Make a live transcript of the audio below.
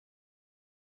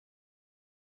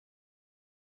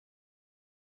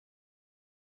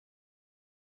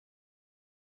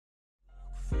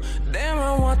Damn,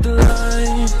 I want the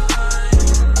life.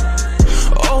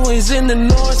 Always in the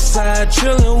north side,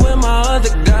 chilling with my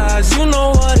other guys. You know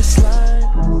what it's like.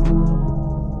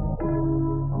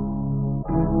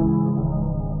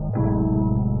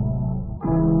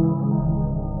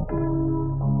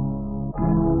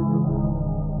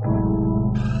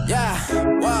 Yeah,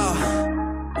 wow.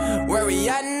 Where we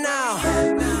at now?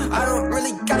 I don't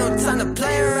really got no time to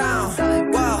play around.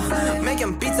 Wow,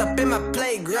 making beats up in my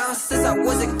playground. Since I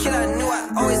was a kid, I knew I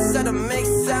always had to make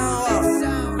sound.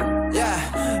 Wow.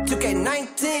 Yeah,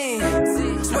 2K19.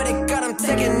 Swear to God, I'm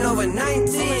taking over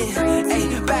 19.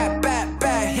 Hey, bad, bad,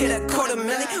 bad. Hit a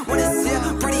 $250,000 when it's here,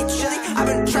 pretty chilly. I've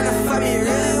been trying to find me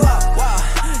really well. Wow,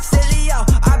 silly yo,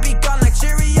 I be gone like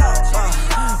Cheerio.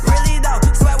 Really though,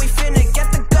 swear we finna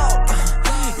get the gold.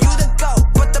 You the goat,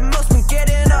 but the most been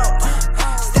getting old.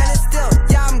 Standing still,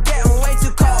 yeah, I'm getting way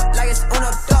too cold. Like it's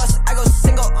uno dos, I go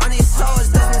single on these hoes.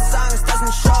 Doesn't songs,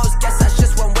 doesn't shows. Guess that's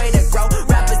just one way to grow.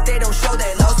 Rappers, they don't show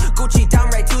their lows. Gucci down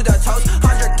right to the toes.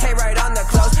 100K right on the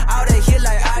clothes. Out of here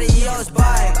like adios,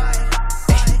 bye.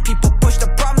 People push the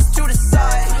problems to the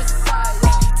side.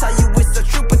 Tell you it's the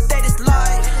truth, but they just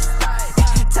lie.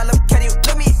 Tell them, can you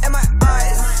look me in my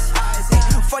eyes?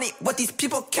 Funny what these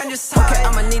people can just hide. Okay,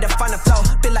 I'ma need to find a flow.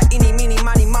 Been like eeny, meeny,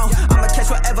 miny, mo. I'ma catch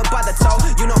whatever by the toe.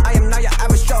 You know I am not your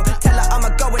average Joe. Tell her I'ma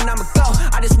go and I'ma go.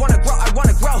 I just wanna grow, I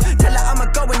wanna grow. Tell her I'ma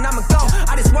go and I'ma go.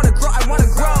 I just wanna grow, I wanna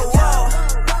grow. Whoa.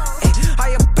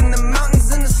 High up in the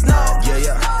mountains in the snow.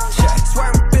 Yeah. Swear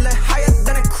I'm feeling higher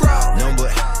than a crow. No,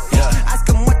 but ask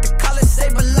them what the colors say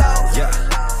below.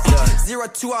 0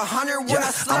 to 100 when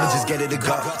I slow. I'ma just get it to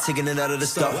go. Taking it out of the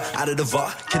store, out of the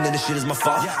vault. Killing this shit is my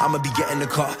fault. I'ma be getting the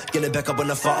car, get it back up on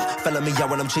the fall. Fella me out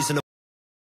when I'm chasing the.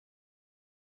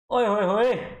 Oi.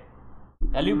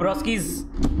 Hello broskies.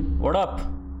 What up?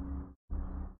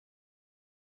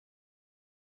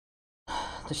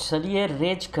 तो चलिए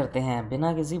raise करते हैं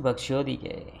बिना किसी बख्शोदी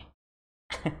के.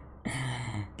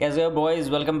 कैसे हो boys?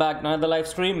 Welcome back to another live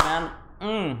stream man.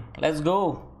 Let's go.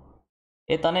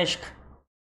 ए तनिष्क,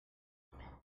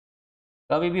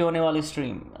 कभी भी होने वाली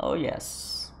stream. Oh yes.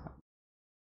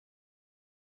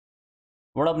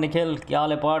 What up Nikhil, क्या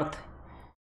हाल है Partha?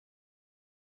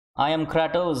 I am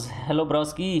Kratos. Hello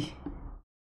ब्रोस्की.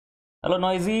 Hello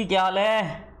noisy, क्या हाल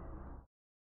है?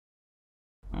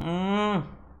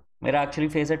 मेरा एक्चुअली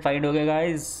फेस फाइंड हो गया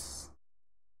guys.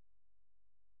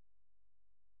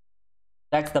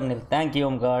 Tax thumbnail, thank you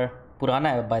Omkar. पुराना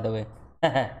है बाय द वे.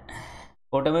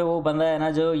 फोटो में वो बंदा है ना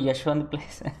जो यशवंत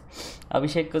प्लेस है.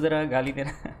 अभिषेक को जरा गाली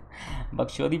देना.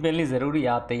 बकचोदी पहननी जरूरी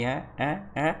आते ही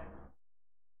हैं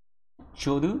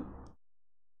चोदू.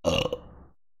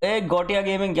 एक गोटिया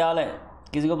गेमिंग, क्या हाल है?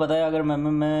 किसी को पता है अगर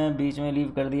मैं बीच में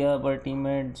लीव कर दिया पर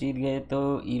टीममेट जीत गए तो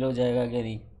ईलो जाएगा क्या?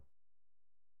 नहीं.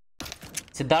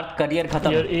 सिद्धार्थ, करियर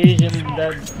खत्म. Your age and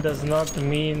that does not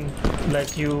mean that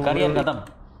you career खत्म.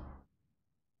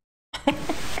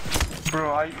 Bro,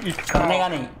 I eat cow. करने का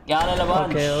नहीं. क्या हाल है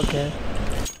लबान? Okay.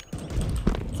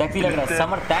 सेक्सी लग रहा है.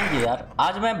 समर थैंक यू यार.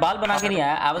 आज मैं बाल बना के नहीं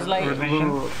आया. आई वाज लाइक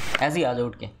ऐसे ही आज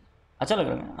उठ के. अच्छा लग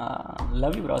रहा है.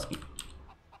 Love you ब्रोस्की.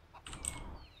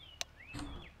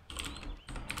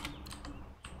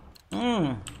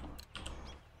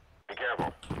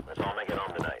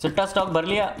 चिट्टा स्टॉक भर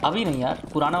लिया? अभी नहीं यार,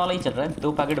 पुराना वाला ही चल रहा है.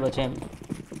 2 पैकेट बचे हैं.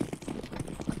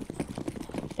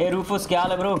 ए रूफुस, क्या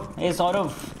हाल है ब्रो? ए सौरभ,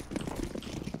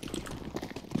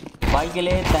 भाई के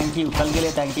लिए थैंक यू, कल के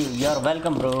लिए thank you. You are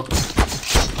welcome bro.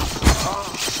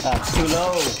 To low.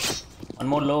 One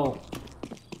more low.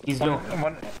 He's low.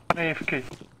 One AFK.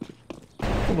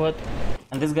 What?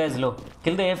 And this guy is low.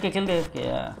 Kill the AFK,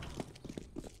 yeah.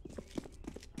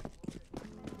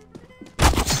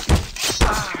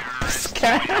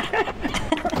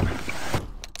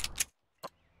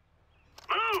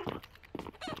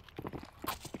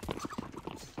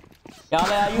 क्या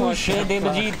हाल है आयुष?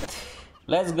 Devjit,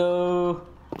 let's go.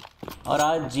 और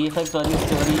आज GFX वाली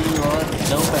स्टोरी और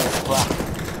dope है. वाह.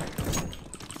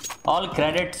 All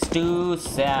credits to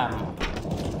Sam.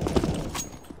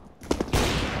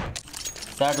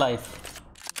 Sad life.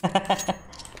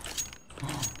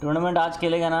 Tournament आज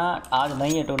खेलेगा ना? आज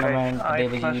नहीं है tournament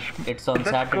Devjit. It's on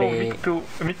Saturday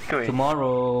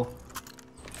tomorrow.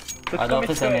 आज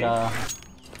ऑफिस है मेरा.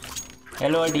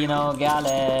 हेलो डीनो, क्या हाल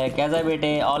है? कैसा है बेटे?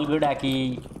 ऑल गुड आकी.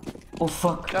 Oh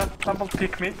fuck, Double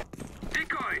kick me.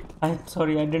 I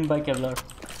sorry, I didn't bye Kevlar.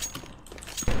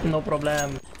 No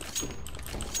problem.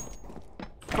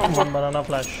 One banana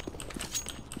flash.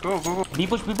 Go. B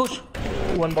push.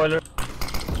 One boiler.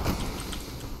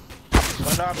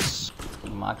 Bananas.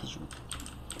 माँ की shoot.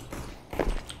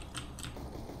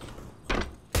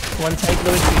 One side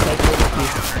low HP, side low HP.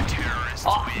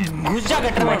 घुस जा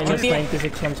gutter में Minus जल्दी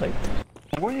 96 one side.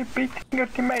 Why are you beating your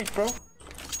teammate, bro?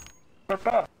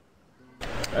 Papa.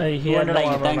 He had no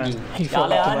armor, thank man. you. He Yale forgot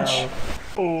to Ansh. have.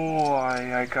 Oh,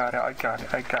 I got it.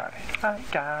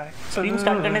 Stream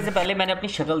start करने से पहले मैंने अपनी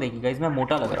शक्ल देखी guys, मैं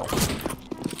मोटा लग रहा हूँ।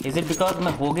 इज इट बिकॉज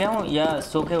मैं हो गया हूँ या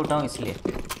सो के उठा हूँ इसलिए?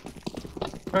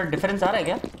 थोड़ा डिफरेंस आ रहा है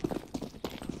क्या?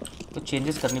 कुछ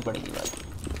चेंजेस करनी पड़ेगी भाई।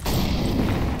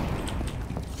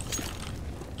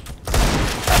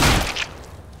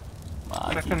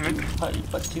 भाई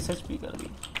 25 HP कर दी।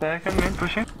 Second mid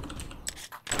pushing.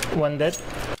 One dead.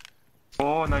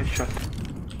 Oh, nice shot.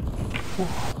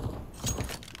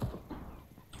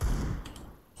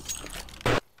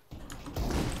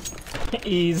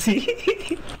 Easy.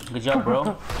 Good job, bro.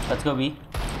 Let's go B.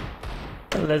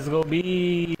 Let's go B.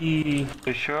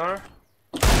 You sure?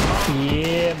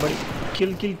 Yeah, buddy.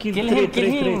 Kill. Kill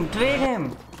him, trade him.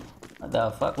 What the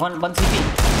fuck? One CP.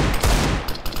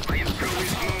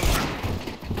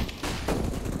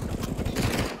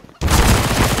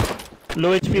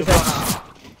 Low HP side.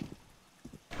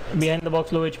 Behind the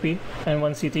box, low HP, and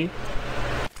one CT.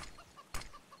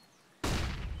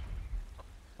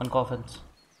 One coffins.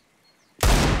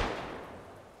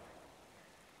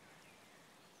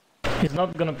 He's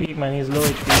not gonna peek, man. He's low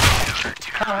HP.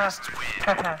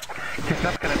 He's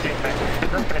not gonna take man. He's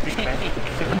not gonna take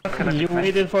man. You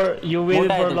waited for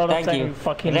a lot of Thank time. you.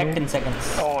 Fucking Wrecked in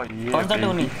seconds. Oh yeah. कौन सा baby.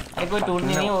 टूर्नी? अरे कोई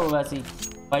टूर्नी नहीं हो वैसी।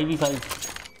 5v5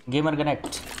 gamer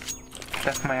connect.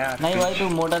 That's my ass. नहीं भाई तू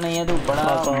मोटा नहीं है, तू बड़ा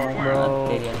bro.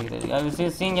 तेरी I will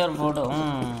seeing your photo.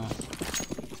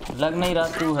 लग नहीं रहा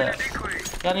तू है।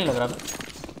 क्या नहीं लग रहा?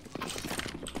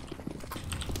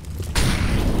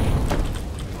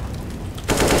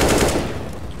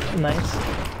 Nice.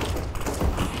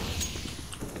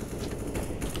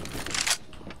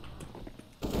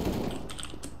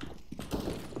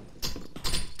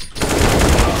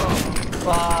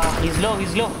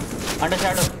 He's low. Under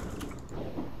shadow.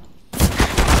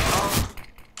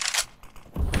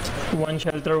 One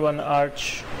shelter, one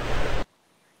arch.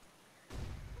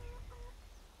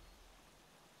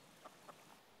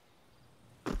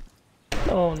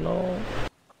 Oh no.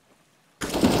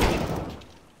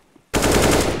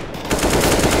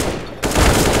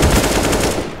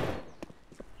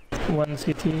 One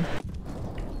CT.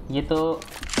 ये तो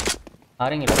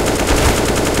हारेंगे।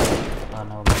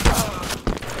 हारना होगा।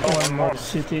 One more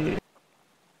CT.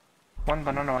 One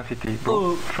banana, one city, bro.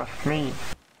 Trust me.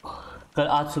 कल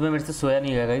आज सुबह मेरे से सोया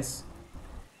नहीं गया गाइस,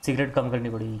 सिगरेट कम करनी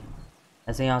पड़ेगी।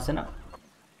 ऐसे यहाँ से ना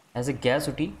ऐसे गैस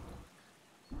उठी,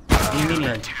 नींद ही नहीं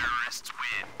आई।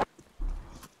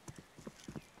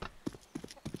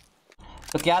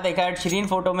 तो क्या देखा है श्रीन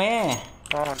फोटो में?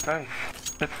 Oh, guys,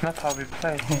 that's not how we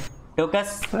play.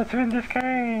 Tokas Let's win this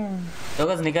game.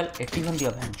 Tokas निकल। 81 दिया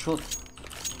बहन शोध।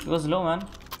 It was low man.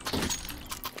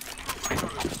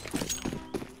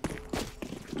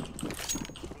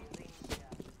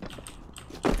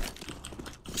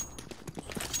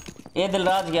 ये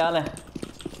दिलराज क्या हाल है?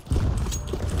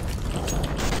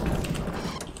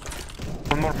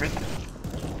 One more mid.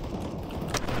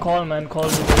 Call, man. Call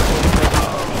me.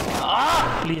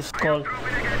 Please call.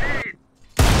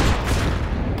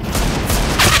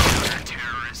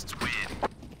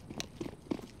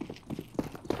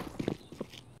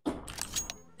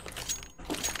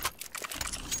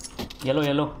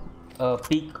 Yellow.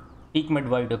 Peak mid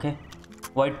white, okay?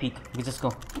 White peak. We just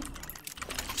go.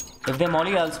 If they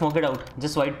molly, I'll smoke it out.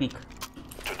 Just white peak.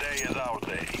 Today is our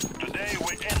day. Today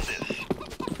we end this.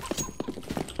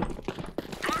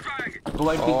 Go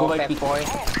white peak. Go white peak.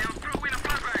 Flash.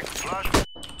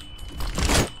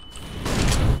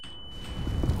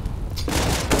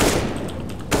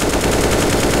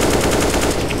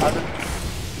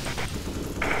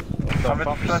 I'm at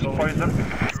flash poison.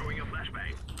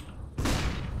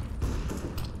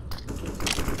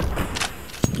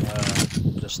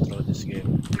 Just throw this game.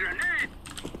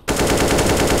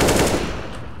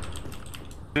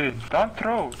 Dude, don't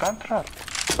throw.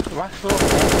 What's so?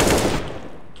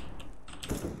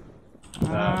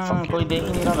 कोई देख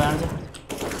ही नहीं रहा बहन से।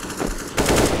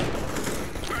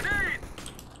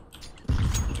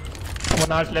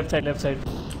 One arch, left side.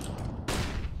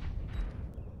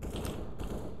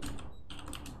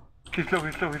 He's low.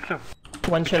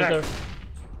 One shelter.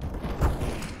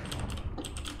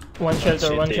 One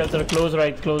shelter. Close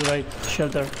right.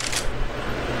 Shelter.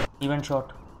 Even shot.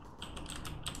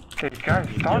 Hey guys,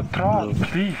 don't throw.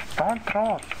 Please, don't throw.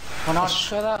 One not.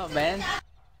 Shut up, man.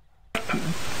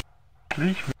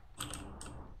 Please.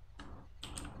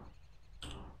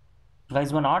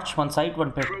 Guys, one arch, one side,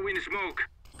 one pit. Throwing smoke.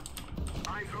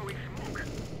 I'm throwing smoke.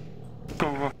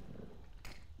 Go.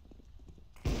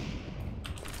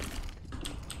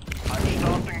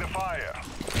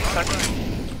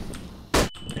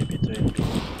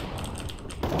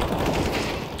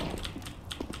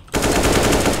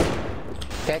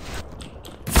 Check.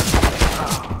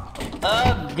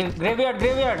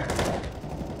 Graveyard.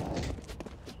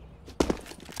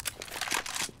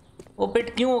 वो पिट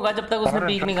क्यों होगा जब तक उसने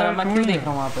peak नहीं करा? मैं क्यों देख रहा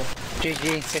हूँ वहाँ पे? GG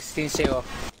 16-0.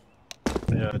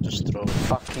 Yeah, just throw.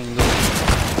 Fucking good.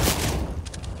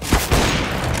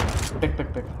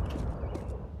 पिट.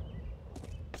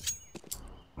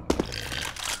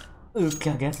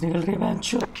 क्या गैस निकल रही है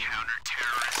बेंचो?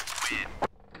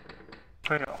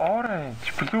 Wait, orange,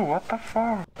 blue, what the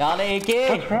fuck? डाले AK,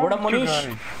 बड़ा मनीष.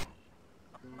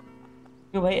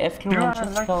 क्यों भाई F क्यों mention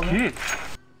क्या हो गया?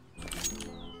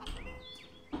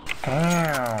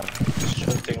 Damn.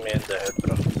 Shooting me in the head,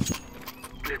 bro.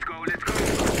 Let's go.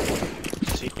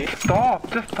 See? Just stop.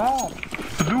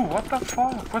 Blue, what the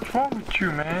fuck? What's wrong with you,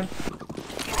 man?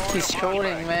 He's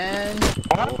trolling, man.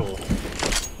 What? Oh.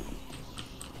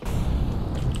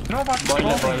 No, but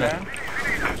Boiler. man.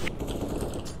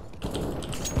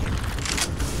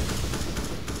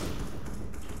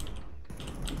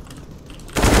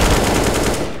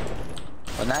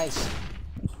 Oh, nice.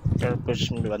 You're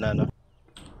pushing banana.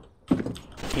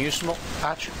 You smoke,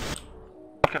 Arch.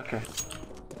 Okay.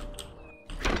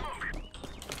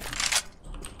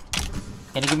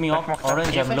 Can you give me off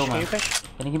orange? I'm low, man. Fish?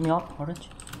 Can you give me off orange?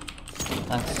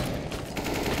 Thanks.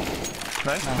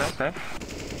 Nice.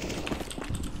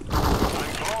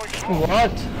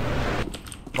 What?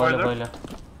 Boiler.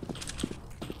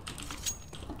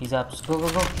 He's up. Go.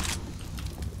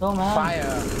 Go, man.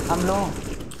 Fire. I'm low.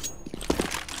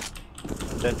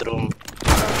 Bedroom.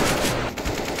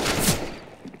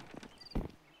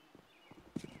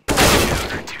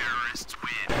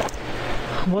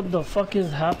 What the fuck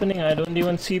is happening? I don't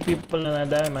even see people and I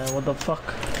die, man. What the fuck?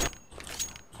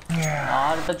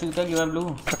 Yeah. The chuta you have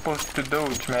blue. Supposed to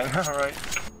dodge, man. Alright.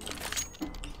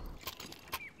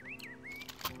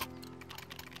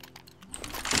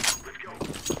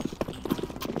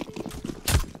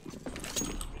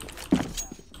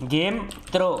 Game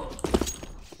throw. Go.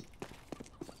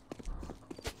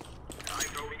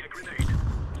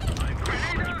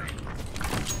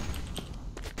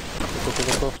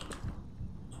 Let's go.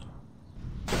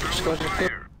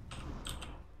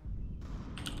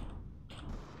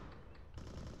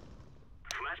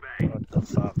 What the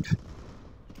fuck?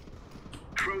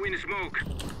 Throw in smoke.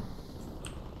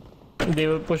 They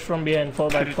will push from behind. Fall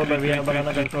back. We have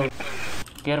banana control.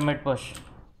 Care mid push.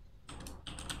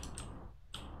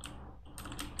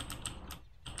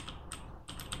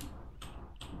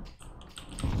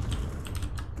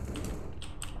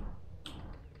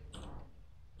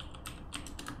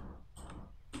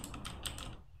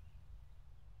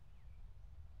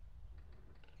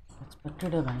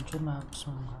 Expected a venture map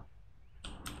song.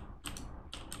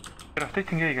 They're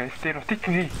rotating A, guys. They're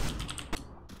rotating A.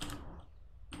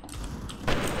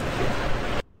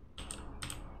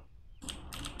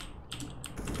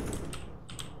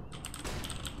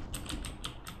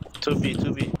 Two B.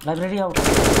 Library out.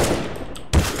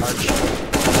 Arch.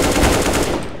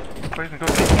 Please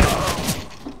rotating A.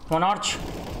 One arch.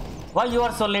 Why you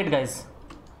are so late, guys?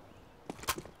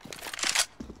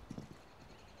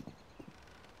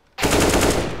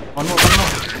 One more.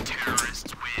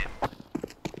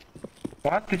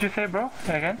 What did you say, bro?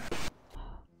 Again?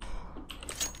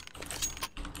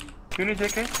 You need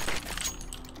JK?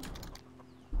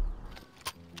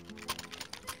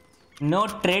 No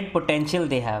trade potential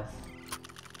they have.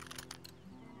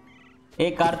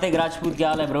 Hey Karte Rajput, क्या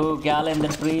हाल है bro? क्या हाल है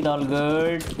Inderpreet? All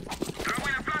good.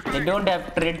 They don't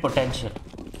have trade potential.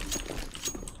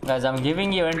 Guys, I'm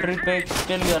giving you entry pick.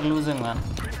 Still you are losing, man.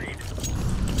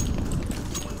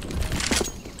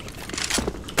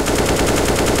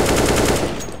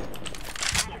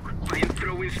 I am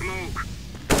throwing smoke.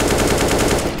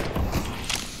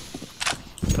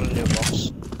 Throw new box.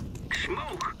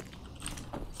 Smoke.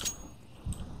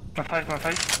 One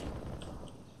side.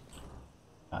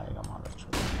 आएगा मारो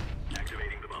छोड़.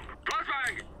 Activating the bomb.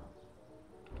 Flashbang.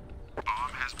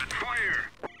 Bomb has been fired.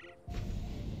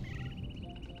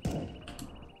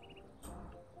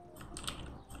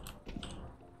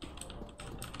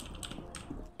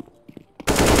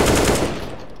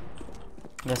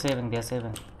 They're saving.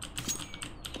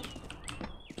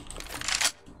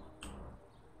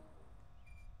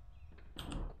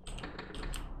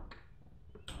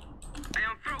 I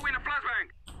am throwing a flashbang.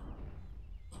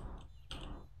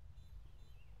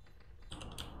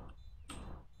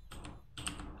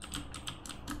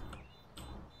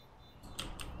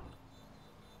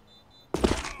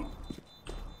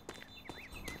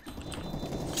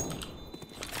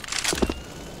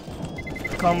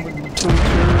 Come with two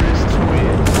terrorists win.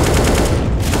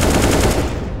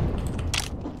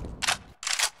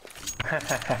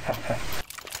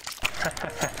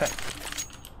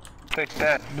 Take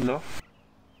that, below.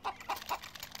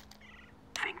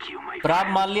 प्राप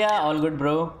मार लिया. All good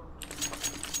bro.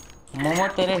 Momo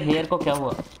तेरे hair को क्या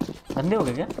हुआ? गंदे हो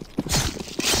गए क्या?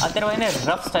 तेरे भाई ने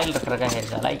रफ स्टाइल रख रखा है हेयर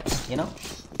का, like you know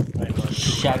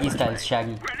Shaggy style.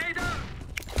 Shaggy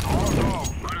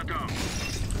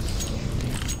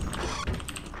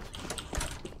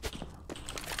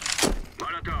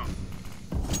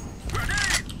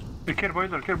Kill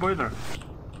boiler, kill boiler.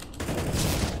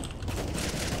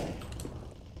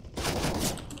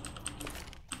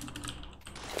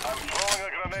 I'm throwing a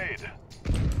grenade.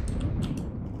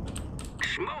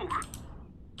 Smoke.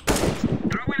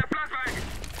 Throw in a flashbang.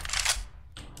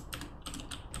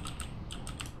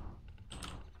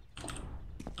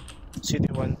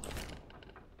 CD1.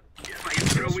 I am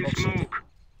throwing smoke.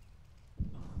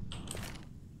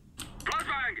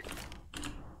 Flashbang.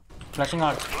 flashing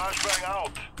out. Flashbang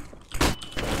out.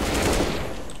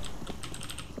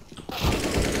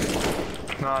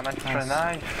 No, nice try,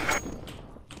 nice.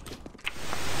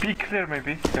 Be clear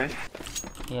maybe, guys.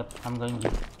 Yep, I'm going to.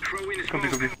 Throw in a Go be,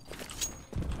 smoke. go be.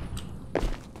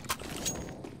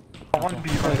 One B,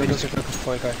 Oh, one B. there's a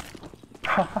boy guy.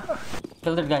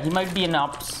 Kill that guy. He might be in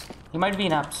apps. He might be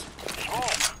in apps.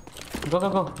 Go, go,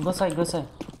 go. Go side, go side.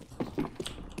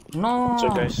 No. So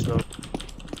guys, slow.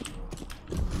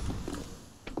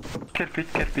 Kill pit,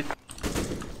 kill pit.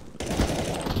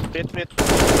 Pit.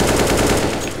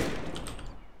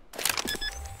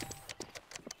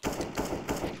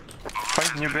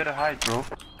 Find you better hide, bro.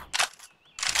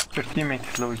 Your teammate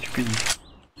is low HP.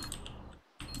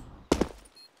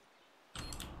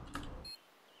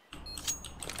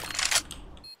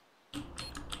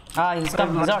 He's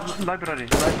come. He's out. Library.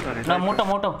 No,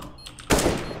 moto.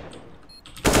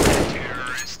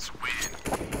 Terrorists win.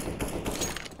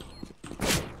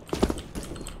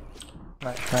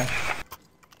 Nice.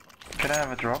 Can I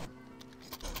have a drop?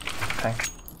 Thanks.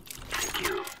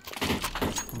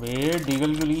 Wait,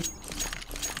 Deagle Gully.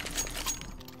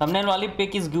 Thumbnail वाली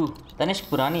pick is due. Tanish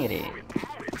पुरानी रे.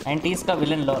 90s का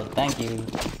villain lol. Thank you.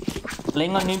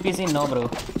 Playing on new PC? No bro.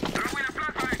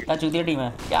 क्या चूतिया team है?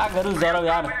 क्या करूँ ज़ोरो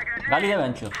यार? गाली दे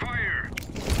बेंचो.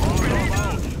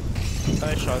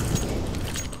 Nice shot.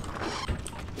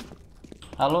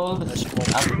 Hello. I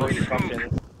smoked coffin.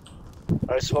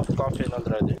 I smoked coffin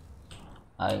already.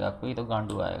 आएगा कोई तो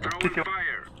गांडू आएगा. Throwing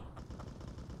fire.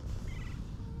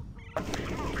 I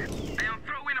am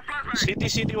throwing a flashbang.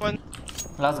 CD1.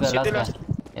 Last guy. last.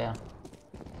 Yeah.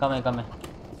 Come here.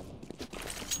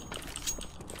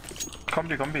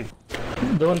 Come be.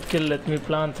 Don't kill, let me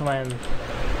plant, man.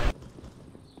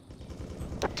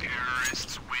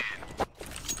 Terrorists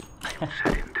win.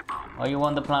 Oh, you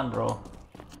want the plan, bro?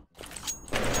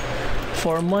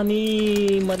 For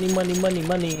money.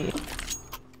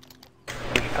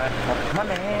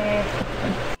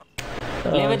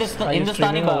 Play with this Are you Hindustani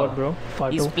streaming or bow. what, bro?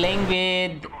 Part He's 2. playing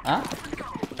with. Huh?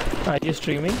 Are you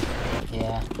streaming?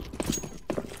 Yeah.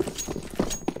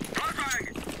 Flashbang.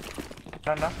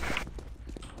 No.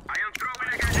 I am throwing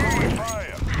a grenade.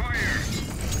 Fire.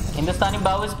 Hindustani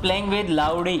bow is playing with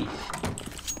Loudy.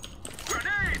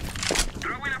 Grenade.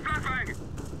 Throwing a flashbang.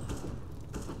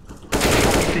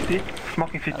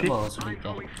 Smoking city. बहुत सही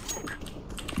है.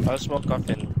 I'll smoke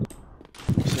coffin.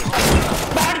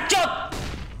 बैठ चुप.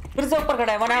 फिर से ऊपर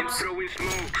खड़ा है. One apps. Throwing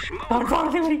smoke. कौन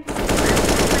दे मेरी?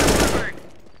 Flashbang.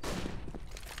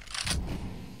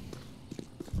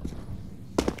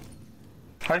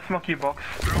 High smoky box.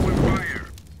 Throwing fire.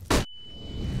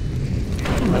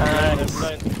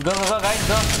 Go guys,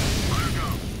 go.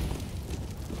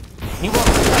 New box.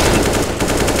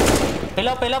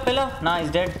 Pillow. Nah,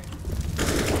 he's dead.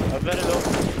 I'm very low.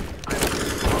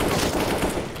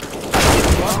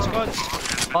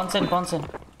 Guns. Consent.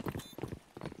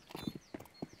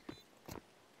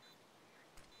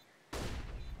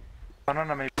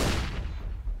 Banana maybe.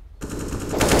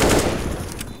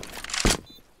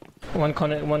 One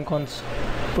cons.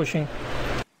 Pushing.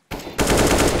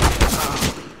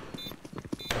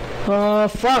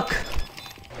 Fuck!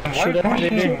 Should have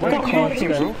reloaded the cons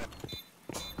then.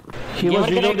 He was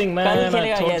reloading, man. I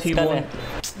thought he won.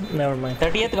 Never mind.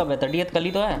 30th कब है? 30th कल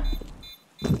ही तो है.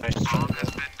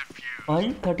 भाई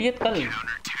 30th कल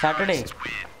Saturday,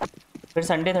 फिर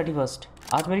Sunday 31st.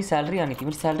 आज मेरी सैलरी आनी थी.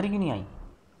 मेरी सैलरी क्यों नहीं आई?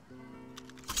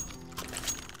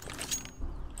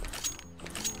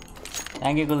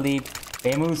 Thank you Kuldeep.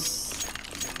 Famous.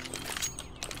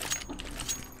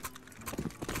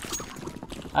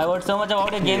 I heard so much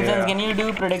about your game sense. Can you do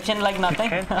prediction like nothing?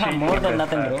 More than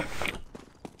nothing, bro.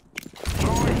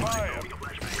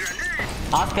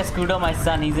 Ask Escudo, my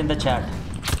son. He's in the chat.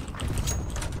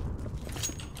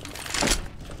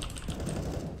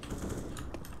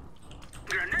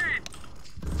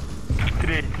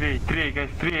 3A guys,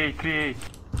 3A.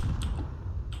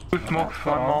 2 smokes,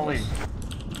 1 molly.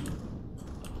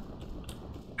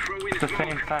 At the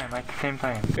same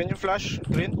time. Can you flash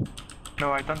green?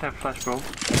 No, I don't have flash, bro.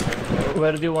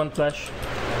 Where do you want flash?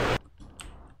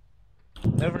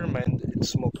 Never mind, it's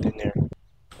smoked in here.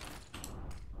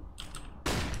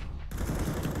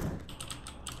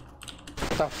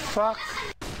 The fuck?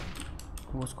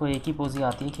 उसको एक ही पोजी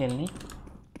आती है खेलनी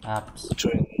apps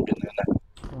Join banana.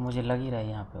 तो मुझे लग ही रहा है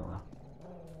यहाँ पे होगा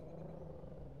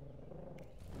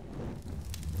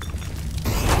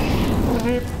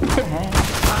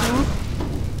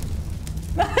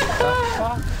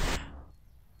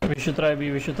We should try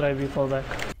B, fall back.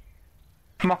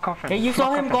 Smoke coffin. Hey, you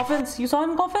saw him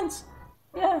coffins?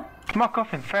 Yeah. Smoke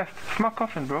coffin, fast. Smoke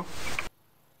coffin, bro.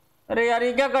 अरे यार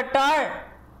ये क्या कट्टा है?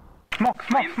 Smoke.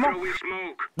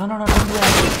 No, don't do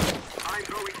that. I'm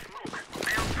throwing smoke.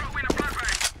 I'll throw in a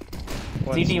flashbang.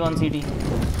 CT, 1 CT.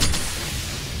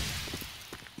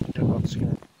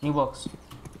 New box.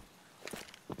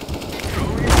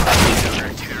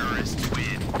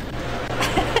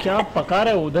 क्या पका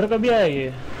रहे हो उधर कभी आया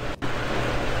ये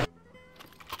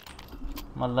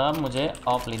मतलब मुझे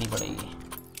ऑफ लेनी पड़ेगी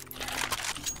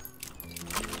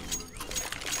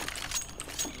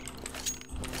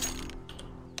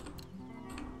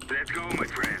Let's go, my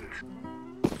friend.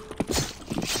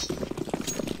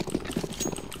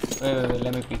 wait,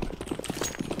 let me peek.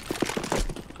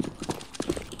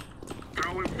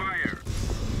 Throwing fire.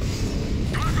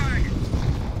 Flashbang.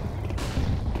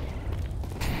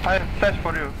 I have flash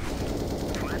for you.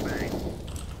 Flashbang.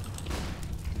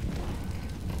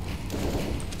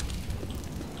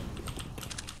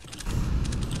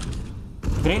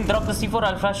 Green, drop the C4,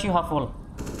 I'll flash you half wall.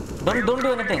 Don't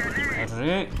do anything.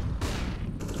 अरे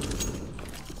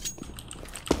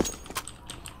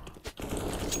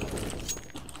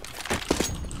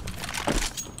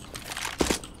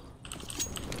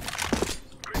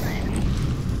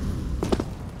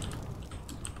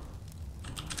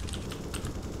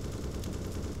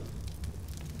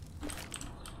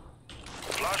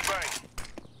Flashbang.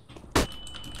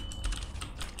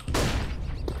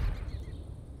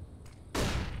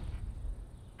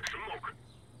 Smoke.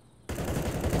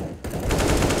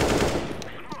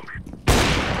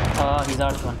 he's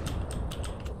out one.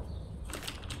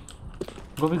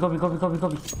 Go B. Throwing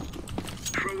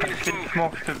Hit smoke.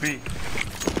 smokes to B.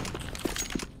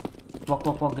 Walk,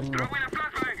 green walk. Throwing a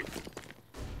flashbang.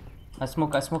 I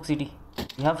smoke CT.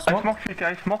 You have I smoke?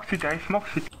 smoke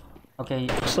city. Okay,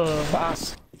 so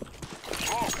Fast.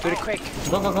 Very quick.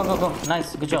 go.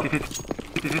 Nice, good job. Hit.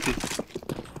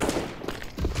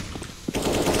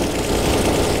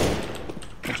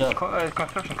 Good job.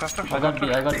 Construction. I got B.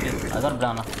 I got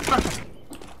banana.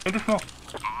 Hit the smoke.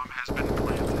 Bomb has been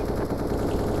planted.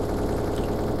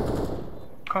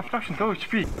 Construction, low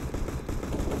HP.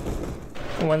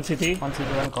 1 CT 1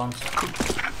 CT, 1 cons.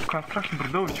 Construction, bro,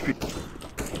 low HP.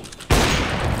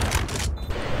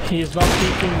 he is not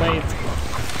peeking mate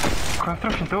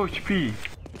Construction, low HP.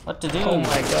 What to do? oh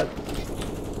my god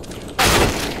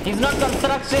He's not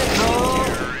construction, bro.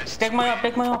 Take my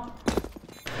up.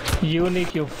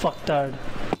 unique you fucktard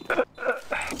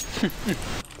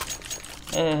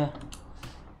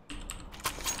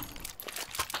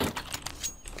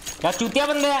क्या चूतिया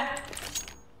बंदे है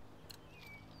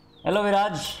hello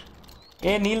विराज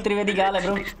ए नील त्रिवेदी क्या हाल है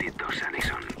bro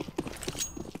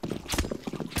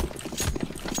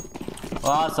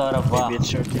वाह सौरभ वाह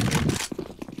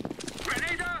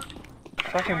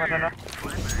Fucking banana.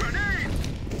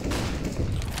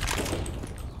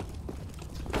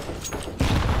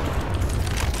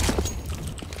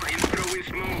 I'm throwing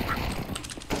smoke.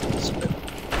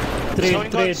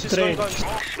 trade I'm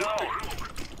starting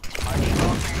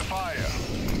the fire.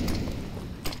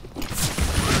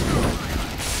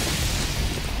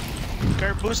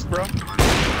 Car boost, bro.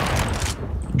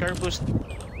 Car boost.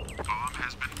 Bomb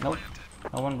has been nope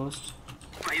no one boost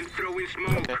I'm throwing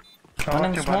smoke. one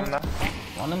in smoke Banana.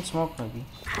 one in smoke maybe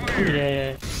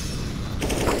yeah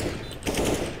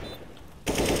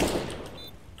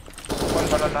One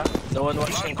banana. No one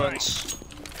wants any guns.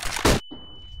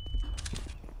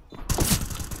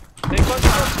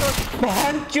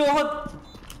 बहन चोद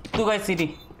two guys CD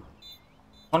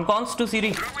one cons to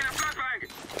CD Throwing a flashbang.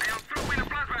 I am throwing a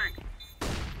flashbang.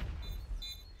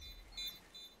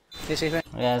 This is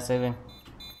yeah saving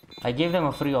I gave them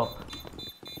a free op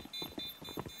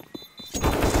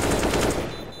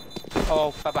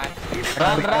Oh, bye-bye.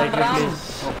 run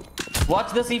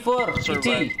watch the C4 CT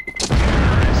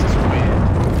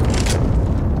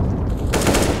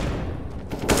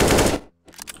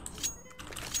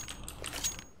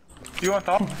You want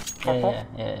top?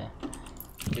 yeah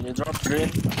Can you drop green?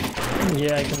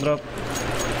 Yeah, I can drop.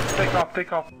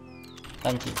 Take off.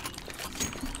 Thank you.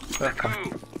 Welcome.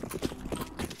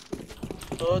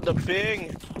 Oh, the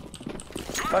ping!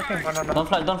 Flashing banana. Don't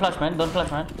flash,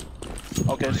 man.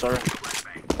 Okay, sorry.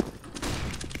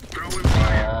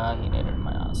 He needed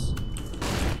my ass.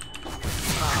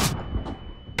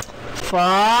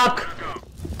 Fuck!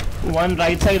 One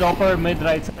right side upper, mid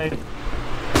right side.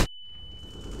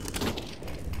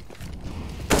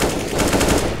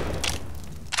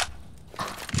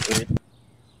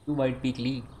 Two white peak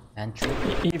league. And shoot.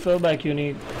 He fell back,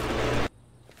 Unique.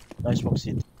 I smoke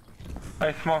seat.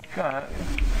 I smoke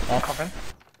coven.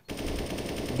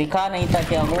 दिखा नहीं था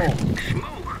क्या वो?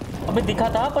 अबे दिखा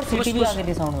था पर सीटी भी आ गई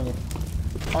थी साउंड मुझे.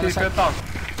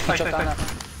 Side.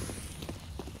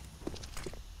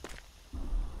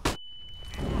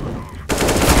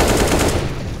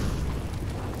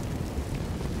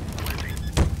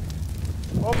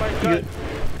 Oh my god!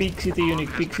 Peak city,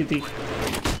 Unique, peak city.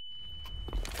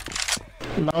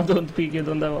 Now don't peek it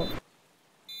on the wall.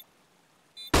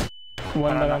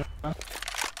 One banana.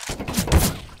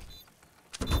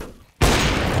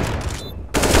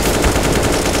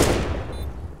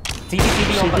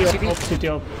 City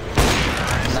up.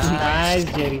 Nice,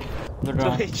 Jerry. Good 2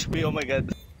 round. HP, oh my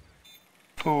god.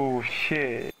 Oh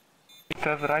shit. It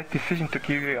was the right decision to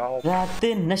kill you out. रात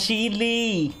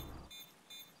नशीली.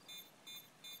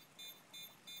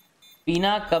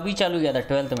 पीना कभी चालू किया था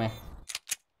 12th में.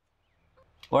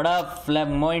 बड़ा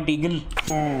फ्लैमोइंट eagle.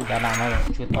 क्या नाम है?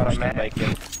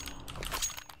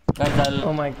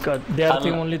 Oh my god, they are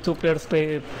team only 2 players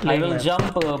play. I will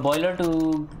jump boiler to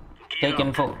take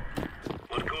info.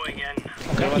 We're going in.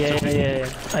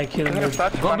 Yeah. I killed him.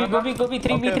 Go B,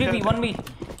 3B, 1B.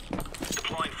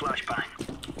 Deploying flashbang.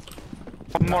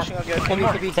 One more.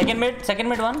 Second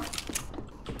mid one.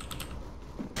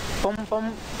 Pom.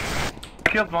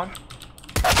 Killed one.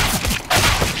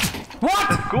 What?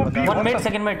 Go B. One mid,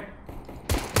 second mid.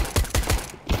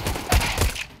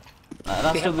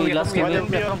 Last to B. We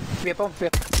have pom.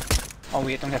 Oh,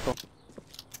 we don't have pom.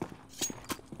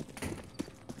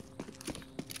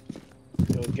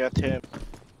 Go get him.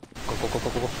 Go.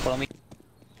 Follow me.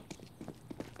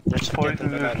 There's a Poison kid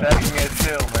in is the banana. lagging as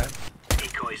hell, man.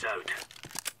 Decoys out.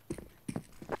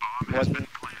 One.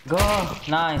 Go.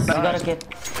 Nice. You got a kid.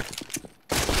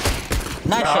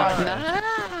 Nice shot.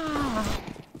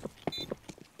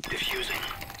 Diffusing.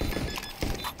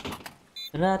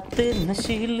 रात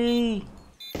नशीली.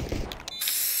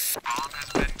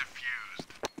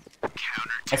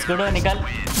 Escudo निकल.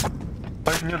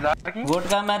 Poison you lagging?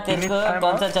 Vodka में तेरे को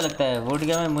कौन सा अच्छा लगता है?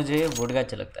 वोडका में मुझे वोडका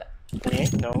अच्छा लगता है.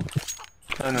 No.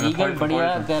 ईगल बढ़िया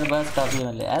कर बस काफी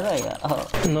मिले. ऐसा है क्या?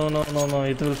 No,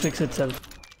 it will fix itself.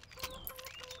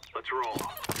 Let's roll.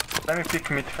 Let me pick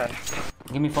mid first.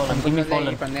 Give me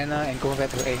fallen. Banana and go back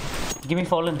to A. Give me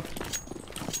fallen.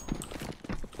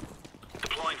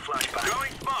 Deploying flashbang.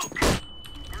 Throwing smoke.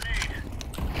 Grenade.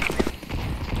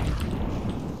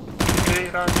 Okay,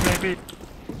 rush maybe.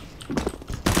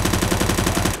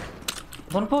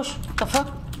 Don't push. The fuck?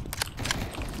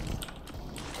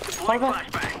 Deploying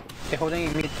flashbang. They're holding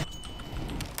mid.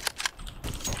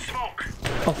 Smoke.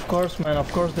 Of course, man. Of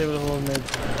course they will hold mid.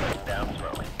 Down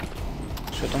throwing.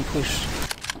 So don't push.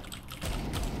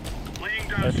 Laying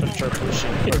I down have to smoke. start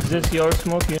pushing. Is this your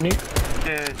smoke, Unique?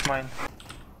 Yeah, it's mine.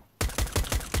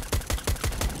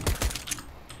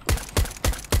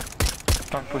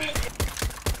 Don't push.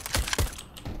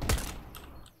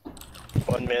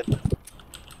 One mid.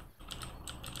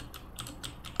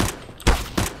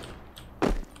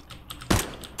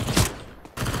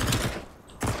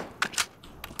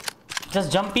 Just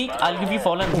jump peek. I'll give you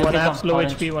fallen. One apps, low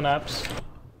HP, one apps.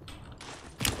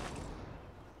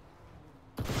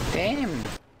 Damn.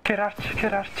 Get arch.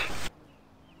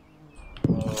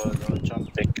 Oh no,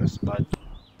 jump pick is bad.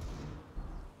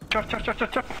 Chop.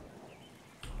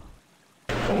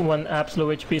 One apps, low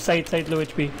HP. Side, low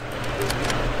HP.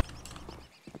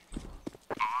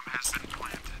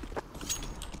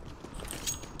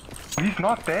 He's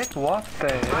not dead? What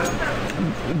the hell?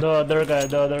 The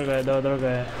other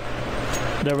guy.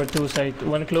 There were 2 sides.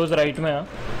 One close right में है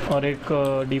और एक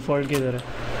default के इधर है.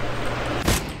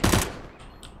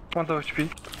 1 HP.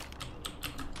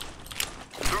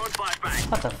 Throwing flashbang.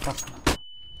 What the fuck?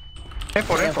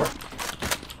 A4.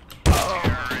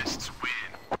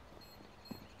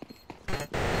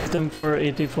 Them for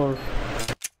 84.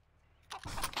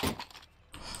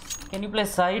 Can you play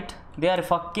side? They are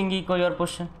fucking eco your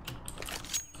position.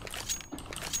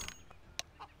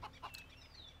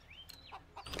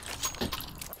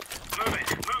 Move it.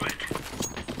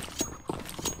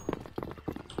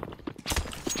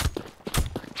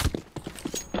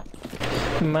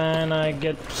 Man, I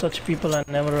get such people and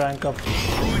never rank up.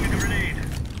 Throwing a grenade.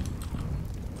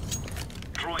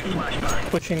 Throwing flashbang.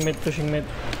 Pushing mid, pushing mid.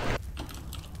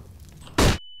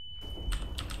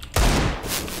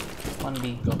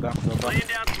 1B. Go back. Laying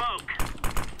down smoke.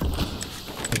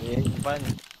 Yeah, fine.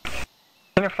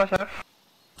 Can you flash us?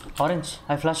 Orange,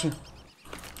 I flash you.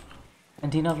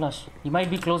 Antenna flash. He might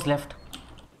be close left.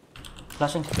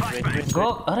 Flashing. Wait.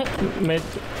 Go. Arre.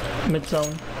 Mid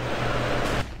sound.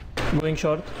 Going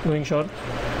short.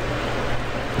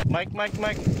 Mike.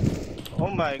 Oh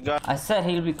my god. I said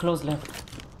he'll be close left.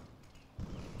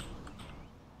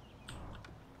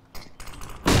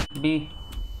 B.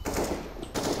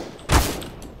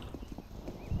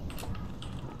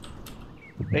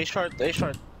 A short.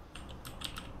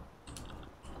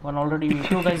 One already.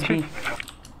 Two guys B.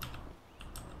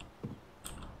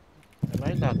 Am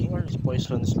I lagging or is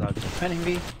Poison's lagging? Running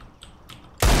B.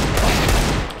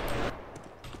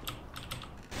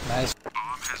 Nice.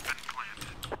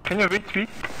 Can you reach me?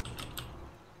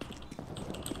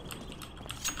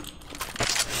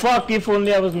 Fuck, if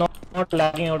only I was not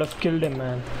lagging, I would have killed him,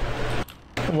 man.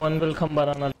 One will come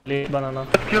banana, late banana.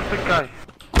 Let's kill the guy.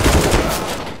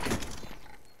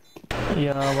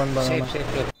 Yeah, one banana.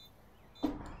 Safe.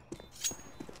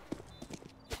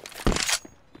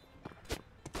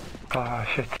 Ah,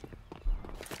 shit.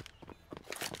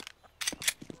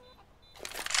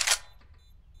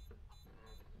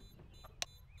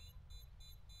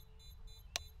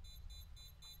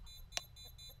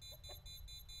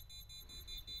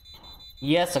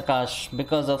 Yes, Akash,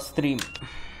 because of stream.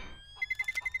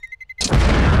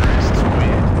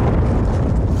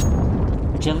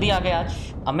 जल्दी आ गए आज.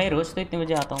 अब मैं रोज तो इतने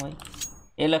बजे आता हूँ भाई.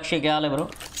 ये लक्ष्य क्या हाल है bro?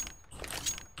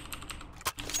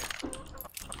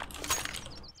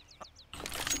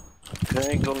 Can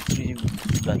I go 3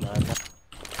 banana?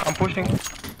 I'm pushing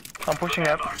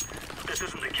up. This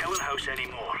isn't the killing house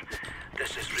anymore.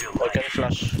 This is real I can life.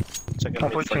 flash. Second I'm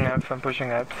mid,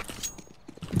 pushing up.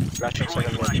 Flashing Throwing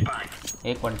second mid. flashbang.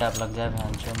 एक one tap लग जाए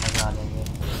भैन चो मजा आ लेंगे.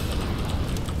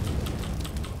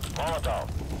 Molotov.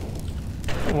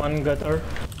 One gutter.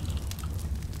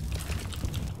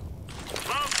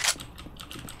 Smoke.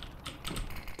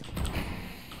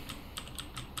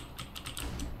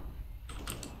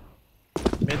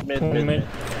 Mid.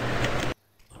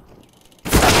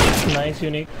 Nice,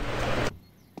 unique.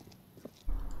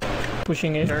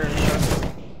 Pushing it.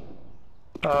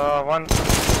 One.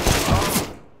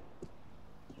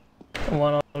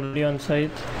 One already on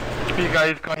site. Three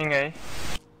guys going A.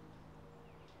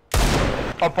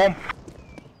 Oh, bomb.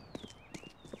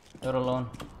 You're alone.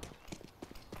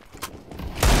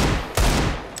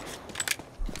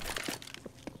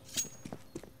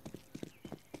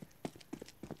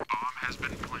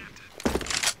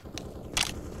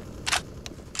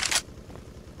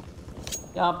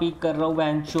 क्या peak कर रहा हूँ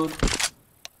बहन चोद.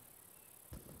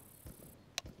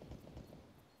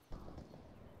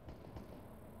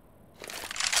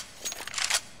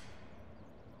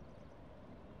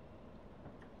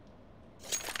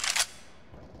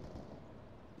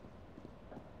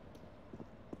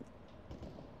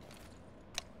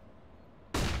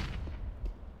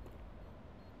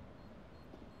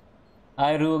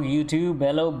 I rogue YouTube.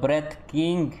 Hello,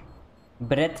 breathtaking.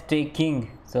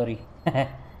 Sorry.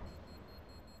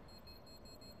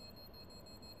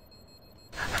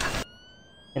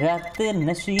 रात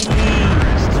नशीली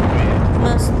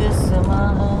मस्त समा.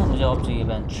 मुझे ऑफ चाहिए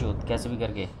बेंच शूट कैसे भी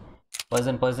करके.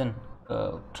 Poison.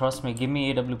 Trust me. Give me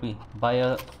AWP. Buy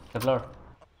a Kevlar.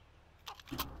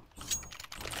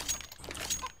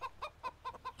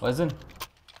 Poison.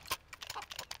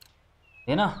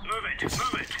 देना. Move it.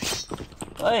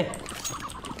 Oi.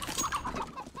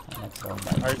 Next round,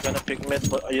 bye. Are you gonna pick mid?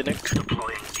 Unique.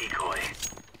 Deploying decoy.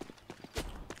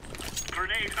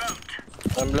 Grenade out.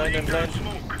 I'm blind.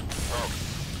 Smoke.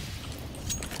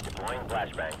 Deploying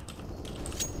flashbang.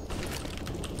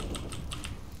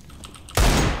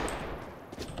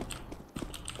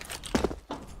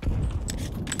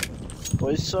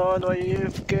 Poison, why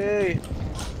AFK?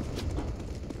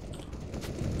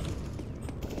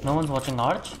 No one's watching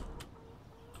Arch.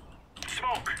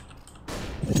 Smoke.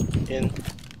 In.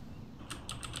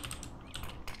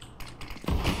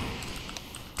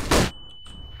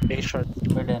 A short.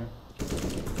 We're done.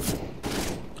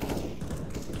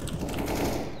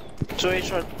 2 A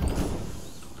short.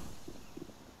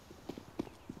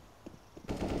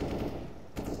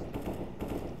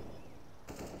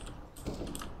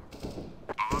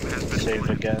 Save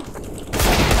again.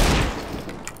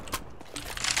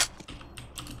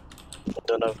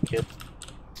 Don't have kid.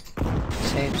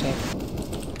 Safe.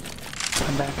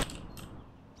 Come back.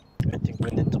 I think we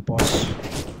need to pause.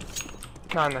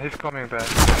 No, he's coming back.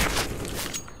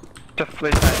 Just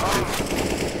play tight, please.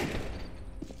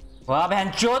 वाह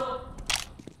बहनचोद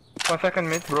 1 second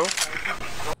mid, bro.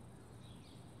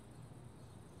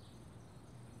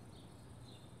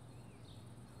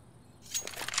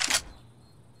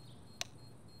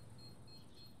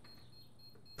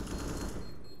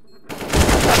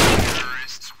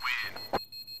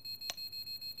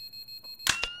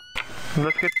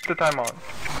 Let's get the timeout.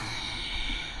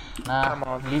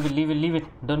 Nah, leave it.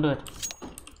 Don't do it.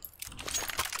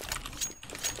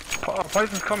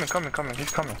 Poison's coming.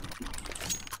 He's coming.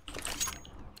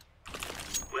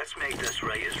 Let's make this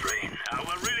right as rain.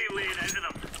 We're really laying into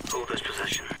them. Hold this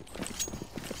position.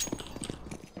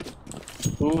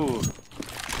 Ooh.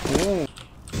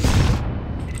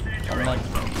 I'm not.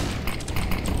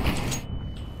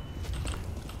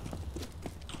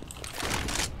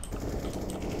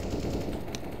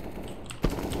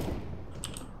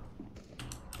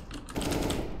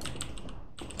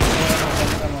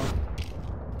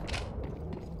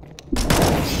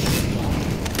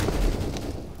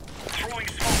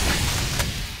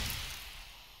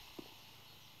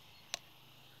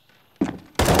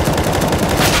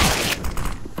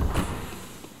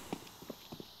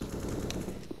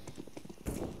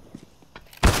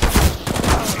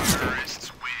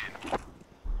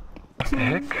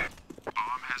 Heck?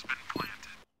 Bomb has been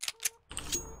planted.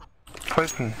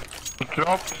 Poison.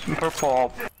 Drop some purple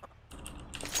up.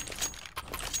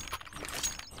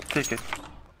 Take it.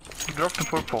 Drop the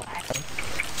purple.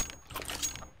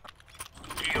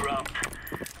 Gear up.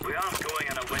 We aren't going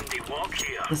on a windy walk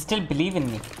here. You still believe in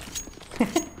me.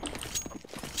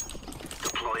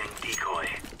 Deploying decoy.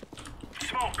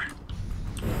 Smoke.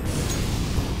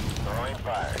 Throwing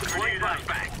fire. Deploying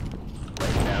flashbang.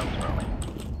 Laying down throwing.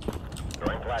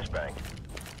 Throwing flashbang.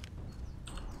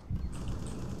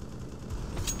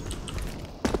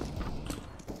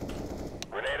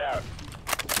 Grenade out.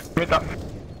 Mid up.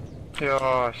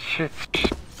 Yo, shit.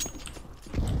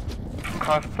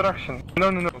 Construction. No.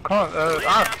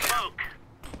 Arch.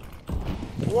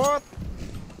 What?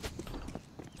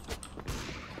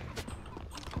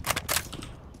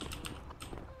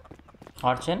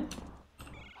 Archin?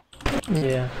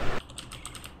 Yeah.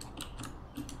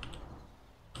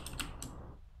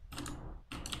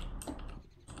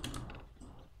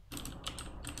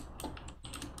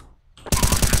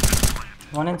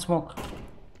 One in smoke.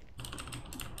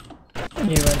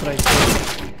 He went right there.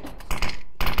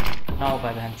 Now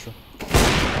by the handshoe.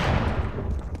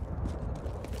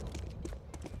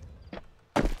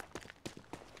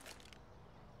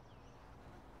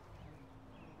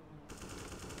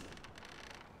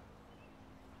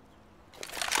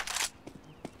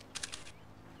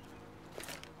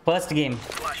 First game.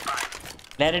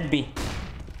 Let it be.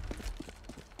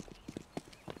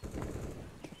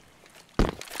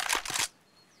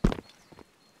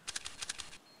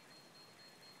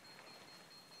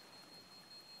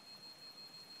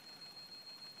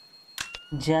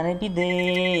 जाने भी दे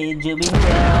जो भी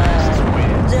हुआ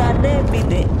जाने भी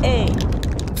दे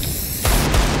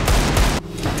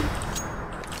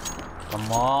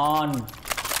come on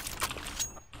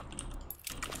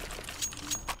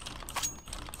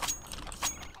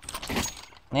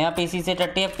नया PC से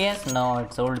 30 FPS no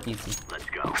it's old PC Let's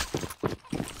go.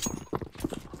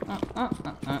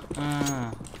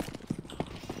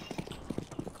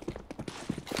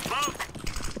 Smoke.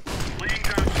 Laying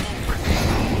down smoke.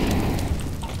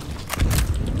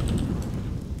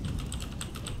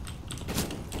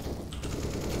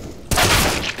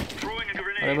 Throwing a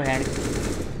grenade. अरे वो hand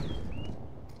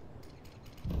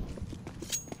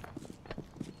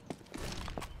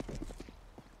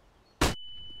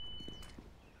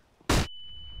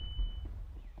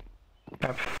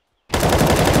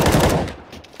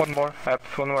One more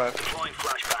apps. Deploying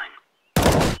flashbang.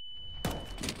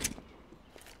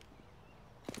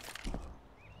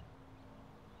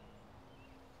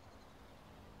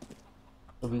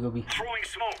 गोभी Throwing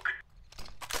smoke.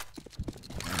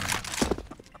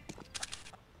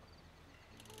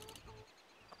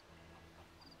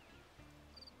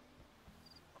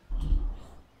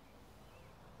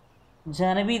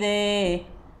 जाने भी दे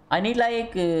I need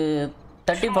like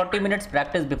 30-40 minutes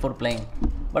practice before playing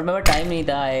but मेरे पास time नहीं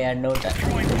था I had no time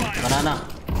banana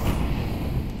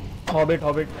Hobbit.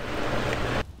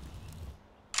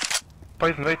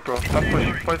 Poison, wait, bro. Stop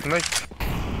pushing. Poison, wait.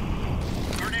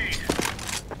 Grenade.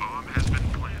 Bomb has been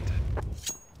planted.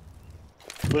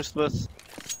 Burst.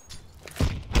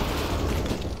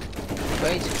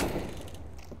 Wait.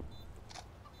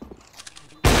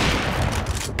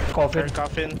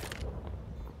 Coffin.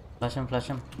 flash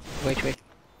him Wait.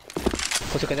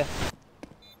 What's it there?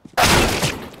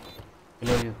 kill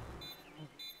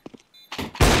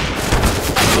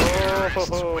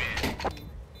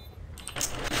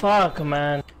Fuck,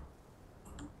 man.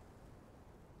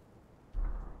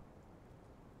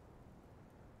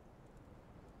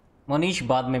 Monish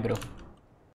बाद में bro.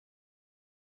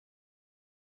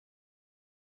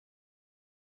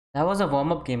 That was a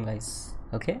warm-up game, guys.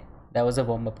 Okay, that was a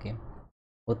warm-up game.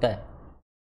 होता है.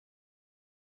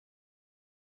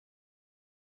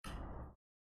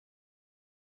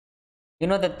 You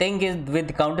know the thing is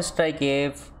with Counter-Strike,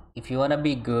 if you wanna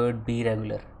be good, be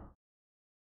regular.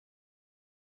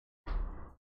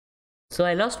 So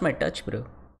I lost my touch, bro.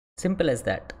 Simple as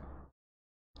that.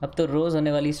 अब तो रोज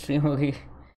होने वाली stream हो गई.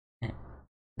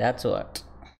 That's what.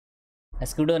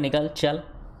 Escudo निकल चल.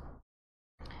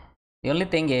 The only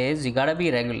thing is you gotta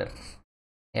be regular.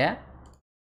 Yeah.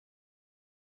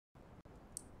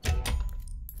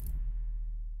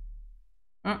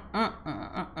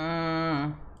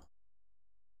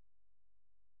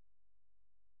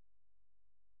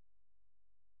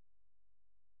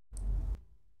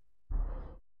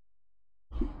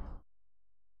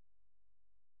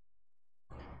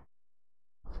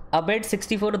 Abed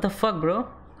 64, the fuck, bro?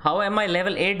 How am I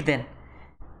level 8 then?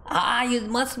 Ah, you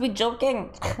must be joking.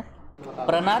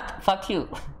 Pranath, fuck you.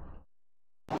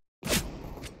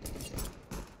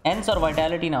 Ends or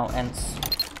vitality now? Ends.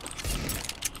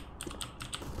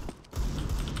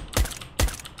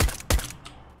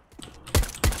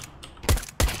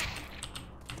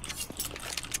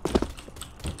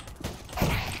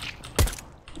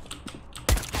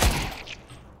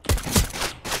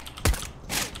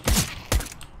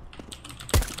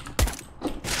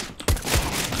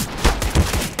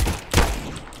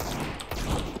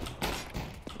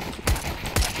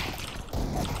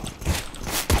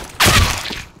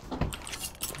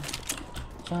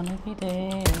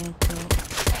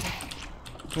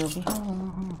 जो भी हो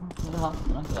मेरा हाथ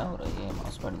ना क्या हो रही है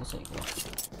माउस पैड को सही करो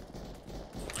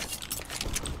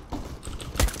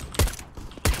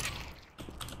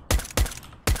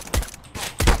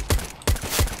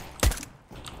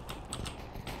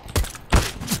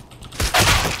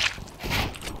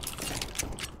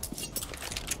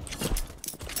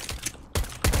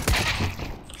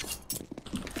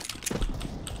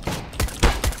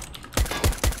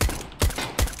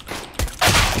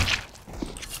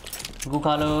गु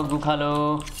खा लो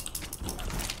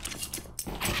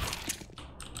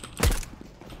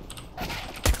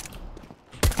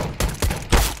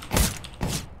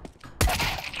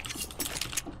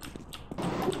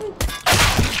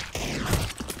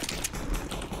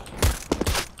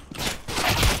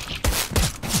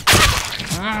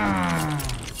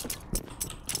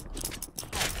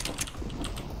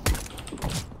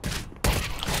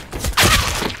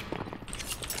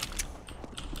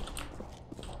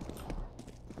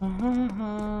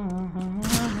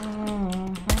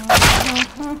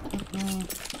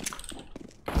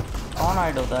कौन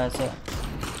हाइड होता है ऐसे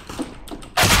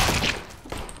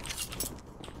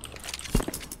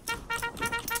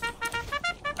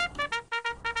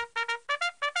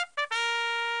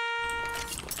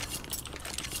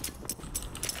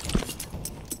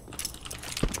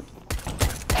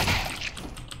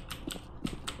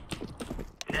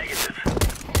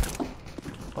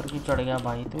पर की चढ़ गया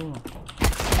भाई तू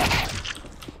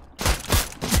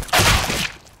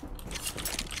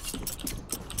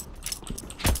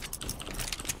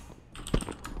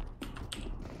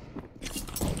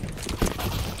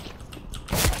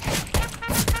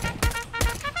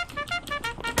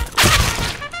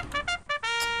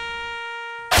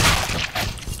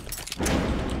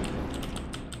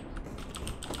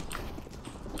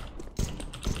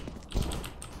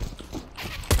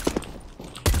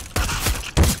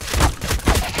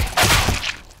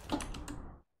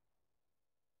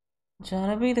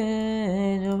जाना भी दे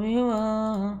जो भी हुआ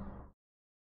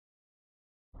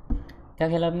क्या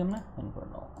खेला अभी हमने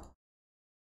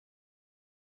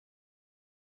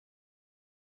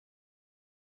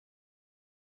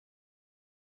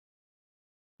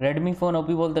रेडमी फोन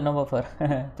ओपी बोलते no buffer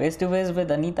face to face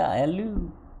with Anita hello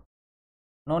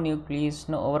no new please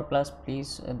know over class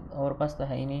please over पास तो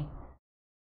है ही नहीं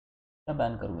क्या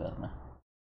बैन करूँ यार मैं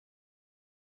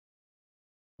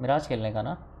मिराज खेलने का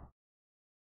ना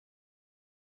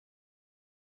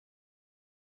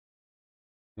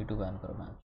V2 बैन करो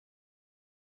match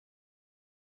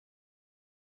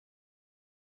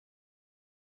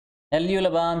hello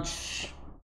लबांच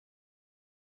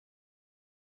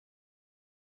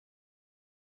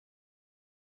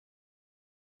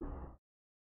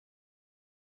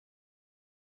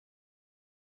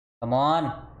come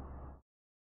on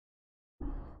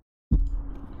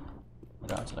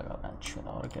Miraj लगा मैच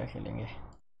और क्या खेलेंगे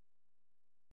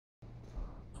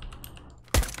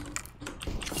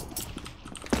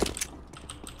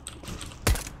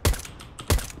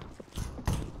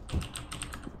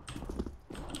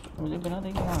मुझे बिना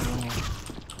देखे कहाँ आ गए?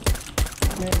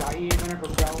 मैं भाई 1 मिनट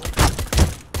रुक जाओ।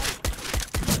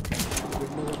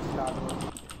 विंडो स्टार्ट हो।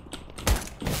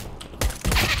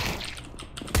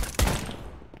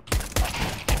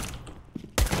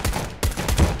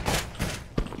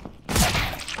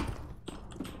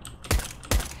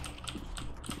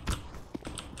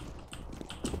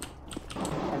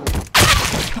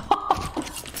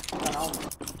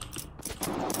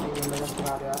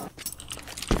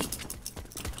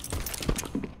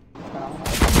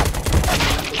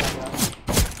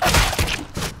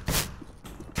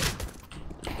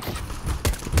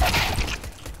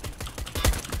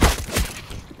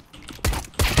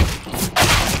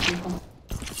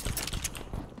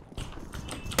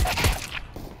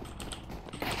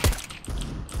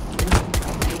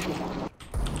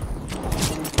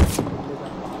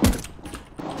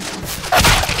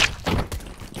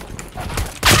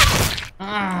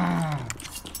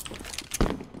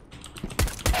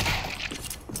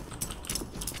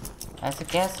 ऐसे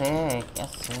कैसे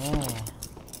कैसे?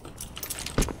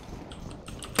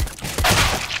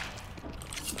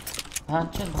 हाँ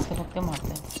चल भगते भगते मारते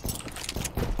हैं।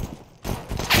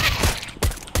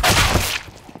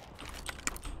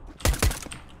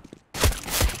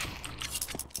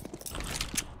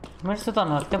 मेरे से तो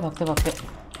भागते भागते भागते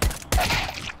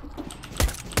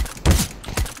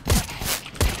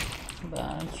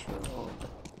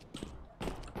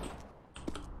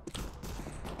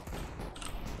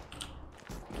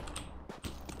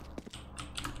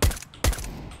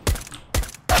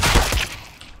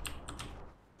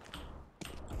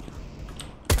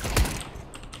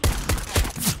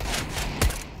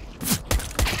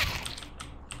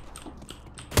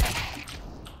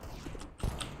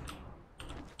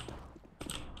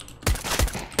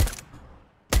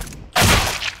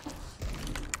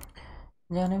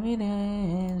जाने भी दे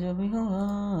जो भी हुआ।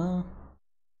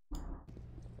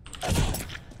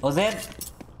 ओज़ेर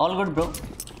ऑल गुड ब्रो।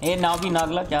 ए नावी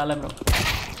नागला क्या हाल है ब्रो?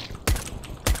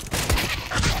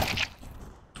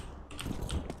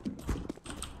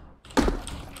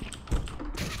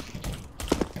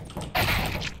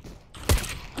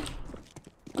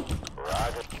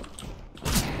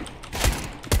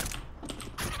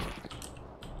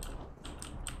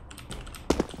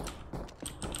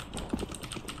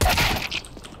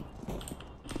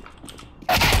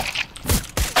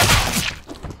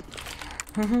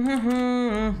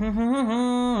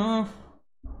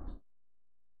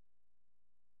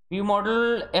 व्यू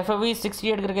मॉडल FOV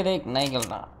 68 करके देख, नहीं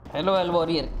चलता। Hello L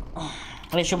warrior.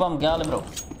 अरे शुभम क्या हाल है ब्रो?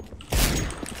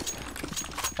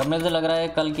 थंबनेल से लग रहा है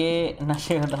कल के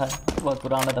नशे का था। बहुत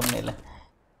पुराना थंबनेल है,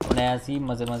 अपने ऐसी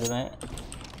मजे मजे में।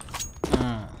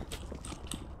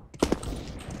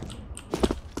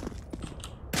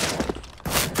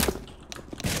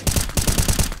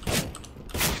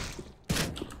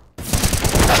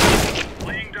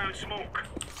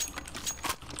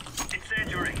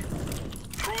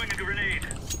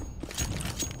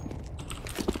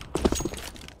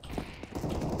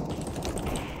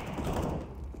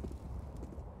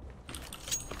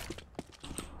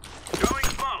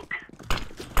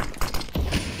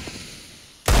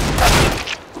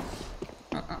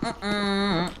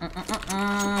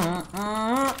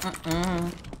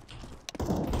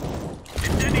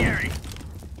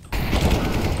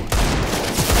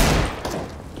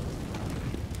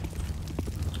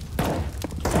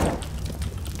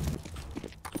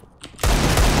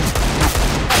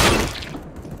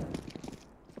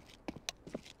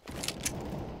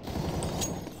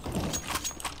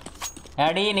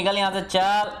 एडी निकल यहाँ से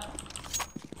चल।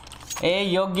 ए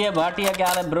योग्य भाटिया क्या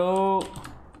हाल है ब्रो?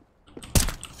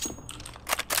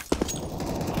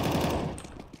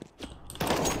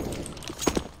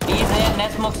 प्लीज है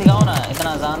नेट स्मोक सिखाओ ना, इतना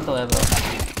आसान तो है ब्रो।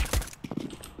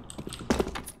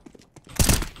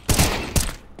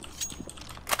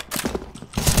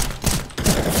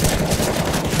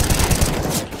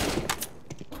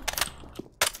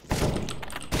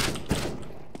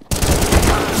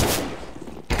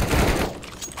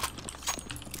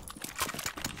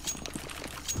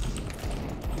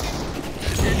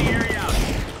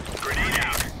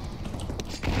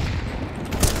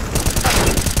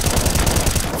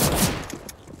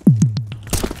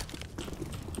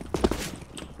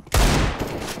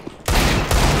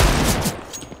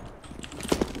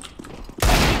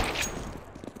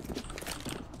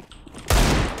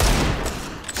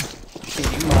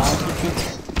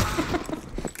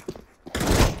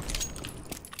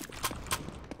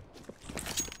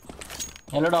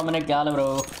 हेलो डोमिनिक क्या हाल है ब्रो?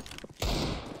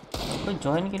 कोई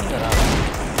ज्वाइन क्यों नहीं कर रहा?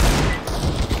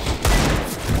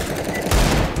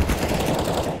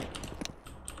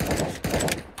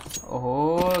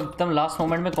 एकदम लास्ट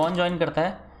मोमेंट में कौन ज्वाइन करता है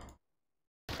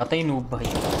पता ही नूब भाई।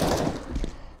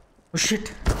 Oh shit.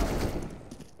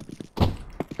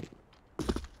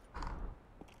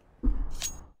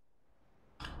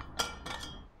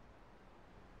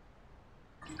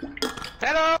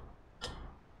 Hello.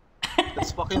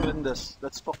 Let's fucking win this.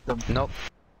 Let's fuck them. Nope.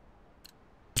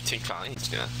 Team fine,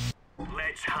 yeah.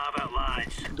 Let's have it,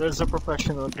 lads. There's a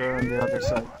professional there on the other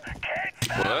side.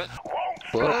 What?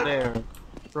 Pro player.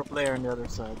 Pro player on the other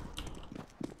side.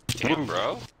 Damn, bro.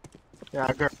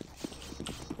 Yeah, girl.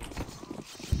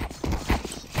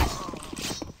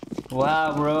 Wow,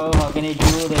 bro, how can you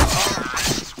do this?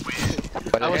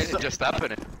 But I hate it just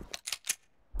happening.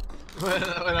 When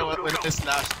it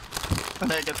slashed,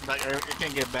 when I get back, I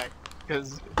can't get back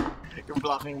because you're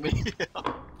blocking me.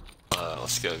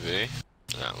 Let's go B.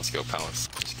 Yeah, let's go Palace.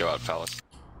 Let's go out Palace.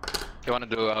 You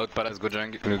wanna do out Palace, go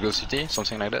jungle, go city,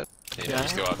 something like that? Yeah,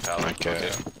 let's go out Palace.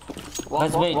 Okay.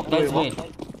 Guys, wait.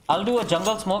 I'll do a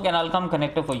jungle smoke and I'll come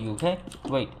connector for you, okay?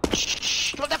 Wait.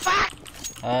 Shh, what the fuck?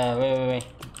 Wait.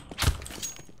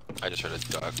 I just heard a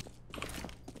dog.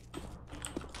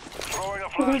 Throwing a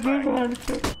flashbang.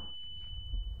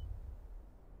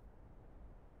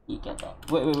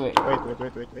 Wait. Wait.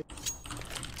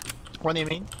 What do you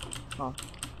mean? Oh.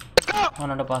 Let's go!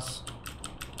 One under pass.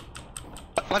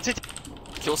 One city.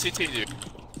 Kill CT, dude.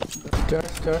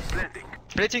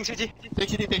 Splitting city. Take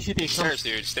city. Stairs,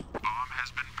 dude. Bomb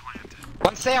has been planted.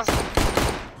 One stairs.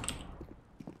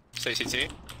 Stay CT.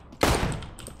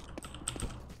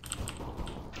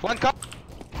 One cup.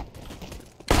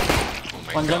 Oh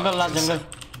my One god. jungle, last jungle.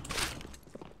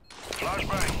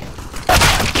 Flashbang.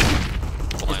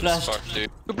 Blind as flashed. fuck,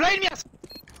 dude. You blind me.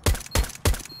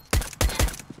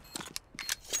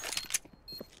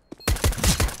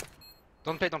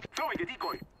 Don't play. Throwing a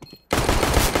decoy.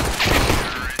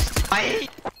 I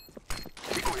hate.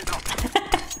 Decoy is out.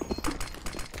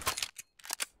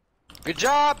 Good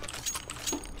job.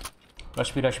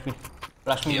 Rush me.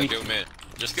 Flash me. Yeah, weak. go mid.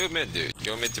 Just go mid, dude.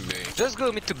 Go mid to B. Just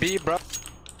go mid to B, bro.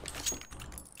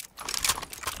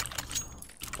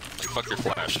 Like, fuck your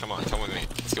flash. Come on, come with me.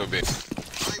 Let's go B.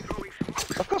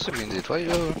 Of course I mean it. What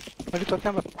are you talking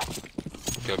about?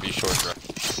 Go B short, bro.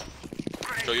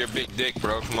 Show your big dick,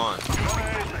 bro. Come on.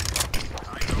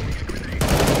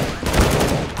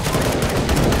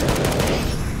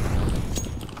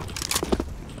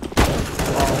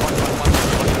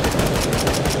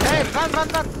 Hey, run!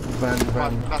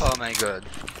 Van. Oh my god.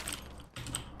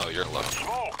 Oh, you're low.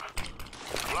 Smoke.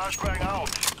 Flashbang out.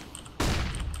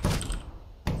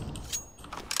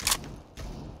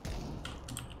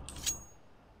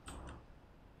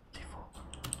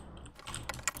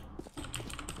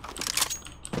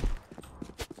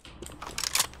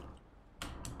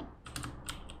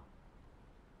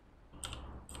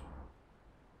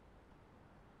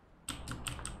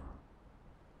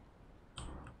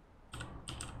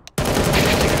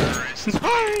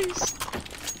 Nice!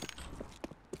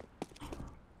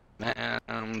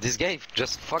 Man, this guy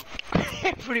just fucked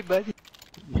everybody.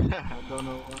 Yeah, I don't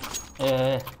know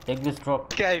why. Take this drop.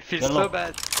 This guy feels Yellow. so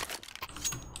bad.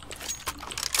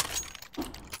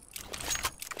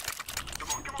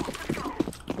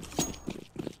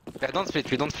 Yeah, don't split,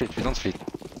 we don't split.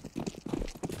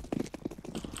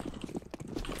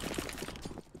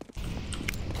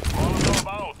 Molotov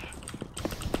out.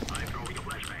 I'm throwing a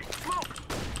flashbang. Smoke.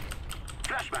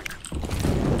 Flashback.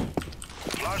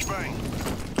 Flashbang.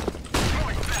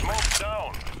 Throwing smoke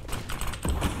down.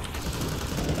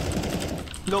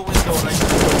 Low window, right?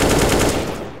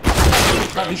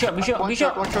 Be shot. One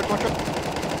shot.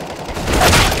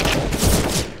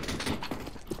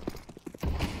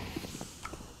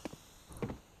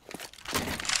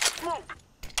 Smoke.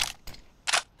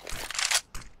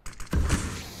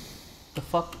 The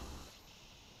fuck?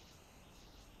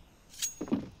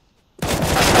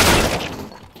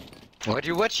 What are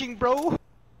you watching, bro?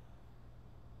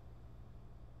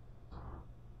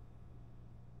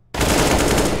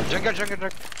 Jungle.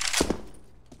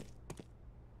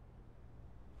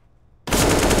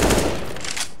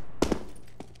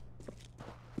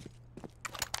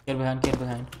 Get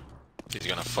behind. He's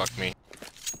gonna fuck me.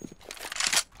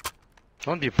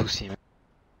 Don't be a pussy, man.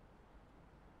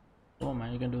 Oh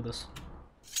man, you can do this.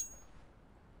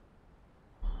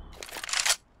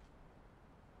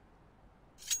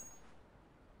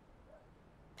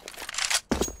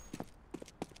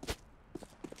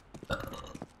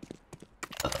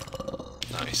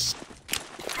 Nice.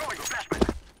 Throwing a flashbang.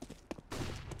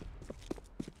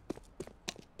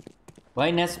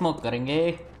 भाई next smoke करेंगे.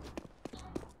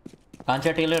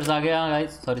 कांचा tailors आ गया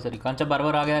guys. Sorry कांचा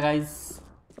barber आ गया guys.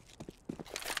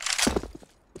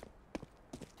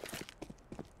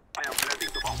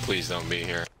 Please don't be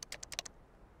here.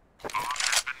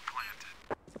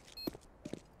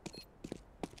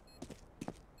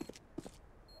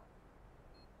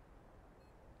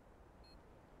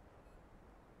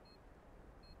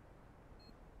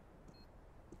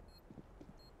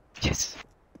 Yes.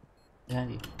 Yeah.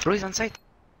 Bro is on site.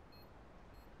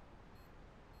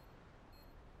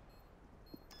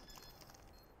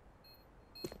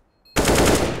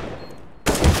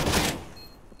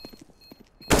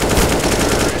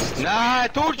 Nah, I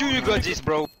told you you got this,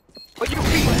 bro. What you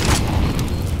feel?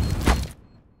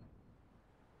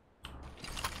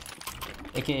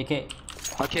 AK.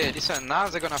 Okay, listen, now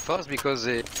they're gonna force because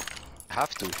they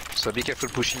have to. So be careful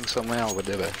pushing somewhere or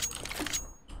whatever.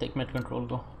 Take mid control,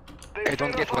 go. I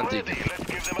don't get one deep. Let's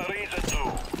give them a reason to.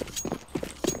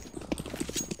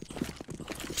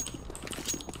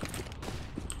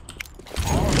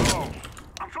 Oh,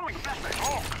 I'm throwing flashbang.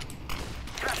 Smoke.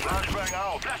 Flashbang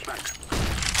out. Flashbang.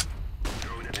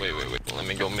 Wait. Let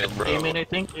me go mid, bro. Aim in, I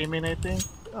think.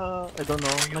 I don't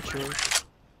know. Not sure.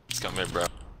 Let's go mid, bro.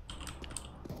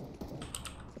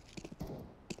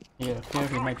 Yeah, clear,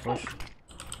 he might push.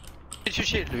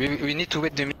 Shield. We need to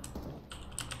wait the.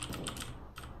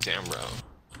 Damn, bro.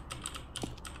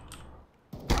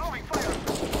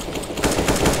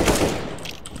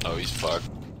 Oh, he's fucked.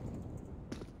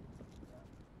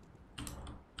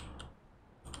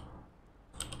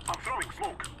 I'm throwing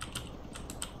smoke.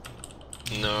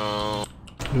 No.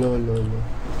 No.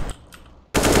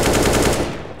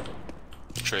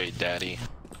 Trade, daddy.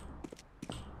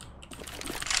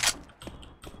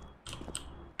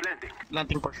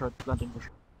 Planting for short.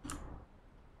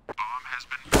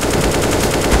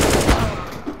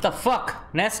 The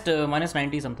fuck? Nest minus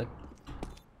 90 something.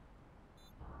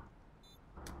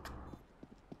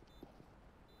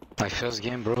 My first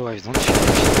game, bro. I don't feel.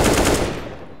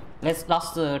 Let's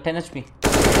last 10 HP.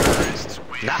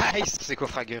 Nice, c'est quoi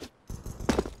fragger.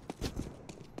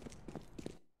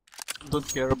 Don't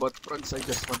care about fronts, I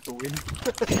just want to win.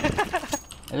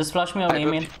 Just flash me or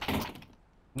aim in.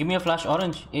 Give me a flash,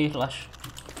 orange. A flash.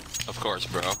 Of course,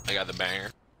 bro. I got the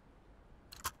banger.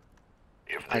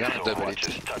 I got a double it.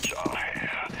 Touch our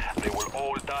hair. They will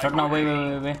all die. Shut now, wait.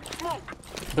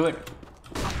 Do it.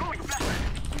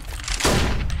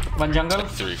 One jungle.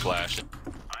 Like 3 flash. I'm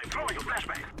throwing a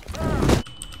flashbang.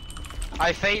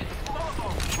 I failed.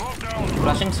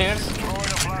 Flashing stairs. Throwing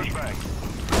a flashbang.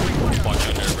 Watch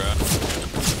under, bro.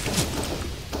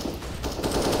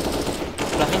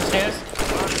 Flashing stairs.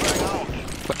 Flashbang out.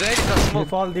 But there is a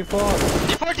smoke.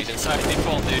 Default. He's inside.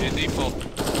 Default, dude. Default.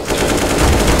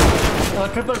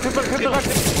 Triple.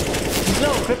 He's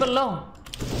low, triple low.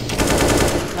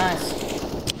 Nice.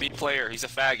 Beat player. He's a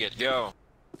faggot. Go.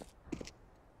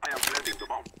 I am planting the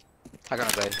bomb. I'm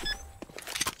gonna die.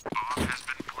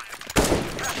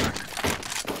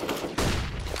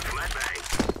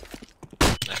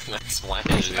 That's flash,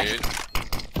 dude.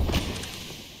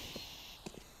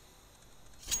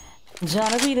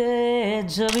 जाना भी रे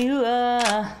जब हुआ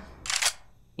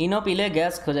इनो पीले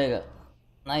gas खो जाएगा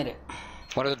नहीं रे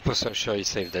 100% sure he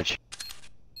saved that shit.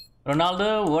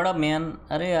 Ronaldo, what up man?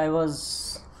 Arey, I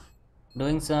was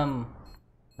doing some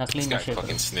This guy shit.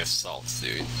 fucking sniffs salts,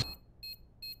 dude.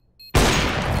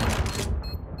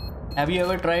 Have you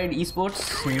ever tried esports?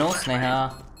 No,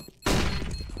 Sneha.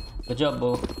 Good job,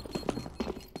 bro.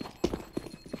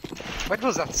 What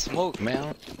was that smoke,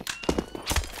 man?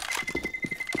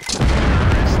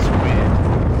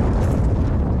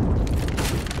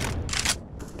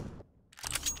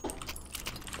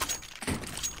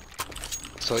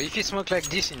 So if he smoke like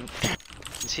this in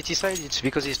city side, it's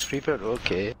because he's triple.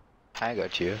 Okay, I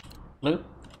got you. Loot.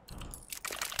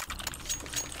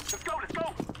 Let's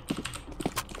go.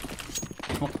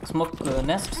 Smoke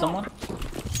nest, someone?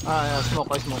 Ah, yeah, smoke,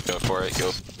 I smoke. Go for it,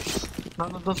 go. No,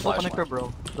 don't smoke connector,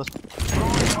 bro. Just...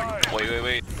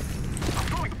 Wait. I'm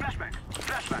throwing flashbang.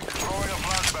 Throwing a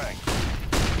flashbang.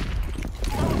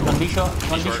 One B shot.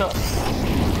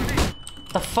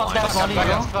 The fuck that volley,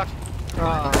 bro?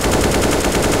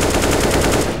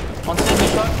 One still B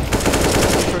shot.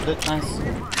 Nice.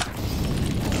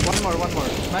 One more.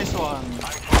 Nice one.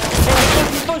 Hey,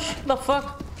 push! The fuck?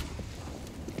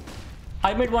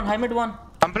 High mid one.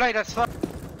 I'm blind as fuck.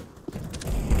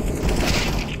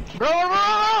 Bro!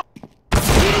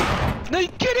 No,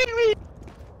 you kidding me?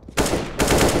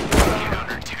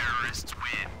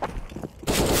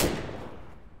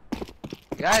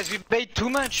 Guys, we paid too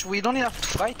much. We don't have to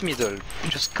fight middle.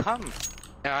 Just come.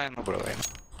 Yeah, I know, bro. I know.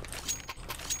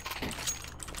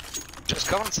 Just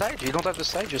come on side. You don't have the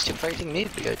side. You're still fighting mid,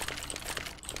 guys.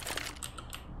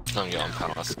 I'm going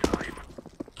palace.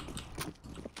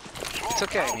 It's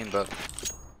okay, I mean, but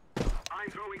I'm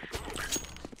throwing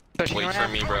Wait for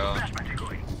me, bro.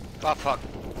 Oh fuck.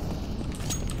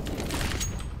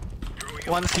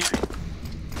 One seat.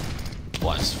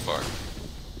 Bless fuck.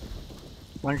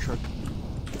 One shot.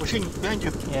 Pushing behind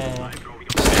you. Yeah.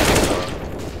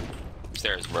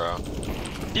 Stairs, bro.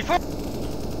 Default.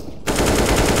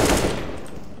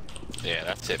 Yeah,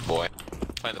 that's it, boy.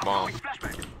 Find the bomb.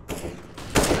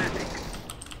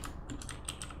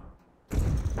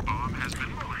 Bomb has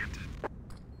been planted.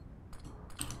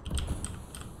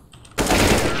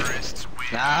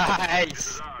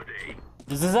 Nice.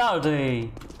 This is our day.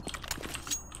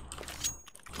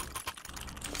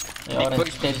 Hey,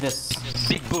 Orange, take this.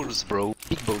 Big bulls, bro.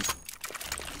 Big bulls.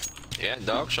 Yeah,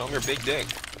 dog, show him your big dick.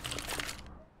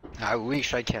 I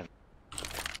wish I can.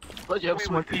 But you have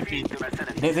small PP.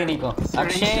 Desi Nico.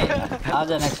 Akshay,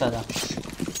 आजा next आजा.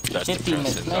 That's Shit, 3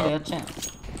 minutes. impressive, नहीं dog. रे अच्छे हैं.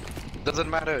 Doesn't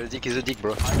matter, a dick is a dick,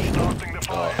 bro.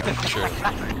 Oh, sure.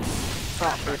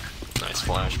 Nice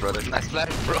flash, brother. Nice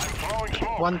flash, bro.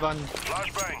 One.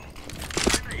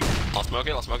 I'll smoke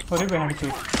it, I'll smoke it. What are you behind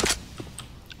shoot?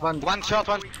 One shot,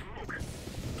 one.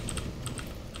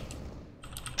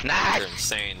 You're Nice.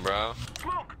 insane, bro.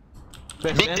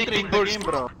 Best Big entry dick, in big the balls. game,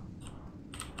 bro.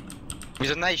 With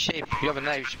a nice shape. You have a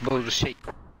nice ball shape.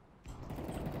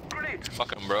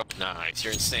 Fuck him, bro. Nice,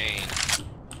 you're insane.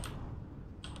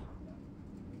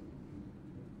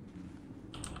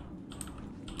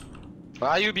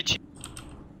 Why you bitch?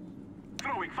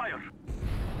 Throwing fire.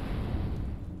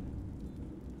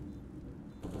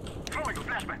 Throwing a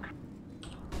flashback.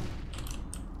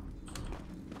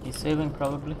 He's saving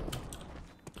probably.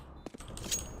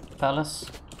 Palace.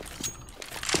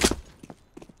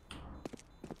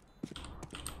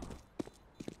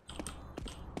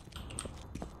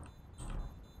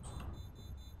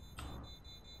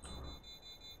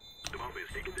 The bomb is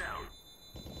taken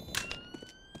down.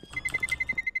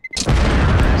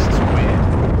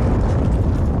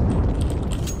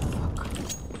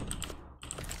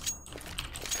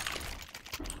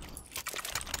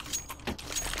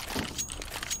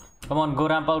 Come on, go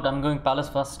ramp out. I'm going Palace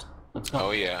first. Let's go.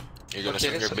 Oh yeah. You're gonna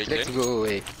swing your big let's dick? go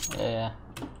away. Yeah.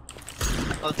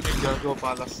 I'll take go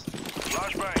Palace.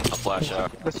 I'll flash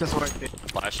out. Let's just work it.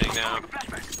 Flashing now.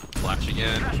 Flash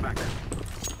again.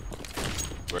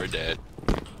 We're dead.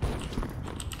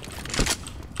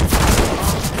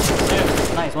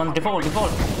 Nice one. Default.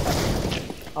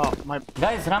 Oh, my.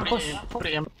 Guys, ramp push.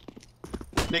 Preempt.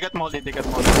 They got molded.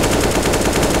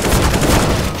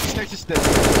 Stairs is dead.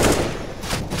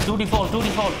 2 default.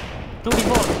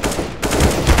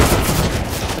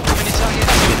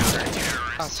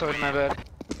 Ah, sorry, my bad.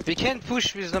 We can't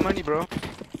push with the money, bro.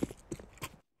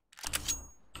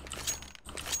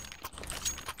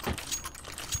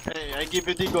 Hey, I give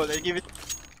you the goal. I give it.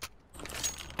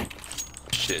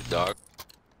 Shit, dog.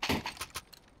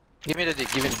 Give me the dick,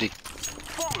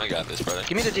 I got this, brother.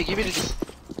 Give me the dick.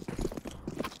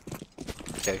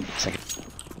 Okay, second.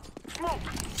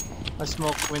 I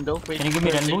smoke window. Wait, Can you give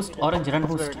me run boost? Orange, run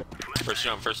boost. First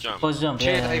jump. First jump.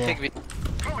 Shit, Yeah. I think we.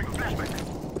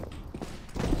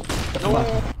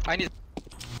 No. I need.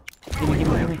 Give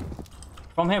me.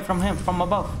 From him, from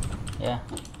above. Yeah.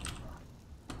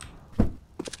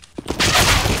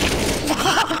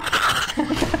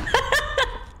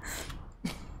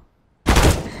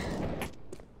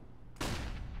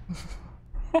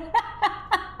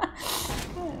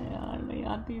 यार नहीं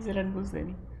आती इसे run boost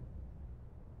देनी.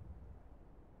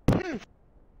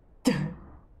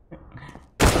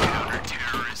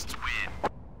 Terrorists win.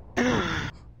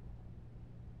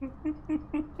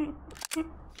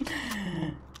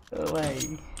 Oh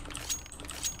my.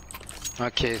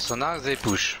 Okay, so now they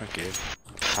push. Okay,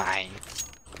 fine.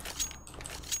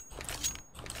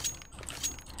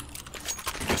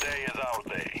 Today is our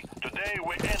day. Today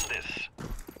we end this.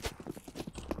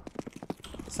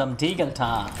 Some deagle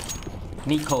time.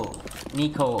 Nico.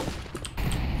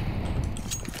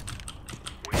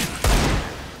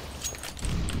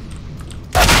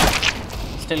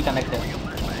 Still connected.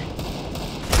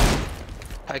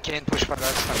 I can't push for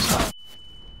that. I'm sorry.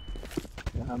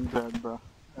 Yeah, I'm dead, bro.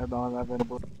 I don't have any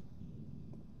boot.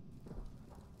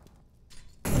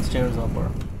 And stairs upper.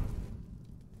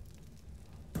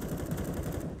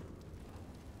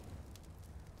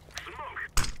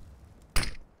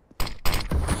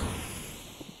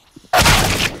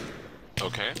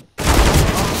 Okay.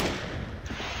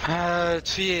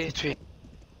 3A.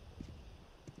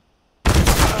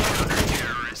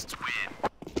 Terrorists win.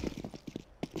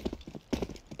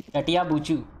 Katia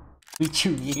Buchu,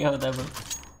 ये क्या होता है bro?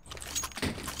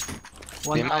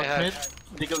 One They might out have- mid.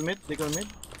 Diggle mid.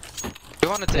 You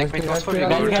wanna take me? What's for you?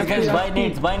 Guys,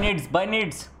 buy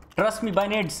nades. Trust me, buy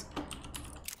nades.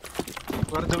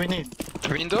 What do we need?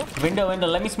 Window? Window.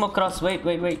 Let me smoke cross. Wait.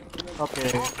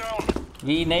 Okay.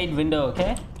 We need window,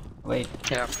 okay? Wait.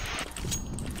 Yeah.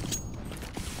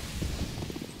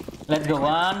 Let's go.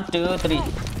 1, 2, 3.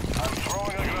 I'm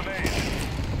throwing a grenade.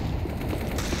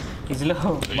 He's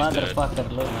low.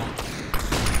 Motherfucker, low man.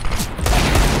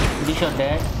 He shot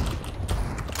dead.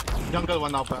 Jungle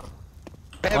one now, per.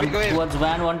 One towards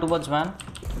van, one towards van.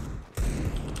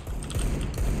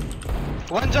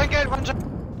 One jungle.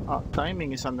 Ah,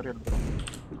 timing is unreal, bro.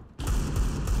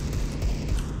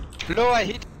 Low, I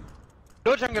hit.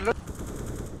 Low jungle, low.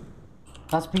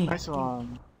 That's B. Nice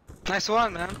one. Nice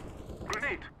one, man.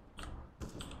 Grenade.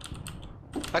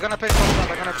 I'm gonna pay for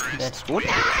that. That's Oh,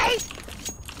 nice!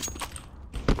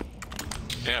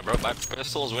 Yeah, bro, my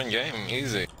pistols win game,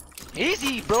 easy.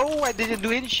 Easy, bro. I didn't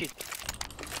do any shit.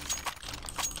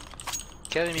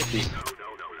 Carry me, please.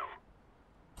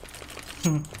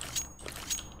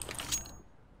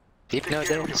 Deep no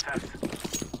dance.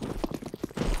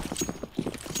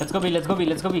 Let's go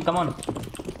B, come on.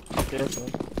 Okay.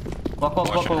 Walk.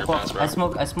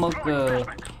 I smoke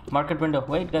market window.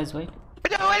 Wait, guys, wait.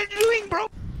 What are you doing, bro?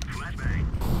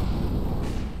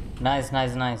 Nice.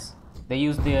 They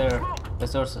use their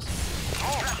resources.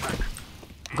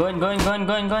 Going. Flashing.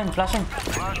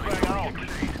 Flashbang out.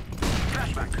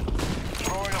 Flashback.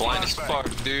 Throwing a Blind as flashbang. fuck,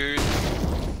 dude.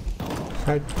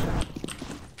 Side.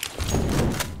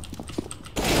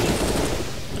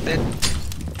 Dead.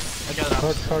 I got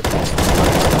it. Short.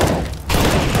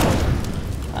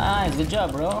 Nice, good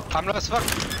job, bro. I'm low as fuck.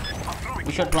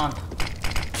 We should plant.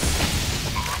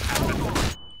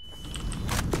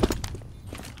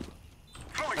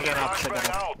 Throwing I got up. flashbang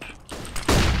out.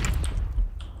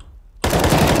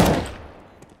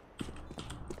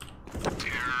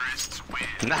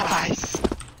 Nice.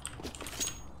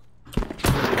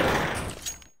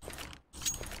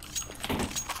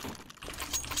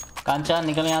 कांचा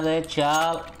निकल यहाँ से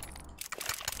चाल.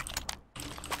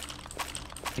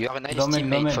 You have a nice Go mid,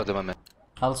 teammate for the moment.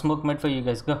 I'll smoke mid for you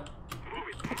guys. Go.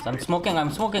 I'm smoking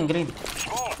green.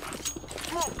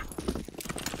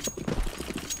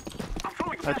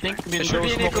 I think mid should row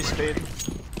be an smoke echo. is dead.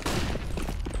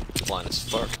 Blind as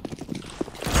fuck.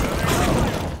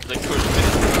 They could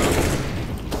have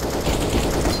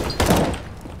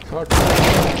Short.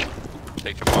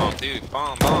 Take a bomb, dude.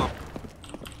 Bomb.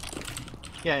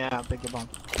 Yeah, I'll take the bomb.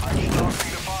 I'm starting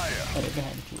the fire.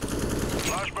 Behind you.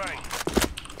 Flashbang.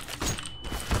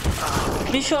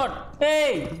 He shot.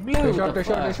 Hey, blue. They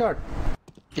shot.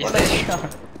 He's What a dead.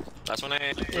 shot. That's when I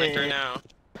enter now.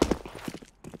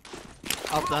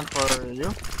 I'll plan for you.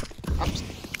 Up.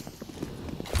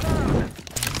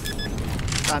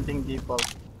 Planting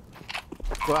default.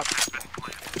 Go up.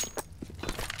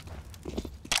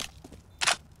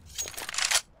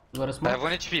 You got a I smoke? have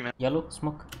 1 HP, man. Yellow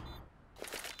smoke.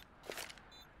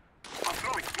 I'm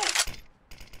throwing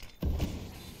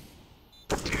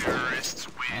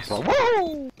smoke.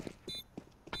 Woo!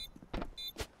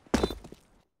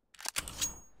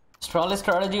 Strongest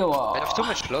strategy. Wow. I have too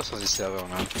much loss on this server,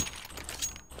 man.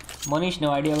 Monish,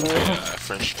 no idea, bro.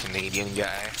 French Canadian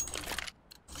guy.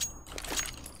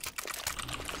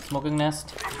 Smoking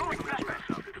nest.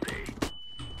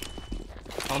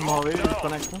 On my way,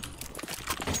 disconnect.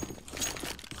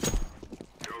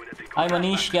 Hi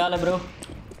Manish, क्या हाल है bro?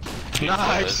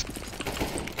 Nice.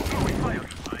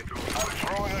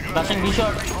 Flashing B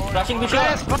shot.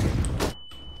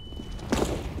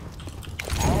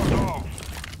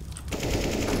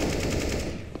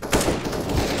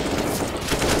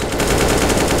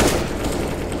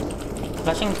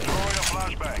 Flashing.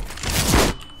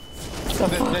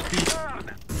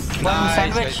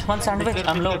 One sandwich.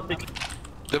 I'm low.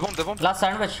 The bomb. Last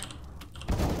sandwich.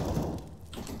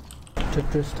 Take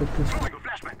this.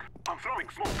 I'm throwing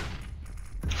smoke.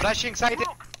 Flashing side.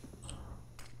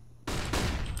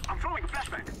 I'm throwing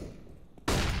flashbang.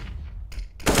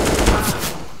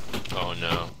 Oh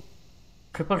no.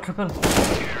 Triple.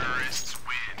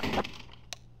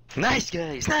 Nice,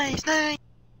 guys. Nice.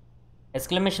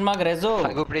 Exclamation mark Rezo.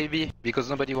 I go play B because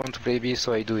nobody want to play B,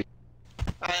 so I do it.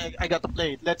 I got to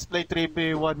play. Let's play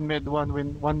 3B, 1 mid, 1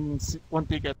 win, 1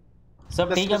 ticket.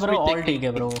 सब ठीक है bro, all ठीक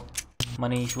है bro.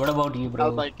 Manish, what about you bro?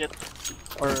 I'll buy it.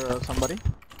 Or somebody.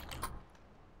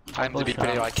 I'm the B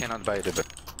player, I cannot buy the B.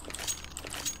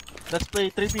 Let's play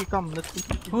 3B, come, let's play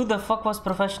 3B. Who the fuck was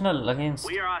professional against?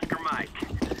 We are Oscar Mike.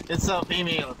 It's a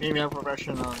female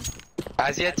professional.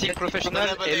 Asiatic professional,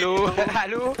 hello.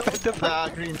 Hello. What the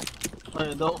fuck? Green.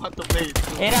 I don't want to play it.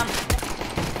 Hey Ram.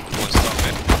 One stop,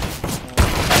 man.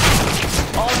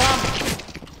 All Ram.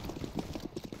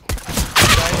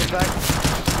 Back.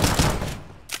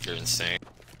 You're insane.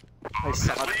 I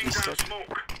suck at this shot.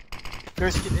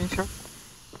 There's kid in shot.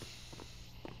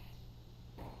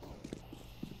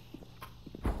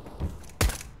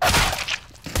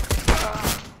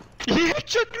 He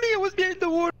shot me, I was behind the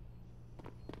wall!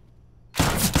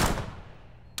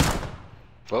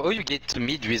 Well, you get to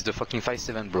mid with the fucking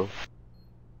 5-7, bro.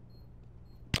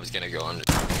 I was gonna go on.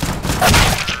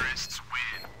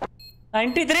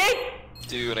 93?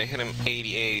 Dude, I hit him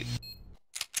 88.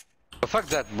 Oh, fuck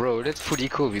that, bro. Let's fully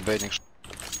eco with by next.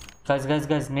 Guys,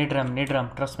 need ram,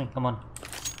 trust me, come on.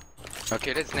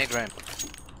 Okay, let's nade ramp.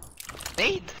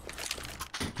 Nade?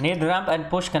 Need ramp and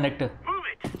push connector. Move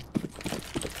it.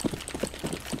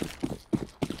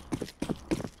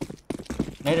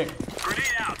 Need it.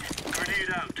 Grenade out.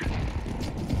 Grenade out.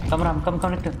 Come ram, come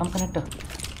connector.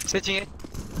 Setting it.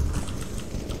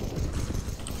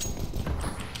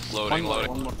 Loading.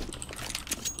 One more.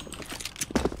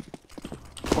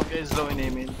 One guy is low in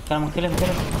aiming. Come on, kill him.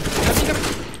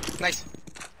 Nice.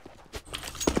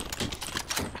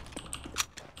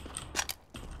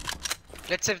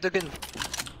 Let's save the gun.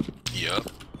 Yup.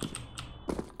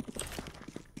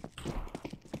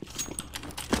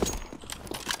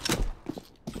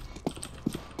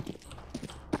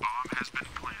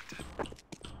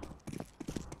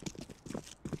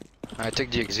 I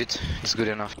take the exit. It's good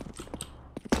enough.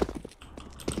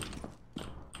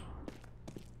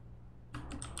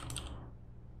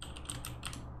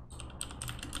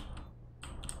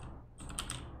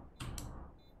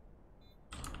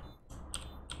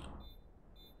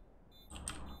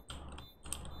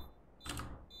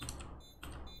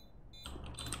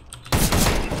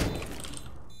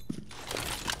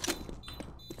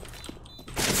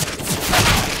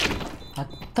 I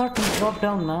thought he dropped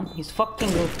down, man. He's fucking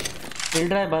good. He'll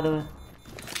die, by the way.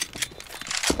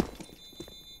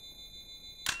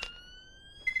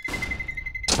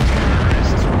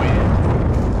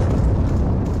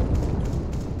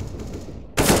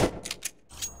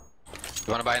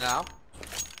 You wanna buy now?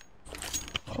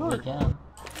 Sure. We can.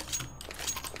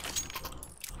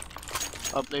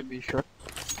 I'll play B short.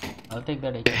 I'll take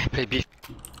that. Yeah, play B.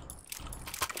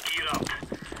 Gear up.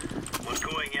 We're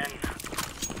going in.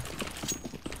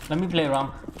 Let me play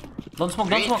ramp. Don't smoke.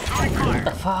 What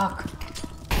the fuck?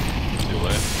 Too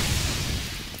late.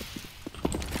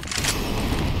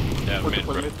 Yeah, mid,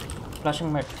 bro.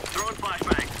 Flashing mid. Throwing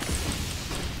flashbang.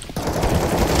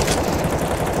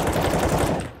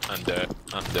 I'm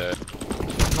dead.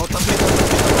 No, también.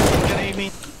 Get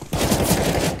aiming.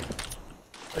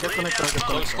 I get connected.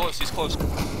 Close, he's close.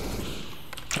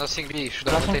 Nothing B, should I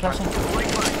rotate Flashing.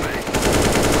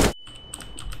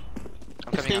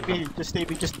 I'm coming, I'm coming. Just stay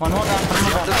B, just One more ramp.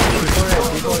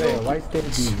 Why stay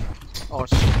B? Oh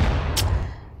shit.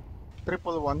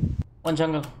 Triple one. One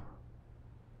jungle.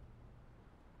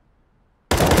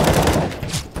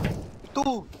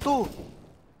 Two.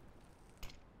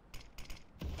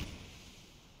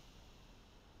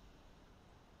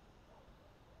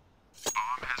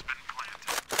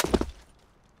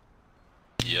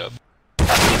 Yup.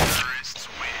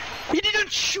 He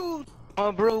didn't shoot!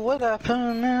 Oh bro, what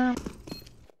happened, man?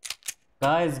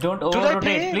 Guys, don't Should I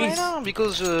play over-rotate, please. right now?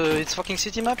 Because it's fucking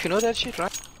city map, you know that shit,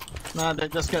 right? Nah, they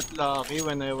just got lucky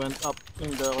when I went up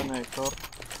in the connector.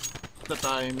 The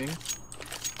timing.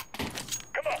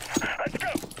 Come on. Let's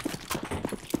go.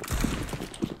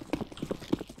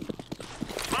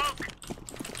 Smoke.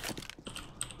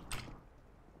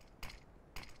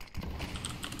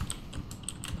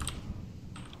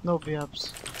 No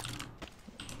B-ups.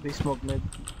 They smoke mid.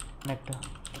 Nectar.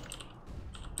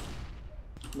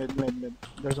 Mid.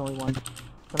 There's only one.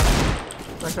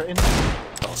 Connector in.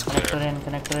 That was clear.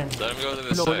 Connector in. Let him go to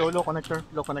the side. Low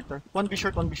connector. One B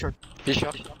short. B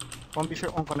shot. One B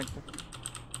short on connector.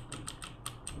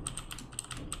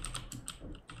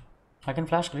 I can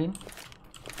flash green.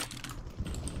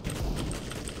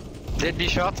 Dead B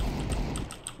shot.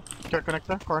 Third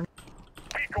connector, corner.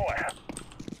 Decoy.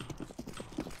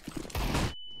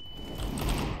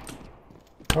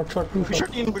 Short, two B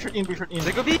short. short in.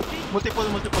 They go B. Multiple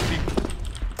B.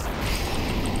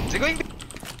 They going B.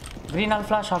 Green, I'll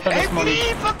flash after this molly.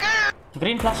 fucker!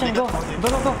 Green flashing, go.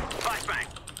 Flashbang.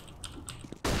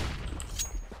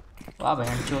 वाह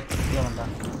बहन चोत ये बंदा.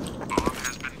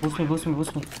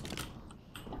 Boost me.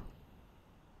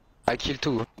 I kill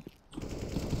two.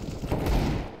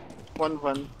 One.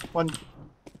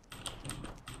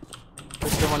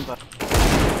 Let's get one back.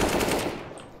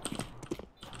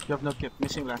 You have no kit,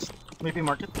 missing last. Maybe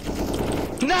market.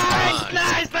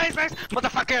 Nice!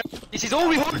 Motherfucker! This is all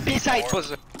we hold B-side,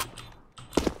 was.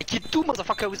 I killed two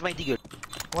motherfucker with my deagle.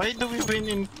 Why do we win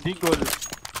in Deagle?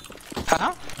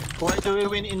 Huh? Why do we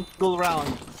win in Deagle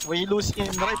round? We lose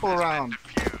in rifle round.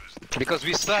 Because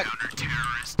we suck.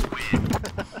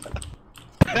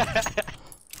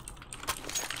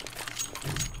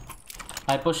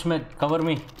 I push mid. Cover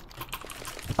me.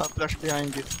 I'll flash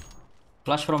behind you.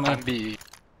 Flash from mid. B.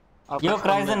 Yo,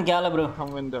 Cryzen क्या है bro?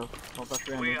 From window. I'll flash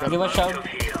behind you. Give a shout.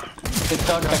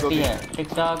 TikTok टट्टी है.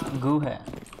 TikTok goo है.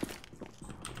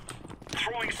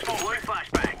 Throwing smoke.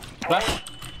 Flashbang. Flash.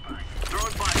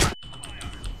 Throwing flashbang.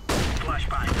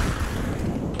 Flashbang.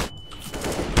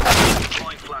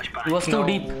 Throwing flashbang. It was too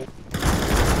deep.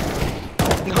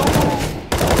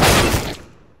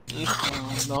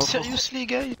 No. Seriously,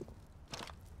 guys.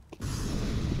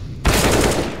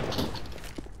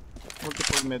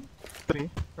 Multiple mid. 3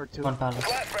 or 2. One palace.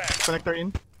 Connector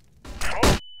in.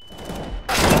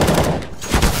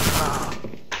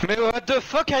 Man, what the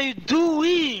fuck are you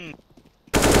doing?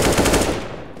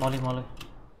 Molly, Molly.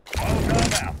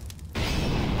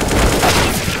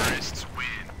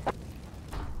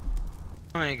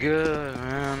 Oh my god,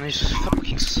 man, this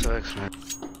fucking sucks, man.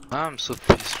 I'm so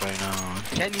pissed right now.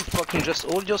 Can you fucking just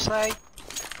hold your side?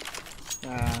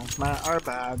 Man, our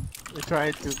bad. We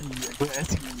tried to be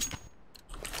aggressive.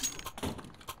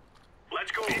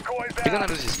 Let's go. We're gonna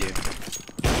lose this game.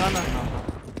 No.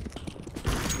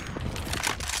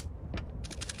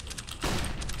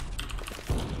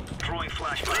 Throwing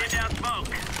flashbang. Laying down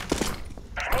smoke.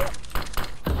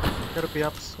 Gotta be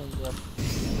up soon.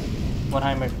 One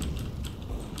high mid.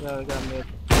 Yeah, I got mid.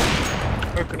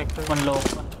 Or connector. One low.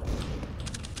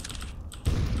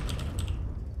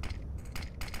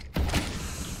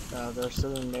 They're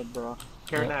still in mid, bro.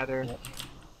 Care Yep. ladder.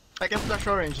 I can flash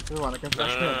orange if you want. I can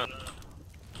flash mid.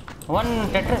 One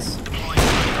Tetris.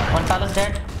 One palace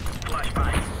dead.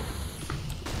 Flashbang.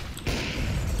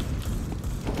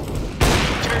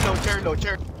 Chair low.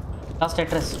 Last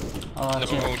Tetris.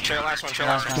 Chair last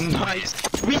one. Nice.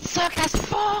 We suck as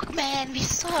fuck, man. We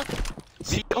suck.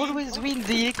 We always win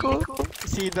the echo.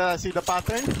 See the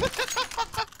pattern?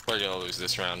 We're gonna lose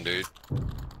this round, dude.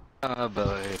 Oh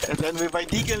boy. And then we buy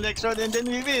deagle next round and then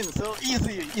we win. So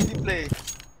easy play.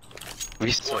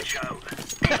 We suck. Watch out.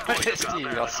 Honestly,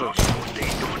 we are so.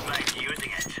 Don't like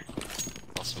using it.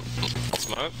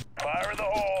 Smoke. Fire in the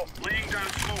hole. Laying down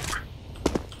smoke.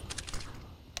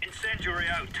 Incendiary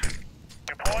out.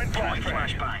 Deploying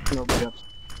flashbang. Nobody up.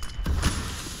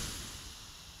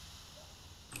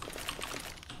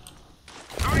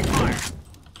 Throwing fire.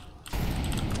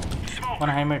 Smoke. One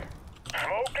high mid.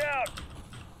 Smoke out.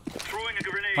 Throwing a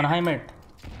grenade. One high mid.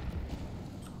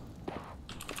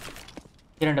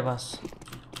 Here the bus.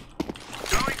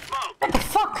 Throwing smoke. What the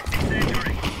fuck?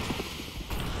 Incendiary.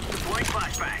 Deploying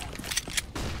flashbang.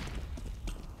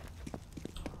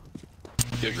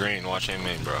 You're green. Watch aim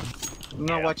main, bro. I'm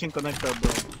not watching connector,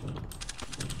 bro.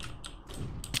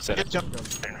 Set Get it. jump.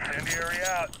 Incendiary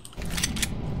out.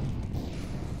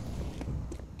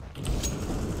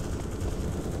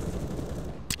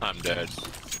 I'm dead.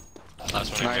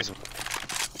 Last one. Nice.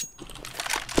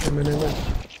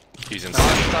 He's No,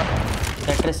 inside. stop.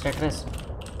 Tetris.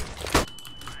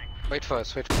 Wait for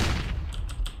us, wait.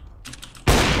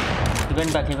 He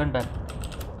went back.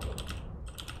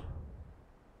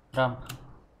 Ramp.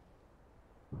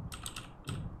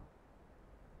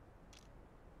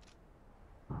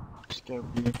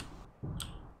 Scared me.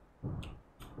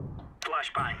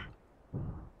 Flashbang.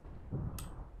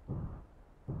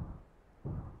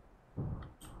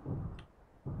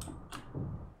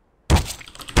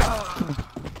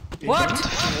 What?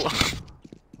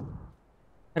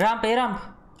 Ramp.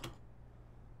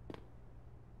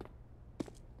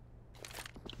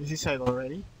 Is he side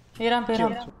already? Ramp.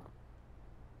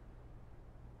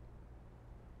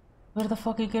 Where the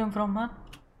fuck he came from, man?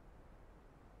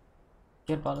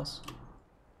 Here, palace.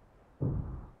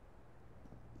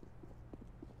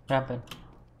 Ramp in.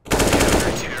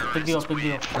 Pick the up.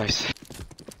 Nice.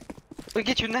 We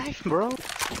get your knife, bro.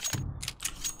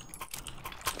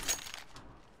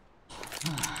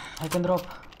 I can drop.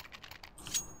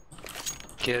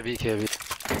 KB.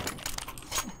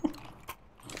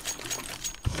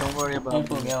 Don't worry about it.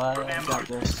 Remember,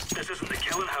 this isn't the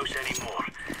killing house anymore.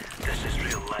 This is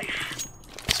real life.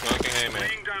 Smoking aim main.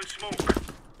 Laying down smoke.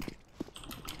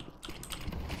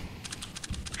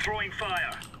 Throwing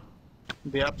fire.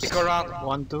 Be up. Pick around.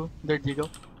 1, 2. There you go.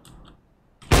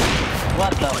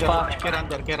 What the fuck?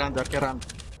 Get under.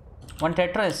 One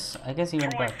Tetris. I guess he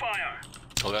went Throwing back. fire.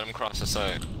 I'll let him cross the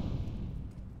side.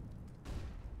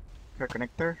 Care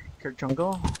connector. Care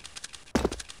jungle.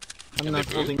 I'm Can not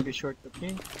they holding the short, okay?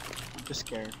 I'm just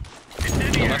scared.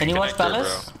 Can you watch Connector,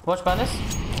 palace? bro. Watch palace.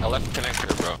 I left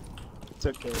connector, bro. It's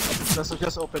okay.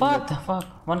 Just open What it. the fuck?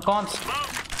 One cons.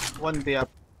 One be up.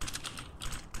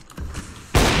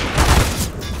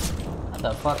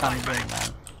 The fuck I'm doing, man?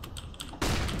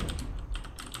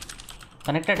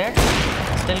 Connected it?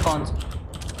 Still cons.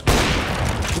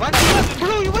 What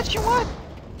bro? What you want?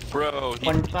 Bro,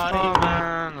 Oh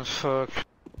man, fuck.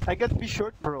 I got B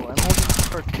short, bro. I'm holding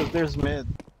short because there's mid.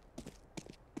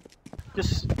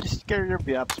 Just carry your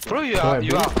B ups, Bro, you are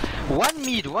one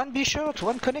mid, one B short,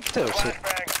 one connector. So.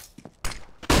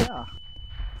 Yeah.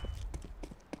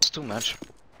 It's too much.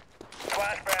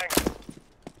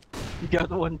 You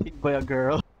got one hit by a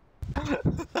girl.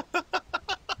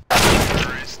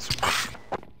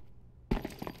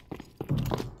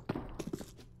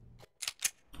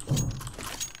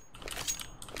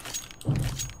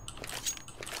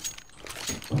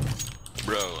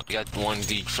 Bro, I got one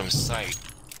deek from sight.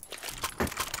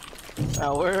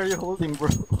 Where are you holding, bro?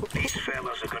 These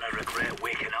fellas are gonna regret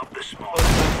waking up this morning.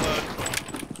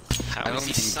 How is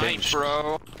he sight,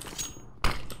 bro?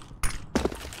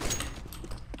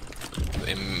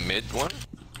 In mid one?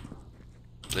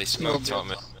 They smoked top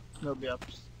mid. No B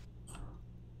ups.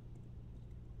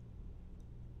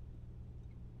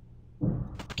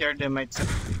 Scared they might set.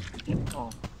 Oh,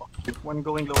 fuck. One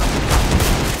going low.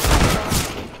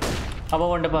 How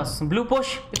about underpass? Blue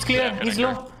push. It's clear. Yeah, He's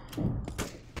low.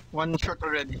 One short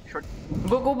already. Short.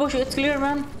 Go push. It's clear,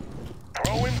 man.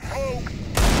 Throwing smoke.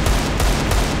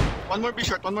 One more B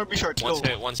short. One more B short. One's Go.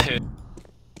 hit, one's hit.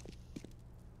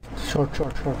 Short.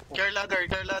 Carry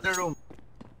ladder room.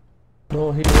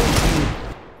 No, he won't see.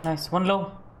 Nice. One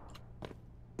low.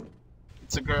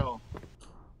 It's a girl.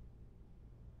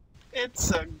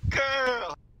 It's a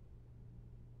girl.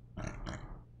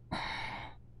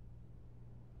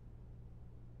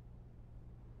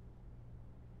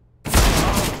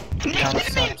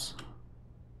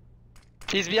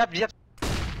 Please be up.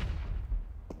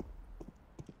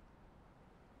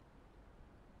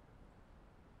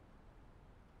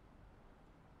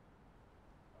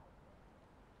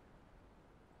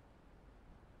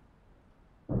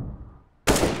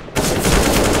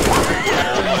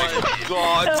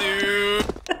 God, dude!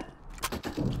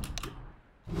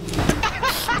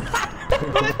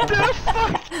 What the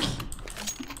fuck?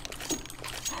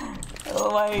 Oh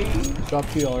my. Drop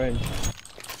the orange.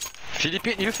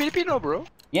 You Filipino, bro?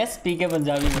 Yes, PK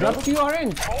Punjabi. Drop the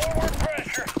orange. Forward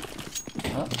pressure.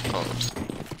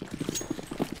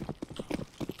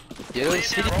 Yellow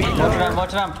is Filipino.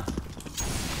 Watch ramp.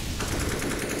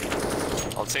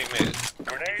 I'll take mid.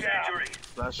 Grenade out.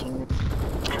 Flashing.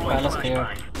 Palace clear.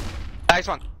 Nice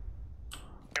one.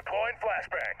 Deploying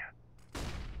flashbang.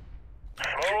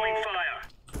 Throwing fire.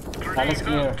 Palace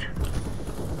clear.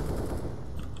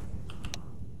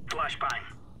 Flashbang.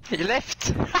 He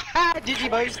left. GG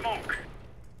boys. Smoke.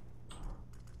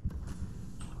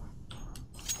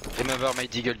 Remember my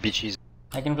deagle, bitches.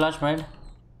 I can flash mid.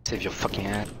 Save your fucking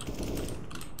hand.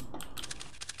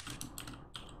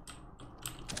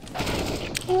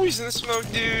 Oh, he's in the smoke,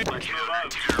 dude. Let's move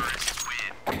out.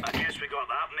 I guess we got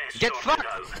that mess Get sorted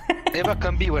fucked! out. Never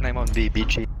come B when I'm on B,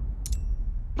 bitchy.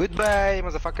 Goodbye,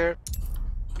 motherfucker.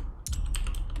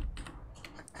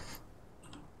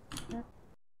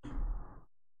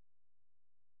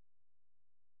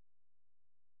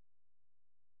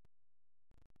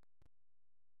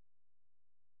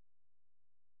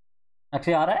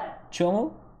 Actually, आ रहा है?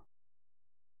 Chomu?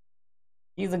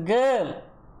 He's a girl.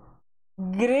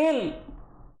 Grill.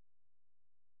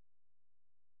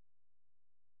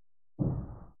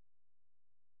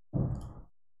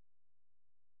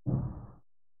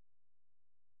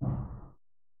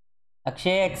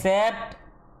 Akshay accept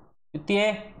कितनी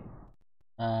है?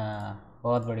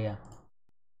 बहुत बढ़िया.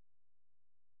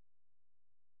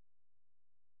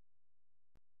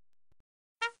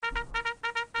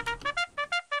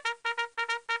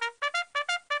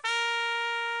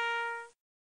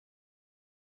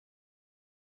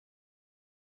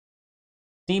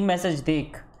 Team message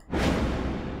देख.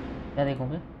 क्या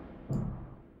देखोगे?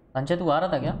 संजय तू आ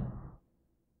रहा था क्या?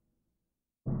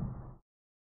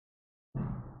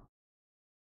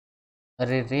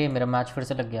 अरे रे मेरा मैच फिर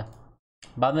से लग गया.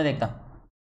 बाद में देखता.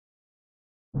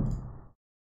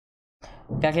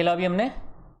 क्या खेला अभी हमने?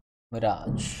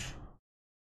 मिराज.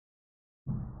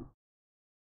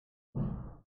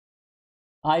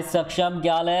 हाय सक्षम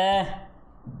क्या हाल है?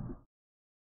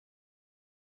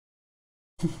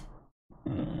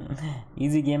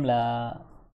 Easy game la.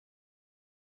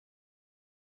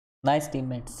 Nice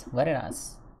teammates. Very nice.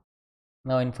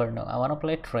 No Inferno. I wanna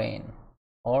play Train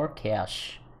or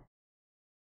Cash.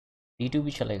 D2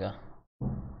 भी चलेगा.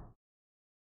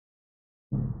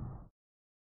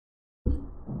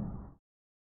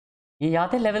 ये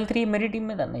याद है लेवल 3 मेरी टीम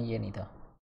में था? नहीं ये नहीं था.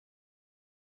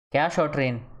 कैश और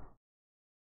ट्रेन.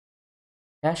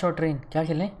 कैश और ट्रेन क्या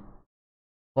खेलें?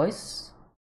 वॉइस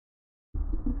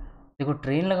देखो,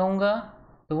 ट्रेन लगाऊंगा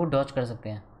तो वो डॉज कर सकते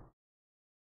हैं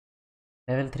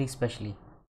level 3 specially.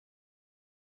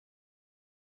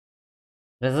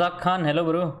 Razzaq Khan hello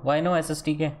bro, why no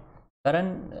SST के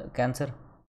करण cancer.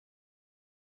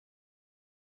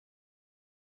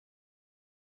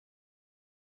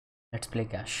 Let's play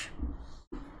cash.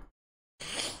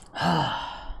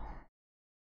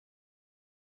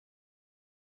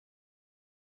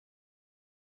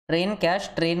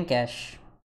 Train cash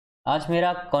आज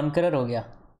मेरा कॉन्करर हो गया।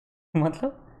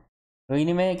 मतलब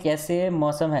रोहिणी में कैसे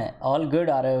मौसम है? All good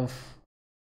Aarav.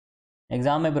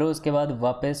 एग्ज़ाम है ब्रो, उसके बाद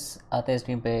वापस आते हैं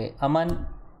स्ट्रीम पे। अमन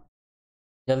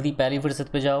जल्दी पहली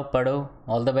फुर्सत पे जाओ, पढ़ो।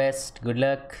 All the best, good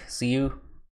luck, C you.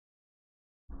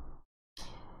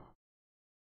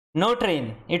 Know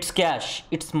train, it's cash,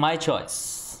 it's my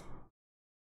choice.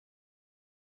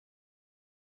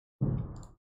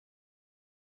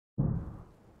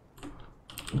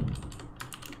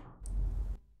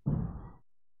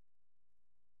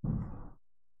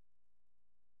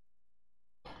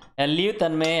 Hello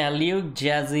Tanmay, hello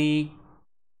jazzy.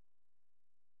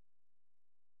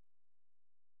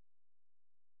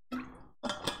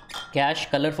 Cash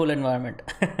colourful environment.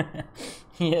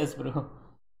 Yes bro.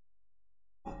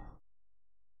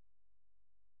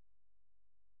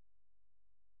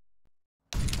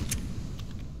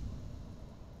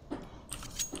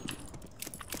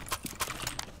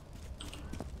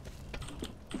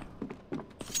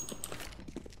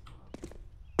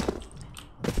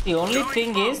 The only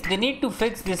thing is they need to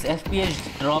fix this FPS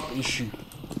drop issue.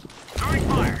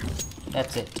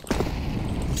 That's it.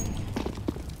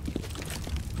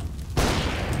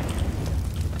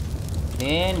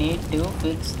 They need to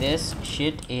fix this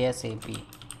shit ASAP.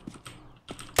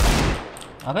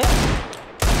 अबे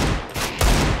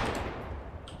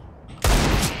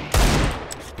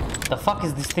the fuck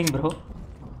is this thing, bro?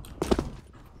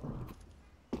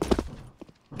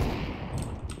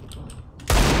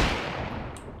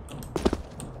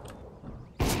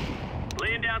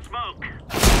 Smoke.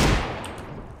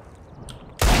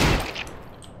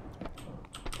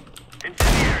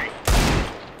 Incendiary.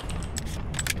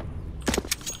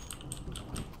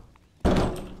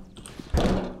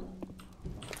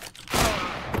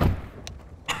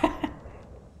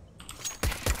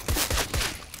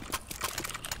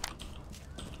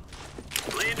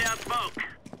 Laying down smoke.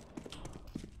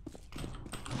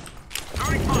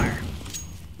 Throwing fire.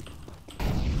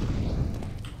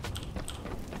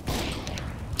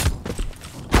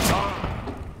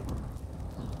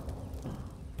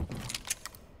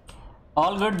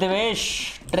 All good Devesh.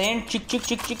 Train चिक चिक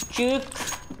चिक चिक चिक।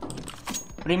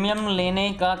 Premium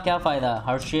लेने का क्या फ़ायदा?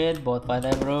 हर्षित बहुत फ़ायदा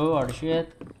है bro.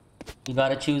 Harshit you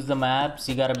gotta choose the maps,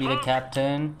 you gotta be the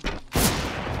captain,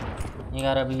 you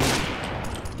gotta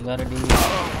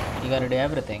do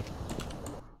everything.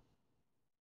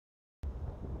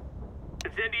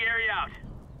 Incendiary out.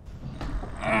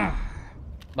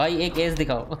 भाई एक एस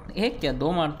दिखाओ। एक क्या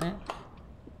दो मारते हैं?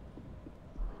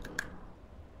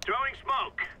 Throwing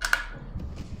smoke.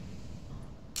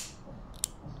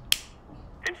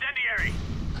 Incendiary.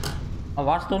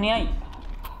 आवाज तो नहीं आई।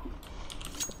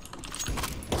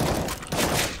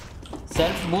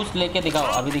 सेल्फ बूस्ट लेके दिखाओ।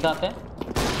 अभी दिखाते हैं।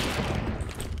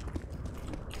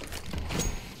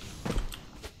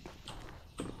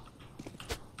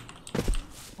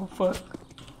 Oh fuck.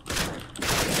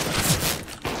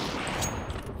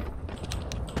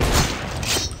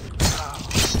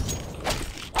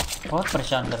 बहुत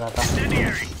परेशान कर रहा था।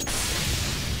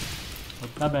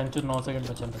 उतना बेंचो 9 सेकंड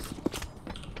बचा बस।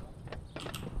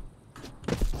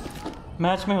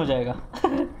 मैच में हो जाएगा।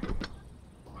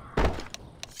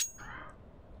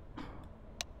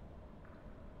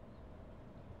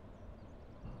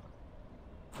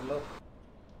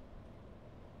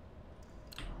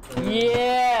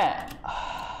 Yeah.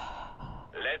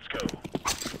 Let's go.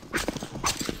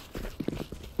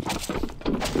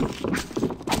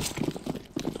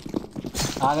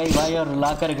 आ गई भाई और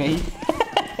रुला कर गई।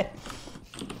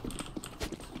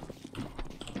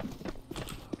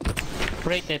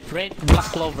 Rate Black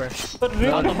Clover.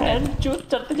 Out of 10.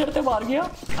 चढ़ते चढ़ते मार गया।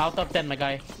 Out of 10 my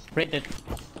guy. Rate it.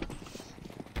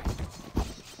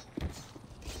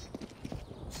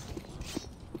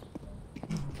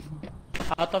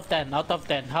 Out of 10. Out of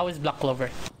 10. How is Black Clover?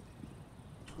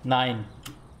 9.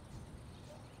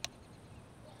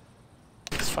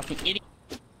 This fucking idiot.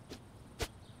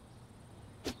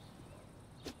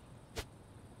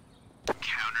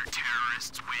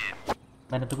 Counter-terrorists win.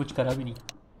 मैंने तो कुछ करा भी नहीं।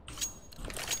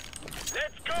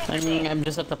 I mean, I'm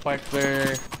just at the part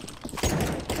where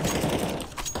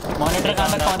monitor कहाँ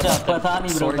तक पहुँचा? पता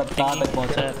नहीं ब्रो, कब कहाँ तक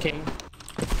पहुँचा? King.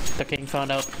 The king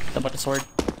found out about the sword.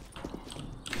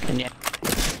 And yeah.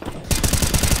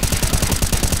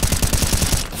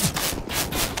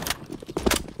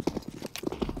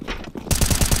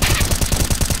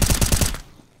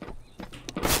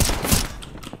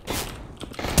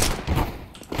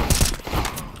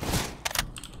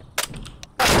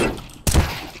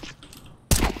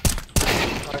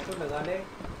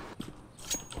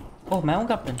 Oh, मैं हूँ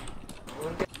captain.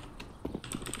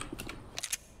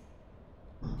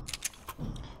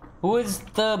 Who is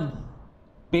the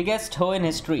biggest hoe in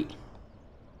history?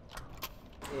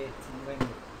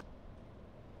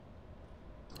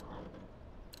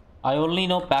 I only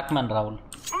know Pac-Man, Rahul.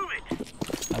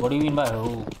 What do you mean by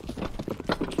hoe?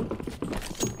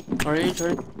 Alright.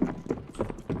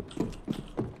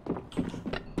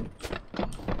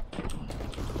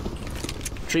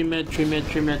 3 mid.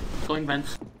 Going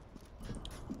vents.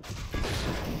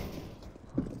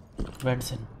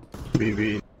 Redson.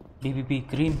 BB. BBB,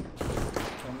 green.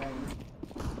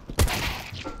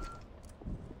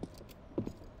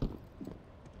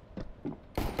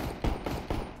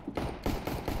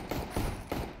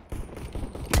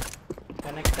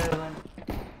 Connector one.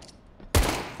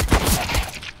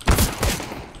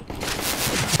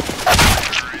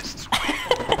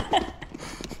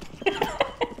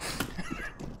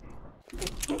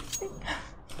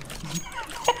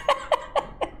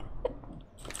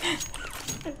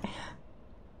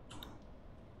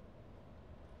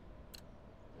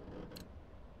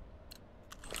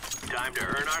 Time to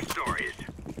earn our stories.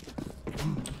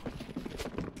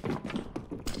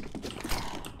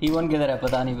 T1 किधर है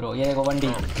पता नहीं bro. ये देखो 1D.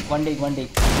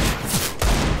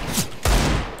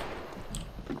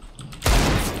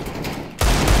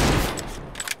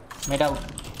 Mid out.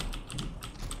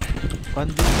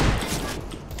 1B.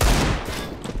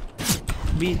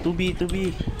 B, 2B.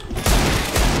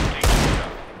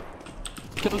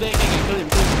 Kill the king, kill him.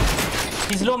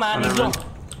 He's low, man. He's low.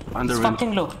 He's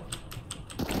fucking low.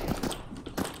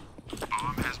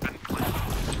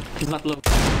 He's not low.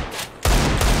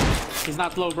 He's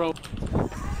not low, bro.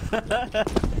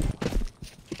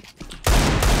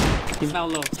 He's now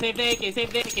low. Save the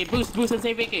AK. Boost and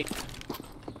save AK.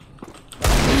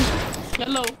 Get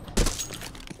low.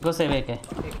 Go save AK.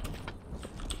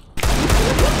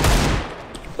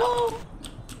 No.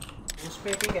 उस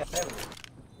पे भी क्या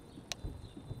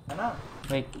है ना?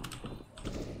 Wait.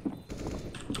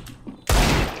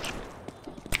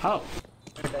 How?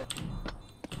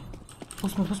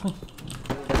 Push me.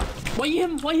 Why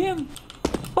him?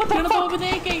 What the fuck? With the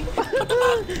AK.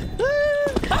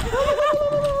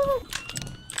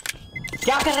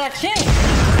 क्या कर रहा है Akshay?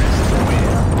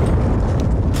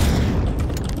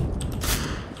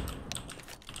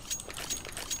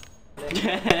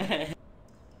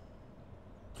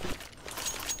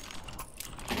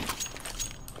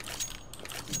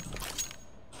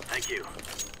 Thank you.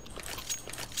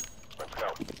 Let's go.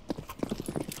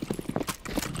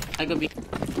 I could be.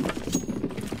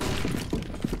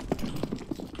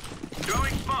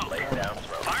 Throwing smoke. Lay down,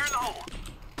 throw. Fire in the hole.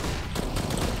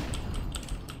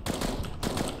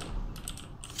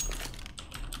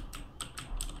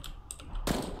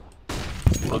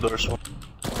 No doors. Smoke.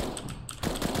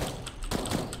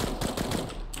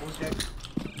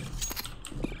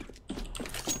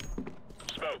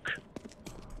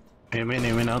 Aim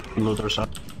in, out. No doors up.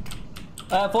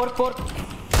 Fork. Fork.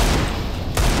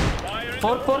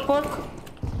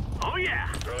 Oh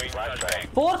yeah. Throwing flashbang.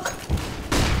 Fork.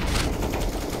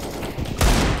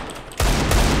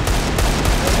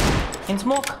 In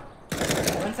smoke.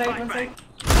 One side.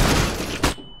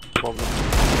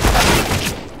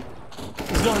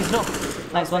 He's low.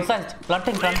 Nice, one side.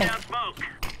 Planting. Down smoke.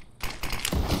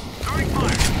 Throwing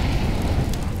fire.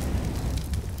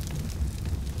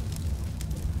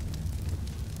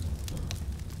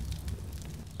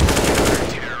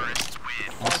 Terrorists win.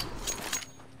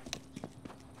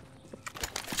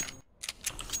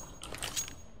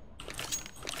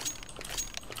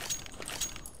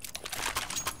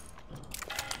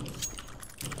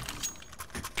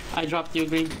 I dropped you,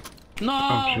 green. No!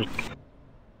 Oh, shit.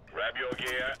 Grab your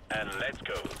gear and let's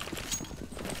go.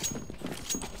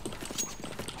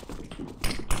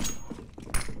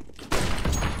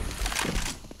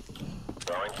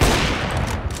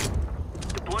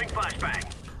 Deploying flashbang.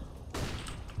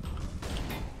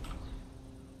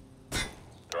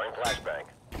 Throwing flashbang.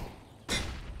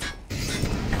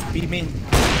 B main.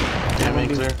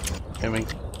 Aiming.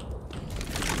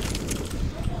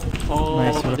 Oh,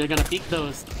 Nice, bro. they're gonna peek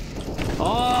those.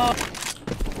 Oh!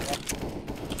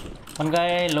 One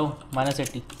guy low,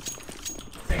 -80.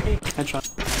 Headshot.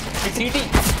 It's CT.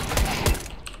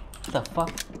 What the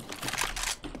fuck?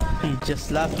 He's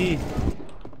just lucky.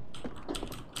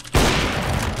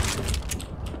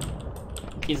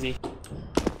 Easy.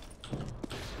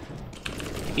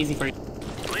 Easy for you.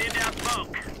 Laying down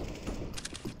smoke.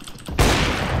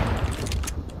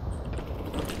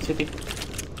 City.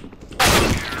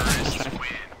 Terrorists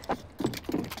win.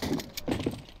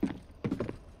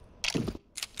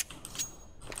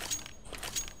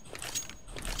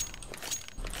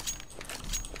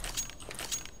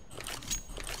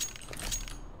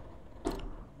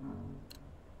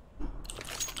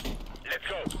 Let's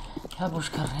go. क्या push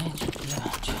कर रहे हैं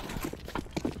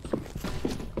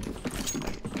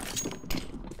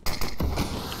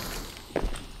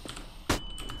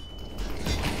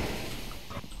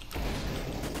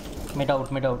Mid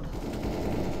out, mid out.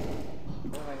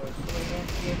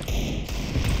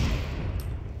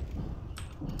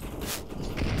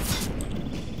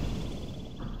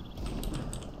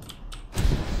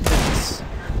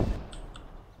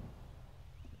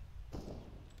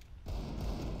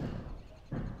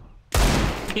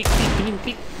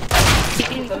 Peek.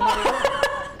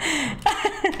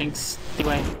 Thanks,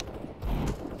 TY.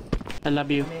 I love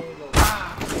you.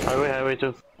 Highway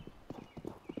too.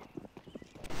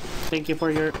 Thank you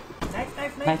for your...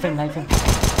 Knife him.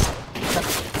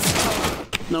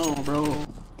 No, bro.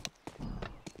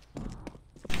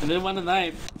 I didn't want a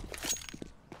knife.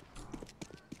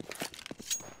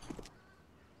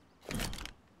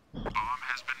 Bomb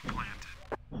has been planted.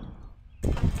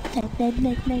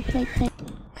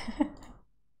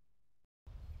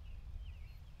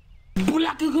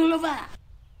 Bulak ke golova.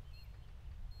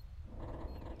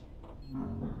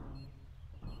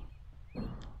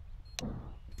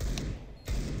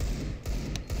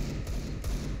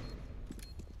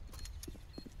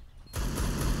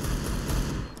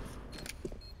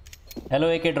 Hello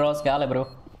AK ड्रॉस, क्या हाल है bro?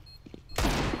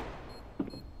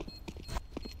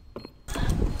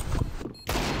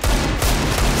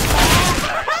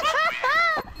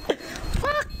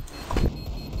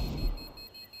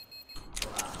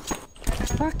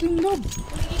 Fucking noob.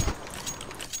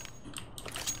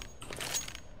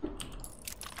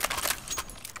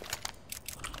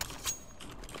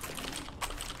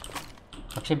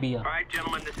 Akshay B All right,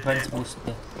 gentlemen, this is Vents it. boost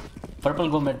थे. Purple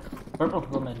go mid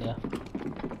yeah.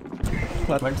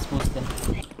 What? Vents boost थे.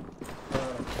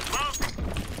 Smoke.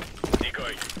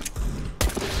 Decoy.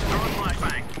 Throwing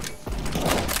flashbang.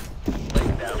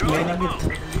 Throwing smoke.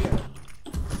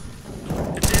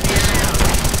 It's in the area.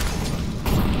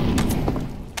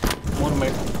 More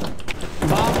mid.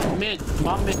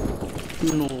 Bomb mid.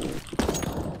 No.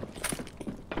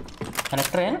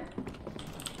 Connector है ना?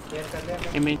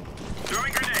 I mean,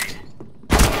 Throwing grenade.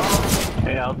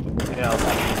 Hey out.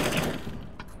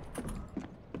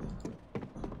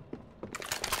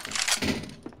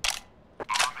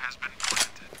 Bomb has been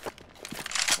planted.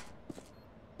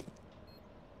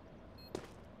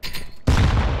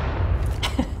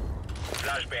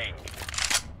 Flashbang.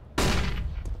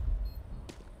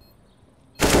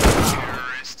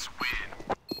 Terrorists win.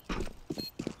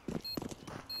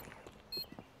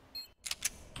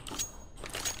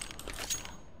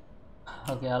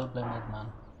 Okay, I'll play mid, man.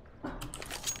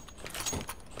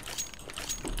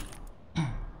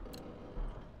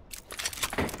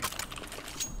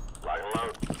 Lock and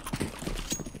load.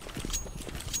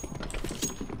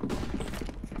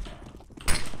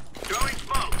 Throwing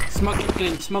smoke.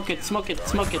 smoke it clean.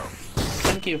 Smoke it.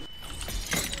 Thank you.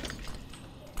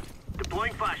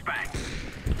 Deploying flashbang.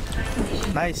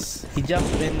 Nice. He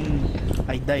jumped when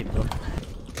I died, bro.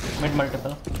 Mid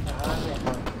multiple.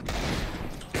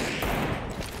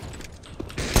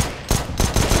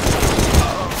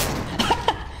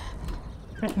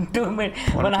 2 mid,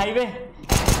 1 highway.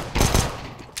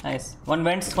 Nice. One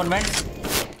vents.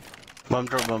 Bomb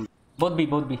drop. Both B.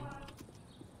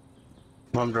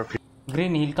 Bomb drop.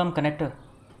 Green, he'll come connector.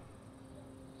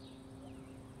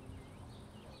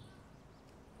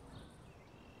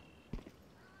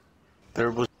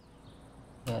 They're boosting.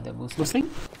 Yeah, they're boosting. Boosting?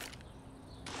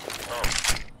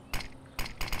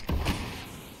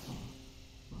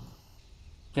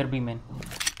 Here B main.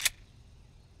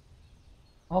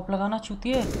 Hop लगाना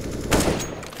चूतिए.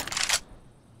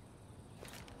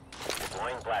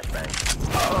 Deploying flashbang.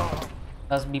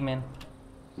 That's B main.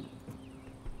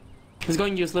 He's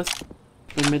going useless.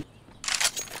 In mid.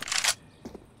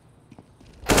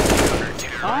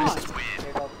 Ah!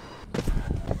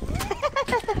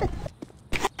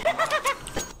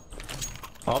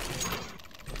 Up.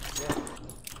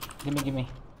 Give me.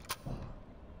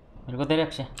 मेरे को दे रहे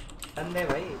Akshay. Gun दे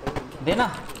भाई. देना.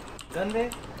 Gun दे.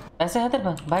 ऐसे है तेरे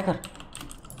पास. Bye कर.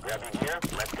 Grabbing gear.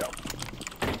 Let's go.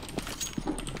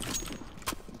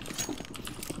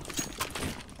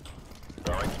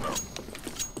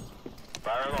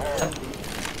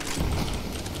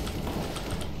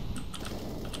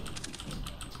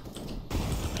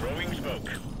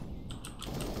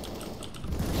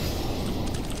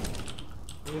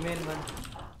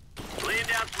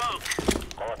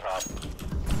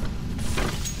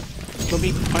 Go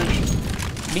B, punch.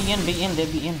 Be in, they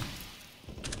be in.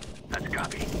 That's a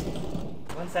copy.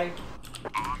 One side.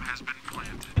 Bomb has been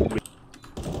planted.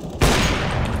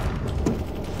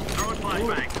 Throwing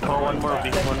flashbang. Oh, one more B,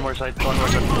 one more side, one more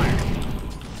side.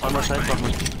 One more side, one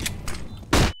more side.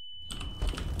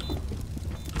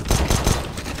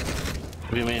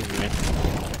 Remain.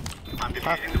 I'm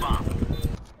defusing the bomb.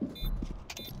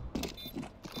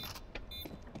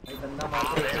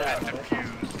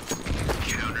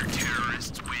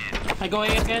 Counter-terrorists win. I go A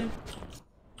again.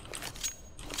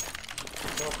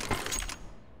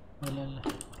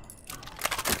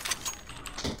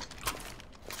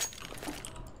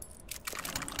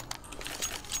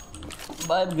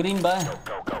 Bye, green, bye.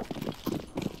 Go.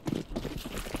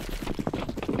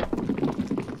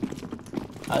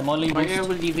 I'm only Why are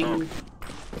we leaving?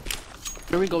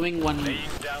 Where are we going? One. Grenade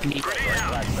out.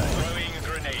 Throwing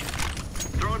grenade.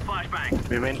 Throwing flashbang.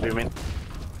 Remain.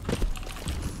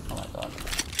 Oh my god.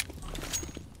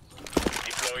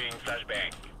 Deploying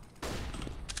flashbang.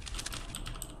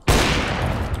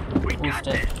 Who's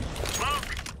dead? Smoke.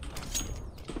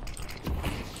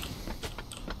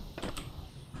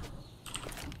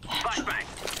 Flashbang.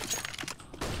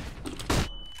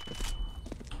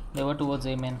 They were towards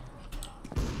A main.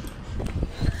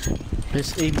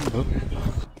 There's A, bro.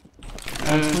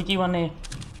 Squeaky one A.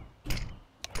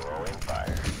 Throwing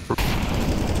fire.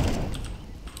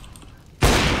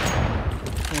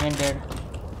 He went dead.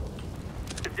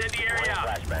 Incendiary out.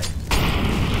 Flashbang.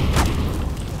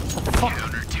 What the fuck?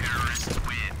 Counter-terrorists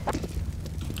win.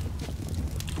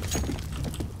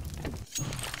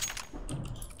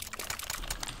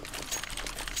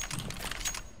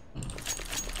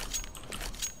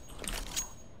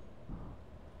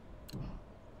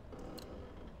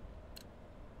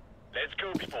 Let's go,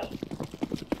 people.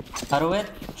 Arrowhead,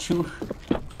 chew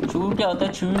क्या होता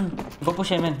है? Chew. Go push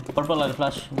him in. Purple, I'll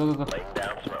flash. Go. Laying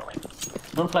down smoke.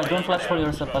 Don't flash for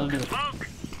yourself. I'll do it. Smoke.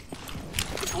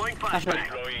 Deploying flashbang.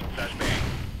 Deploying flashbang.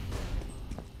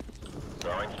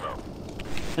 Throwing smoke.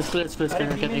 Let's clear.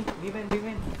 Get it. We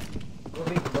win. Go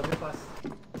big fast.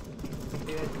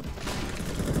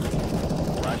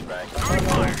 Flashbang. Throwing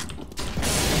fire.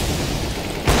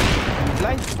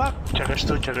 Blind, fuck. Checkers 2.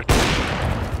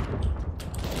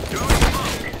 Throwing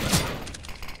smoke.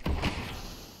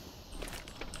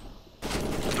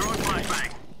 Throwing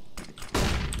flashbang.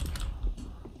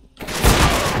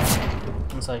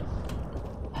 Inside.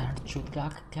 चुप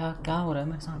क्या हो रहा है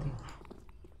मेरे साथ ही?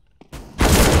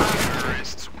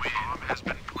 Terrorists win. Bomb has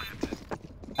been planted.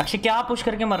 Akshay क्या push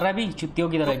करके मर रहा है अभी? चुतियों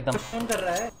की तरह एकदम. कौन कर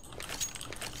रहा है?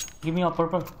 Give me up,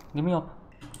 purple. Give me up.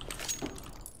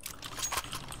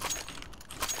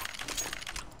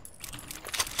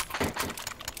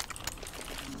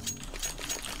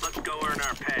 Let's go earn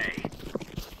our pay.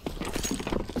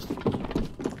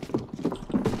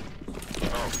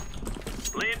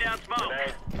 Laying down smoke.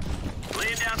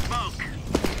 Laying down smoke.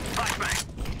 Flashbang.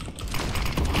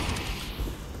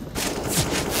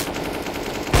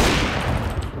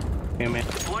 Amen.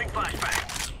 Deploying flashbang.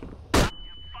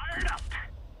 Fired up.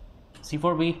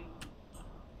 C4B.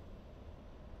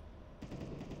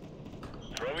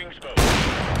 Throwing smoke.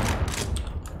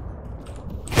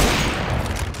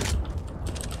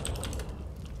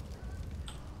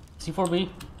 C4B.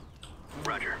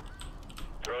 Roger.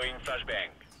 Throwing flashbang.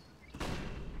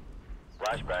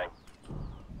 Flashbang.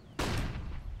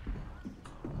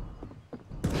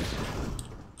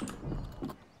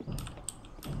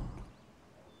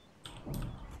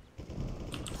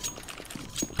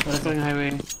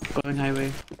 Going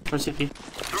highway. For city.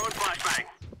 Throwing flashbang.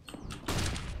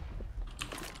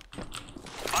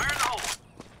 Fire in the hole.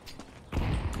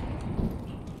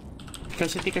 Car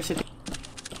city.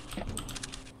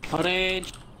 Orange.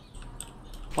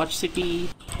 Watch city.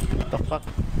 What the fuck?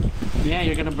 Yeah,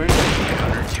 you're gonna burn it.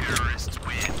 Counter-terrorists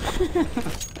win.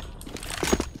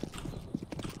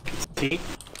 See?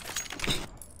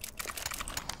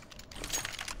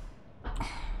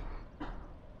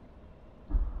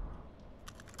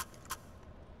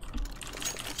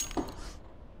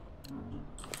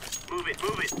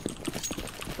 Move it.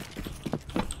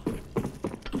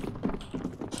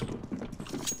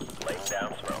 Laying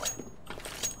down smoke.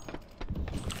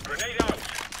 Grenade out.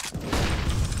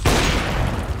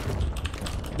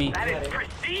 B. That is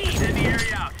pristine. Send the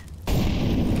area out.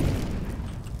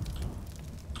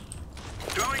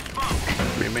 Throwing smoke.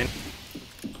 Remain.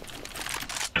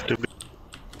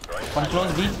 One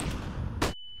close B.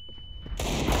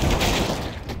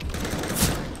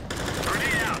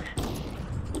 Grenade out.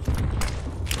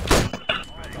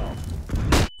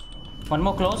 One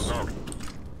more close.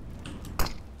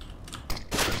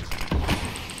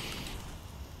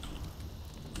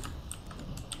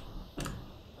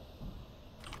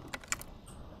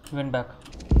 He went back.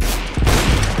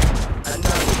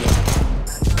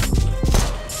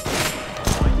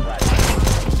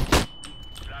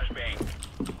 Flashbang.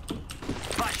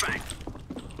 Flashbang.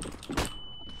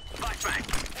 Flashbang.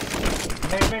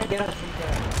 Mid, garage.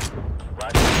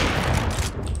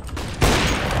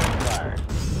 Fire.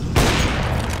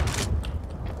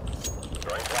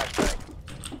 Throwing flashbang.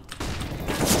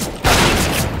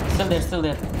 Still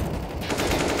there.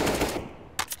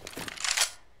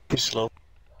 He's slow.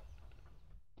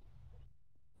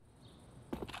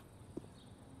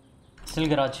 Still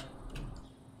garage.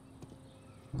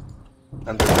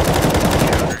 Under.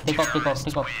 Take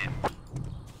off.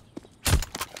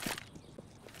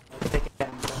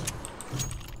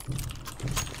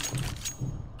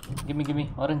 Give me.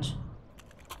 Orange.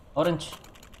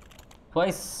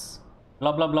 Twice.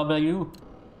 Blah blah blah blah you.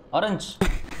 Orange.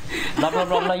 Blah blah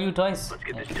blah blah you twice. Let's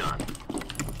get this done.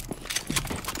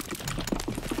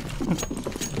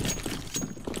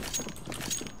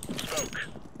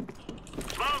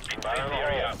 Smoke. Invade the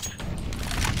area.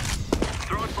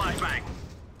 Throwing flashbang.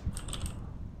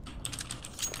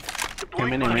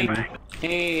 Deploying flashbang.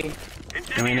 Hey.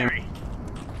 Incendiary.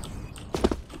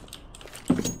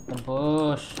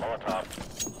 Push. Molotov.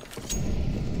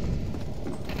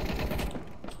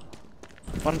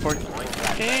 140.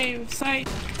 Hey, side.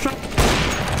 Truck.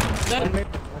 Dead.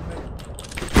 Middle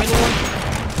one.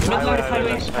 Mid left,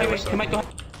 highway. He might go.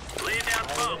 Laying down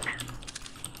smoke.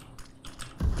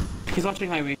 He's watching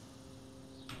highway.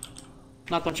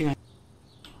 Not watching highway.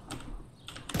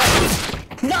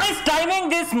 Nice timing,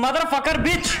 this motherfucker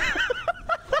bitch.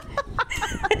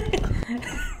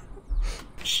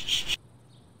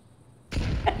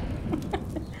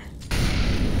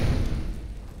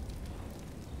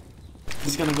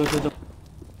 He's gonna go to the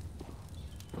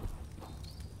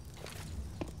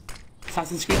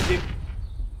Assassin's Creed, dude.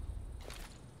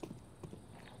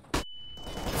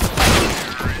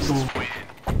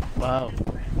 Wow.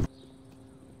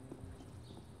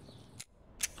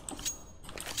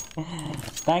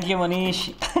 Thank you,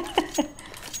 Manish.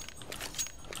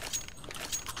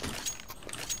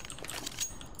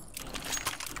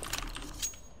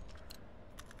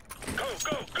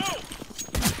 Go.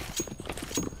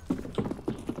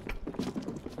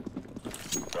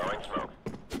 Throwing smoke.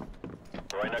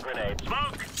 Throwing a grenade.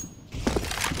 Smoke.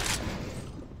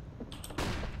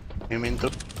 You mean to?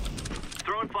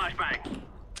 Throwing flashbang.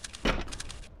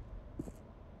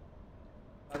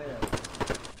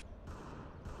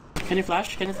 Can you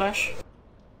flash?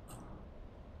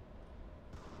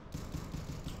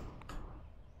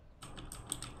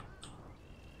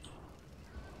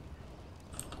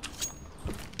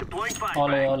 Deploying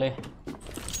flashbang. Ole.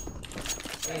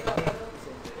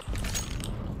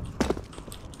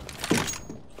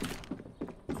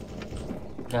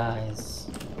 Guys.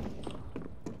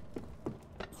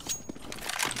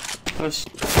 Push.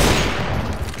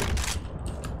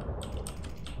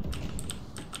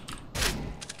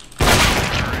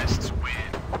 Terrorists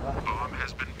win. Bomb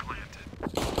has been planted.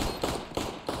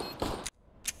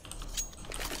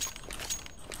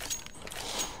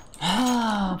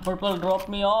 Purple dropped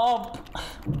me off.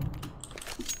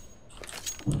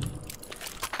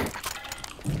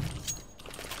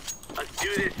 Let's do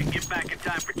this and get back in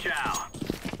time for chow.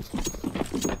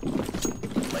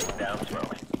 Laying down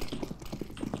smoke.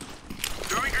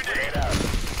 Throwing grenade out.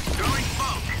 Throwing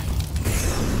smoke.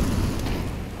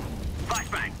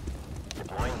 Flashbang.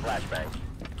 Deploying flashbang.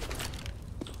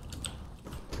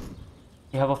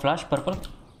 You have a flash, purple?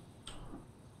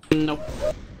 Nope.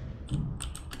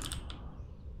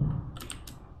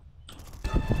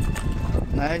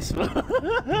 Nice, bro.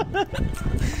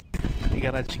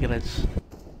 Garage.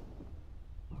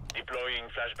 Deploying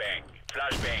flashbang.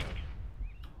 Flashbang.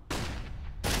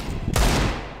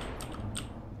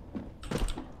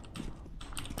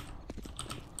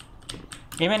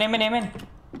 Amen.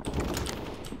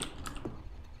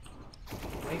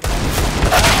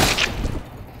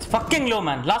 It's fucking low,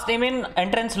 man. Last amen,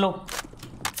 entrance low.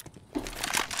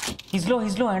 He's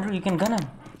low, Andrew. You can gun him.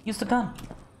 Use the gun.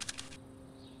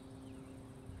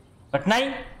 But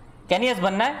नहीं, कैनियस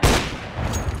बनना है?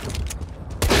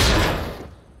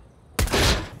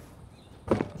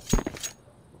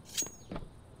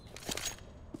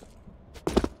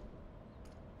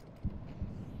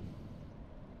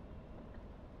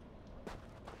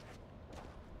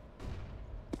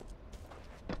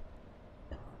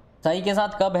 साई के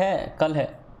साथ कब है? कल है।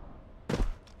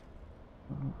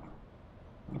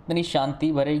 इतनी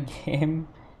शांति भरे गेम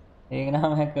देखना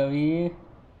मैं कभी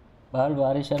बाहर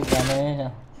बारिश और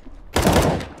गाने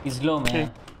इजलो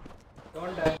में।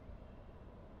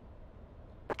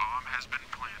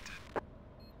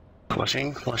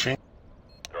 Flushing. Throwing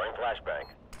flashbang.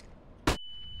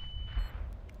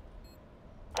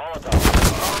 Molotov.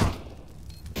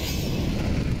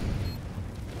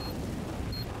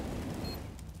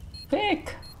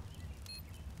 Pick.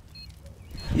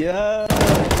 Yeah.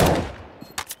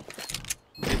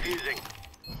 Defusing.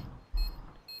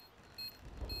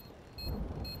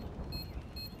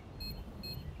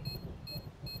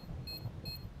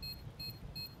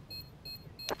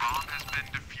 Bomb has been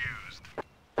defused.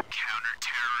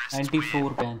 Counter-terrorist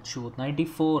 94 bench shoot.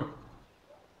 94.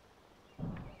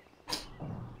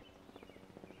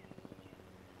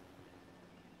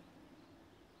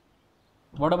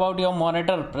 What about your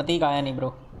monitor? प्रतीक आया नहीं ब्रो.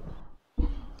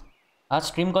 आज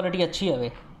स्ट्रीम क्वालिटी अच्छी है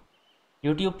वे.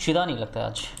 YouTube चिदा नहीं लगता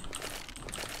आज.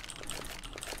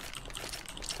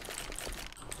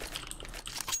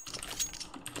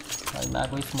 भाई मैं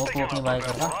कोई स्मोक वोक नहीं बाय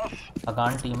कर रहा.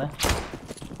 अकान टीम है.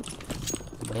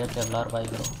 बढ़िया केवलार बाय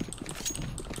करो.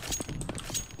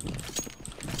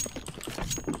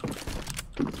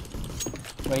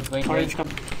 Wait.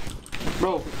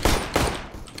 Bro.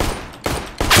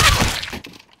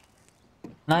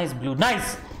 Nice blue. Nice.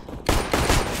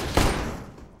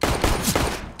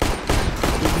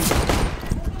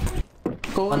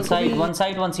 One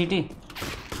side, one CT.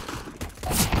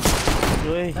 Go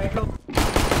away.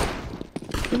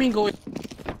 You mean go away?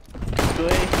 Go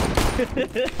away.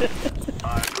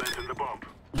 I planted the bomb.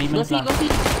 Demon plant. Go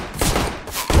see.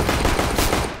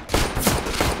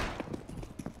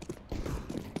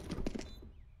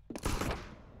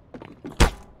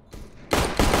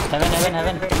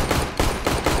 Heaven.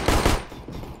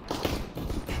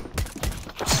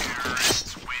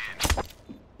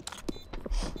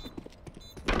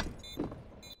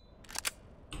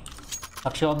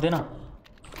 Akshay of देना.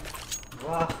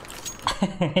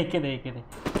 एक दे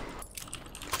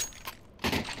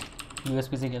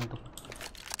USP से खेल तू.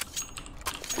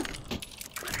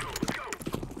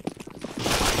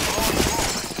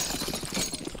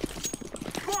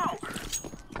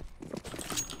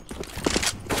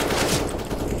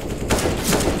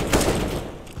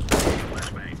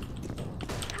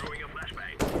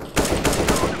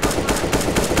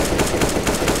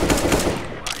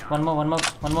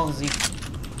 One more Z.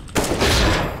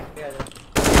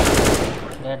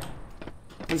 Dead.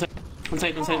 One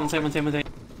side. Two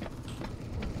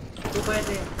by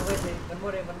there. One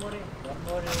more.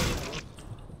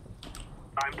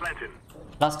 I'm planting.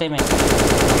 Last time, man.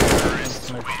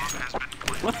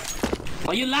 What?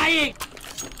 Are you lying?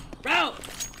 Bro!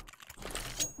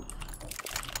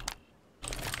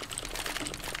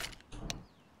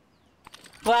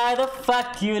 Why the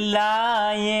fuck you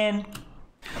lying?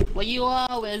 Why you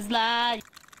always lie?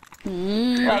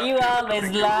 Why you always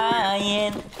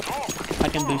lying? I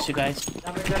can boost you guys.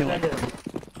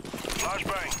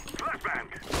 Flashbang.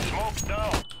 Smoke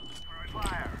down.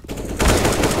 Fire.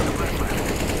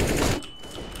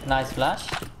 Nice flash.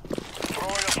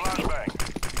 Throwing a flashbang.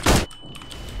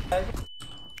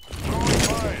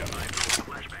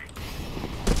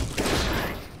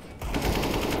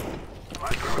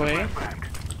 Throwing fire.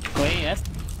 Wait, yes.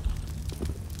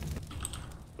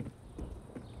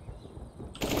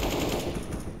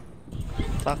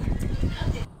 Fuck.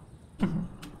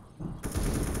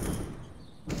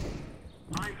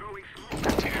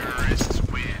 terrorists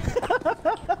win.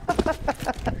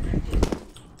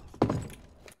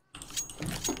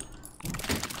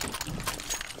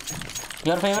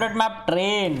 Your favorite map?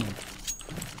 Train.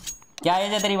 क्या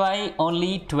as है तेरी भाई?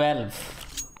 Only 12.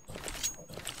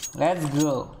 Let's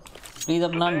go. Please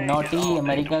अपना naughty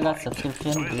America का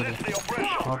subscription दे दे.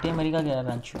 Naughty America क्या है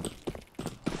bench?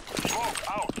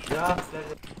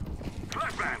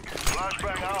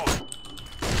 Flashbang out.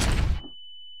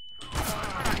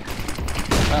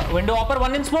 Window upper,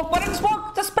 one in smoke.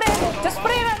 Just spray,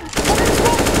 man. One in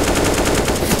smoke.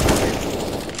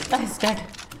 Nice, dead.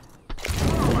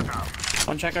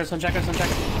 One checker.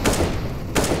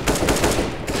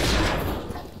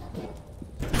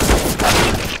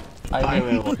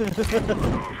 Highway.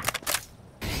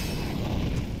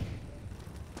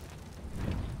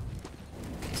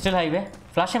 Still highway.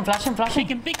 Flash him.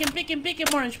 Pick him,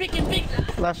 Orange. Pick him.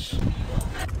 Flash.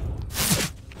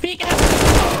 Pick him.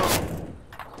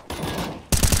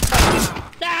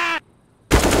 Ah!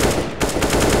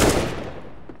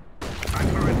 I'm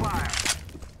throwing fire.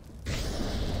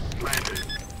 Planted.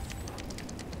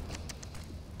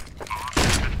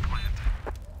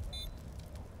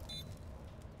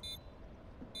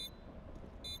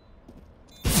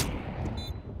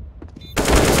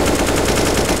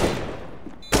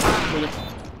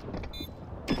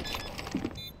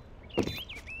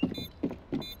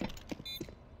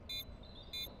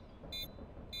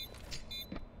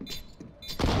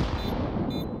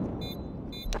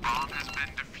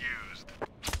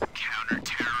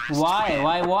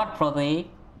 Why what Pratik?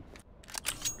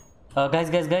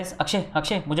 Guys,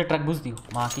 Akshay, मुझे truck boost दियो,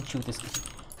 माँ की चूत इसकी।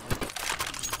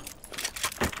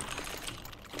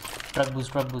 Truck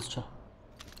boost चल।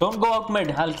 Don't go out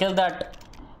mid, I'll kill that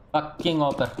fucking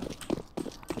hopper.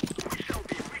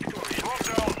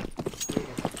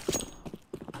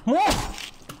 Move!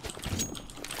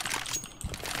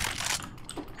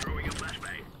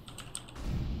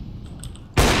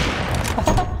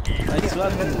 Nice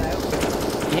one.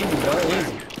 Easy bro,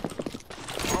 easy.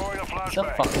 So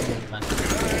fucking good man.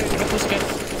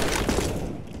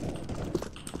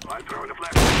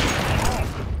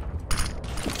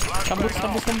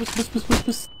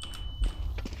 Boost.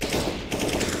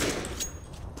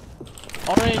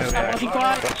 Orange,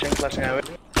 Flashing away.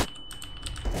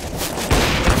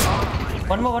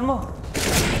 One more.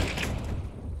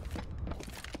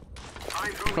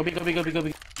 Go B.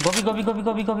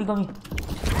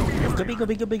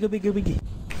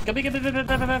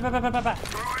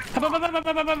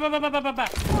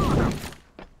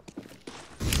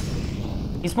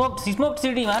 He smoked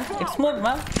CD man. It's smoked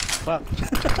man. Fuck.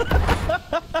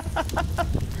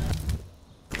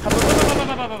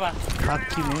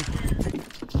 Fuck you man.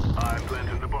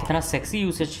 Kind of sexy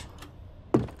usage.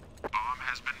 Bomb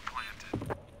has been planted.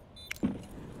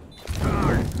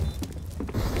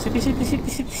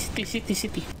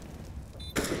 City.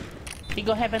 You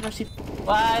go heaven or city?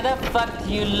 Why the fuck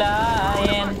you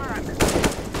lying?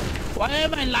 Why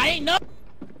am I lying? No!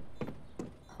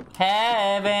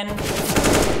 Heaven.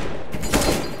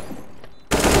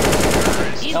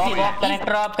 Easy,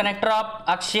 Top, connector up.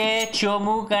 Akshay,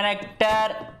 Chomu,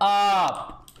 connector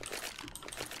up.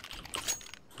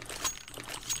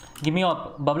 Give me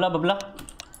up. Bubbler.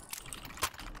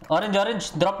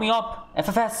 Orange. Drop me up.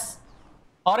 FFS.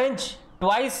 Orange.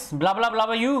 Twice.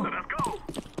 Blah you.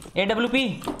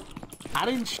 AWP.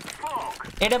 Orange.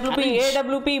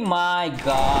 AWP. My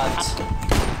God.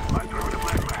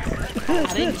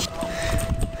 Orange.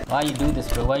 Why you do this,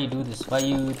 bro? Why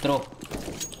you throw?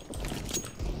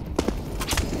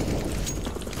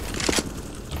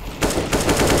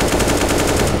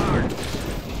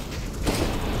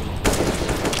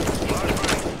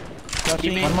 Be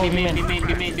main.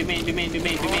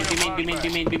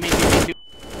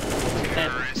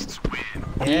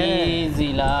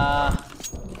 Easy lah.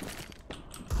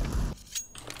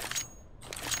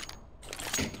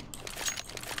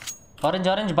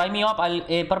 Orange, buy me up.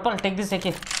 Purple, take this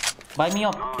AK. Buy me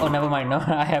up. Oh, never mind. No,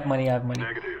 I have money. Negative.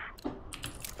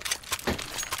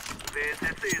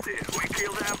 It's easy. We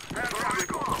kill them. That's how we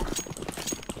go.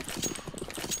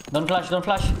 Don't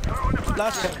flash.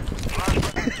 Flash.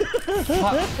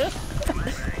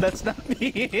 That's not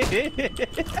me.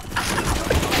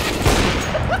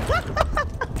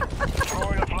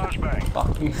 Throwing a flashbang.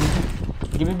 Fuck you.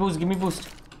 Give me boost.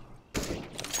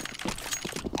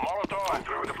 Molotov.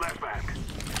 Throwing a flashbang.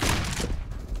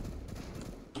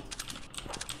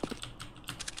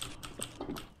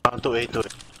 On to A.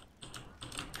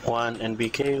 One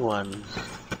NBK, one.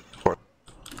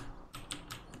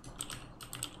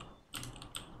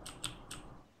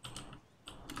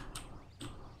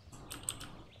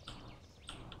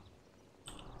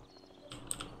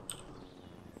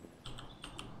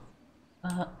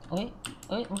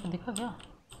 ओए मुझे दिखा क्या?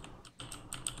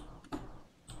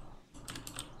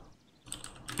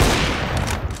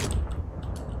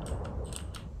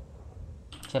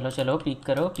 चलो peak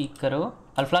करो.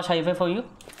 I'll flash highway for you.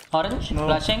 Orange, no.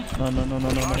 Flashing. No.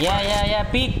 Yeah.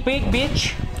 Peek,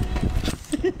 bitch.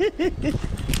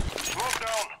 Smoke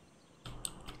down.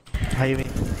 Highway.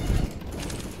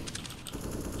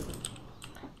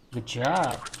 Good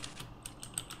job.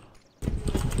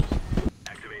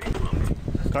 Activating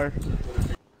smoke. Car.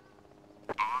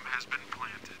 Bomb has been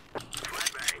planted.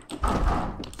 Flashbang.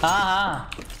 हाँ.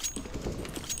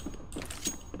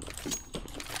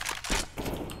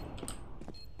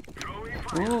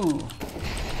 Ooh.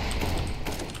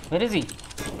 Where is he?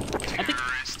 I think.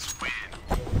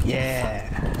 Yeah.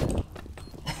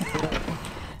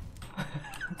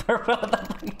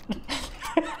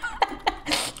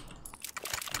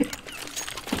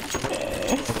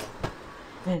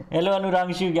 Hello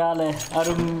Anurangshu, क्या हाल है?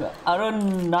 Arun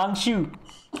Nangshu.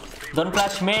 Don't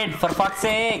flash mid for fuck's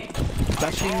sake.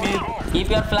 Flashing mid. Keep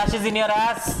your flashes in your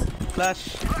ass. Flash.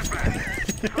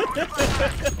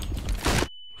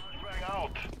 Flashbang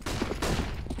out.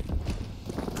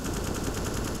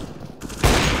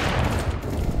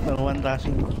 No one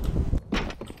flashing.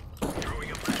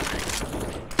 Throwing a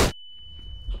flashbang.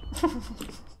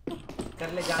 कर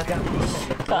ले जा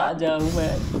कहाँ जाऊँ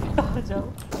मैं? कहाँ जाऊँ?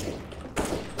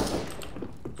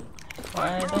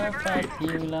 Why the fuck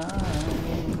you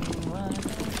lying? Why the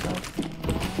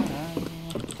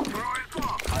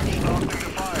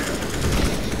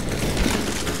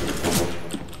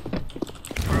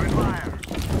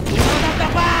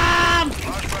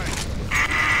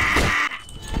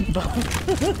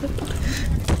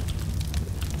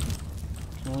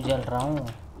क्यों जल रहा हूँ?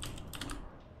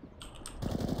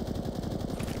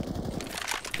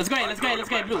 Let's go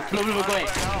ahead, blue,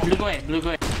 go ahead, blue, go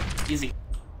ahead. Easy.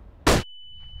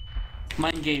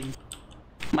 Mind games,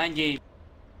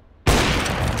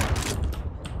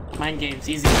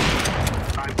 easy.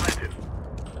 I'm planted.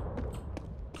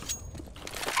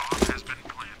 Bomb has been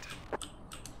planted.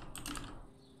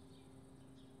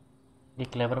 ये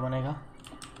क्लेवर बनेगा।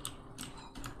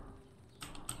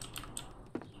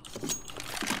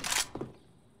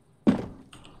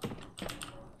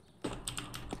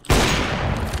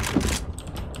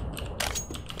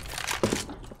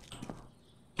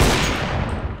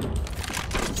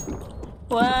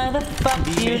 Why the fuck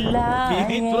you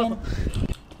lying?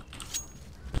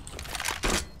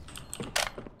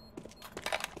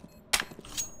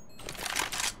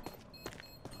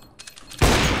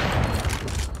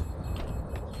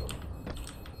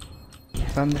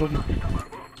 Sandro.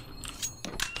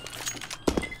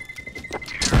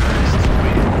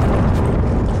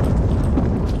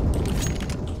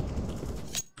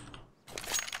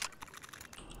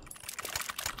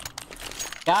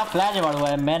 क्या flash बढ़ हुआ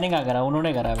है? मैंने क्या करा,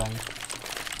 उन्होंने करा भाई।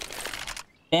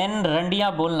 10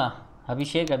 रंडियां बोलना।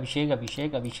 अभिषेक अभिषेक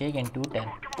अभिषेक अभिषेक into 10.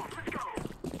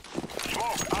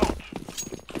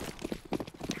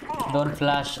 Don't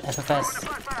flash FFS.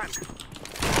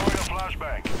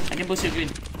 I can push you green.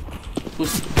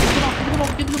 Push.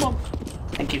 Give the bomb.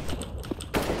 Thank you.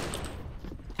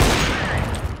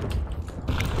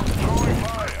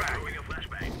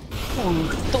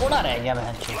 थोड़ा रह गया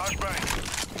बहन।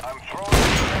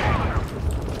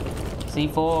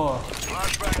 C4.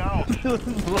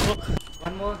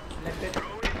 One more, left it.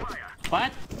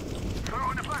 What?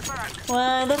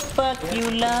 Why the fuck you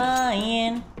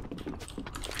lying?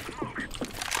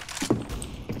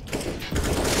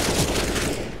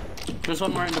 There's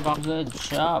one more in the box. Good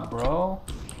job, bro.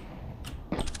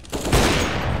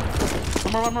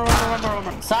 One more.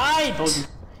 Side!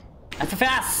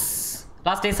 FFS!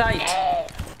 Last day side.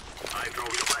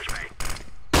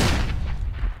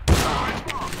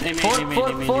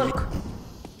 Fork.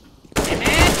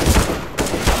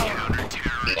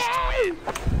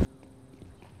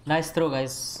 Nice throw,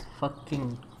 guys.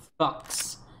 Fucking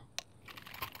fucks.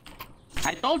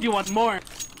 I told you one more.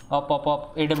 Up.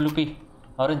 AWP.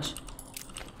 Orange.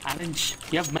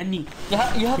 You have money.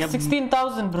 Yeah, you have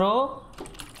 16,000, bro.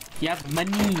 You have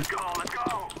money.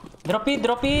 Drop it.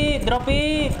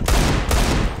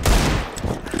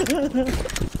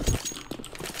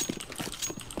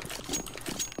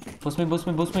 Boost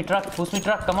me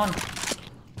truck, come on.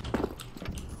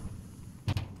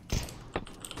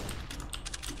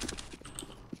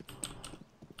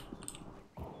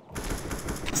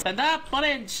 Stand up,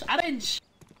 orange.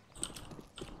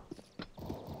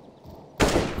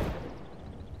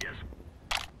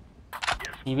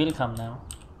 He will come now.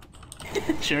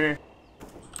 Sure.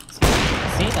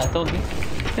 See, I told you.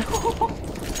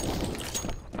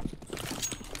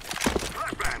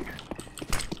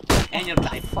 And you're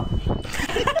dying. Fuck.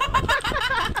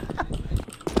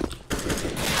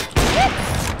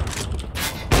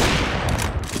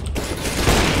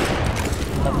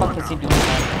 The fuck is he doing,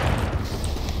 man?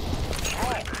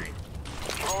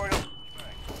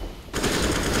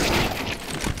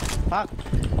 Fuck.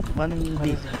 One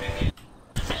B.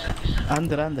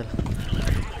 Under.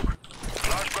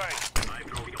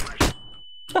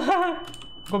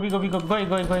 Go,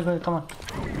 come on.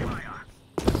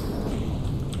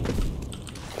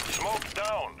 Smoke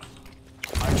down.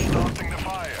 I'm starting the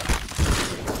fire.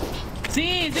 Z,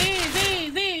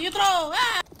 you throw!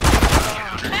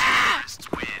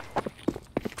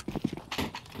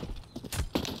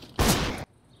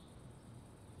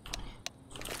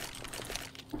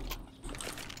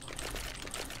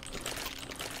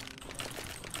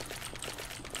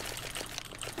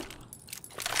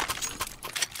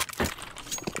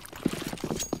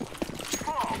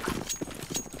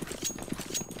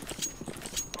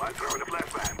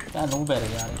 क्या noob है रे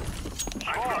यार।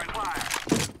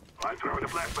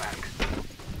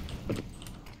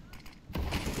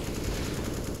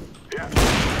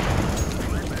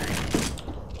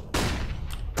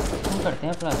 क्यों करते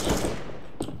हैं flash?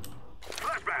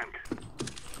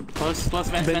 Close,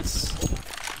 vents.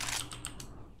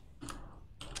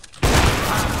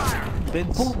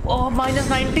 Oh, minus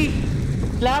 90.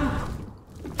 Lamp.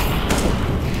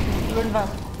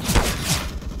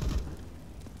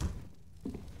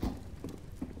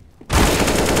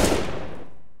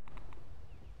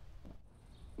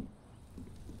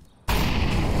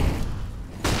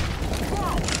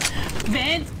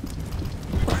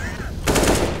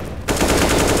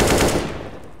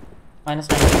 Minus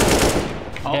 90.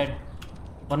 Oh. Dead.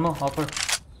 One more. Hopper.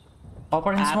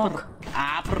 Hopper in smoke.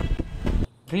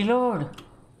 Reload.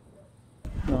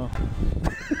 No.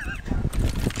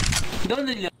 Don't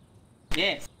reload.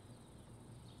 Yes.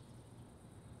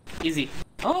 Easy.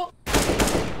 Oh!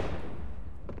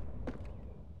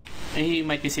 He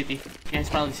might be city. Yeah, it's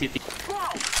probably city.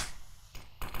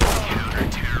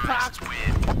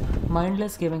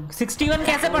 Mindless giving. 61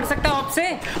 कैसे पढ़ सकता है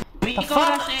आपसे? We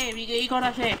got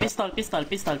a share. Pistol. Pistol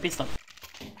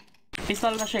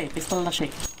na share.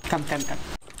 Come.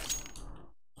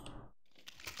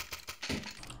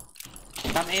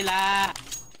 Come Ela.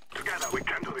 Together we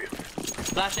can do this.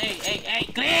 Flash A,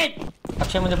 green!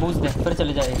 Akshay मुझे boost दे, फिर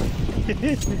चले जाए.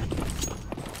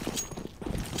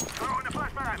 Throw in the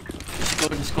flashbang.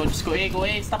 Just go. Hey, go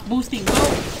A. Stop boosting. Go.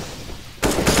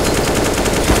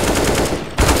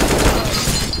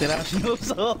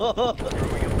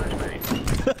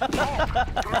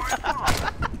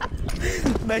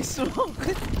 Nice smoke.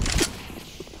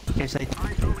 Okay, side.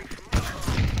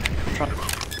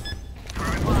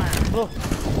 Oh.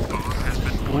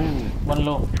 One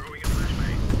low.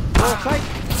 Oh,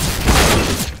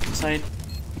 Side.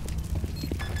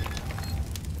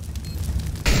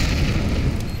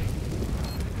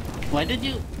 Why did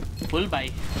you pull by?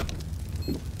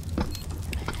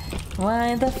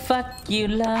 Why the fuck you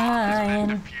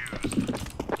lying?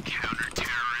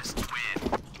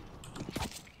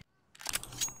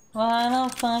 Why the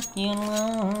fuck you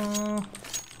lying?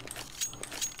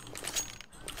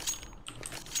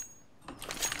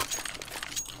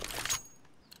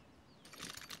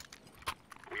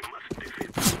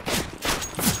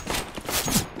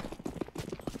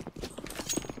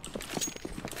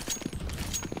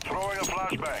 Throwing a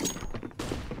flashbang.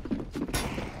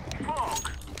 Smoke.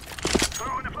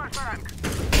 Throwing a flashbang.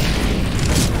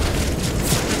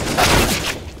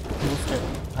 Boosted.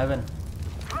 Heaven.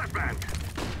 Flashbang.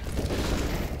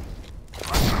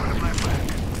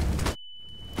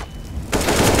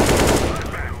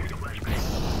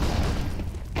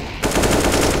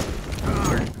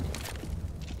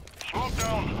 Smoke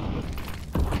down.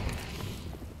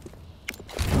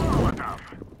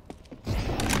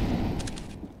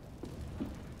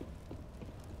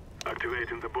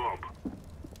 Activating the bomb.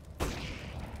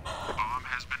 Bomb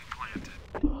has been planted.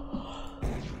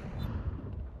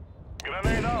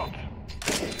 Grenade out.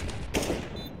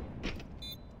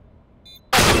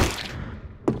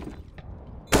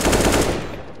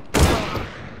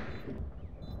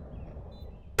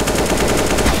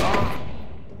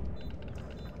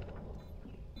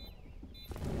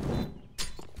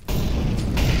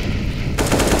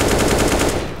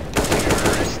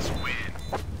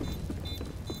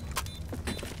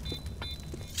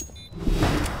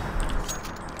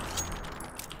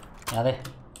 अरे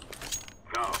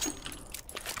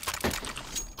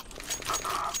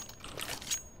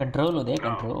control हो they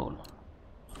control.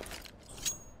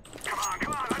 Come on,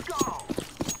 let's go.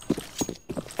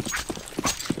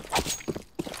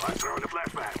 I'm throwing the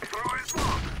flashbang. Throwing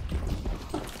smoke.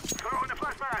 Throwing the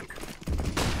flashbang.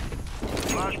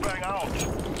 Flashbang out.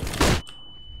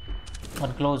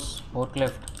 One close. More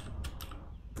left.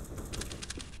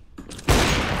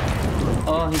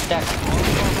 Oh, he's tagged.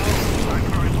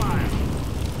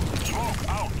 Smoke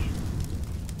out.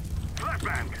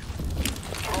 Flashbang.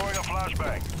 Throwing a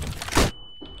flashbang.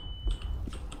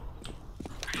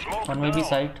 Smoke One maybe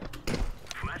down. side.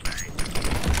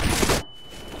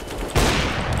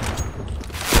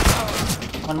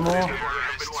 One more. This is what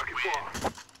I've been working for.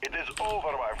 It is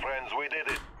over, my friends. We did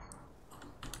it.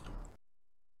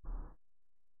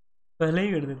 पहले ही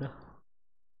कर देता.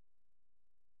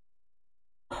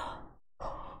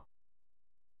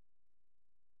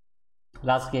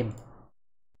 Last game.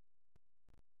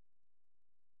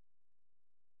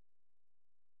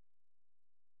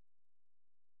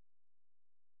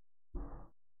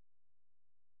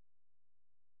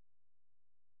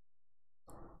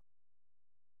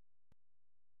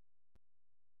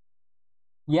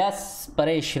 Yes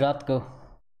Paresh रात को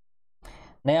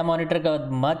नया monitor का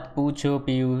मत पूछो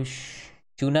पीयूष,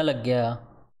 चूना लग गया,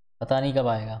 पता नहीं कब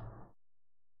आएगा.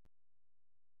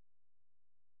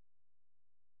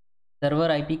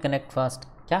 Server IP connect fast.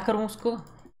 क्या करूं उसको?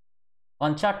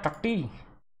 पंचा टट्टी.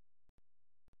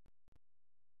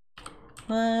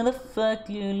 Why the fuck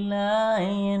you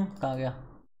lying? कहाँ गया?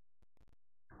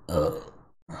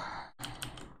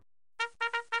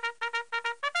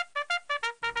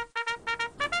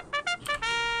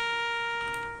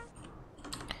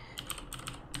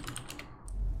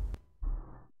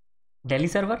 Delhi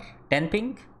server 10 ping,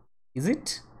 is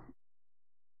it?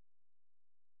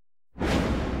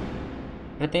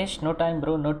 Ritesh, no time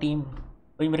bro, no team.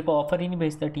 कोई मेरे को ऑफर ही नहीं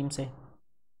भेजता टीम से,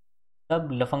 सब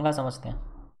लफंगा समझते हैं।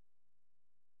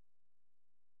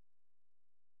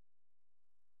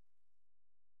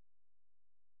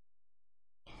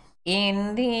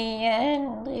 In the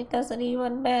end, it doesn't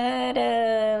even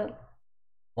matter.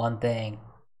 One thing.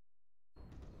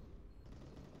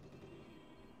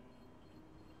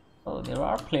 Oh, there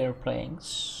are player playings.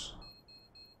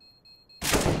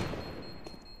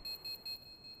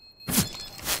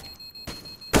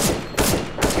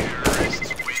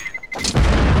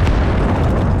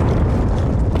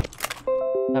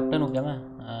 Captain हो गया मैं।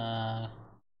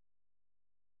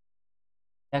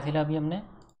 क्या खेला अभी हमने?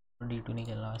 D2 नहीं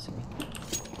खेलना वैसे भी।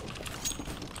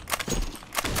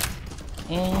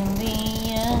 In the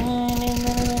end, it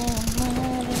doesn't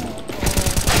matter.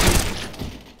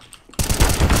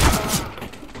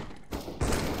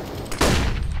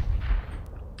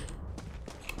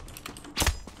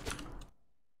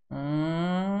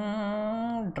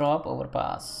 Drop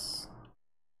overpass.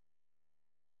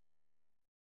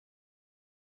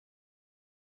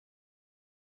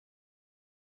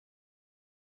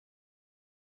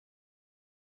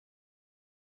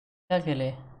 क्या खेले?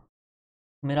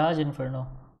 मिराज इन्फर्नो।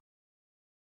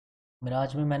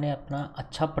 मिराज में मैंने अपना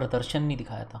अच्छा प्रदर्शन नहीं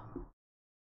दिखाया था।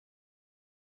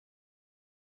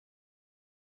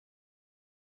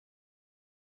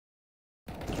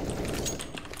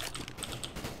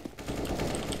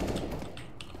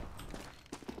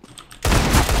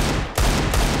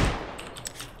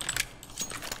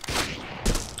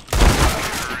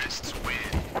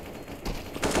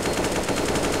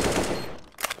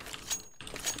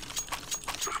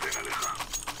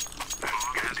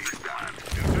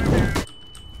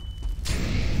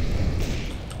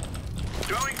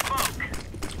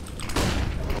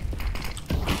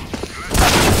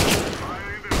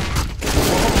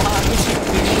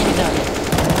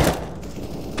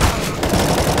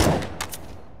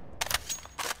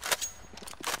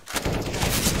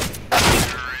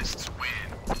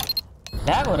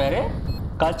 लैग हो रहा है रे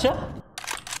काचा।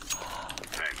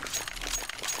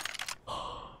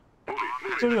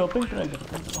 थोड़ी ओपन ट्राई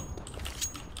करते हैं।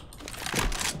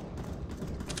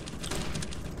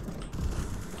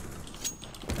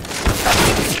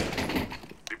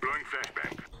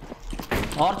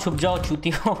 और छुप जाओ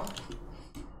चूतियों।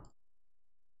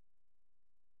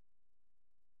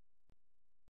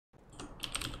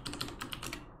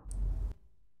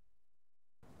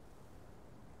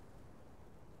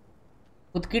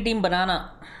 खुद की team banana.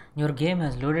 Your game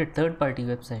has loaded third party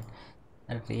website.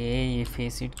 अरे ये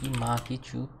फेसिट की माँ की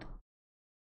चूत।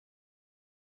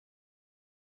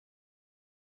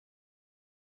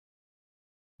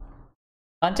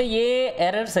 अच्छा ये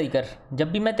एरर सही कर,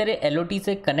 जब भी मैं तेरे एलओटी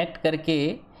से कनेक्ट करके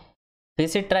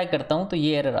फेसिट ट्राई करता हूँ तो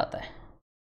ये एरर आता है।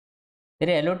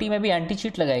 तेरे एलओटी में भी एंटी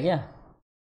चीट लगा है क्या?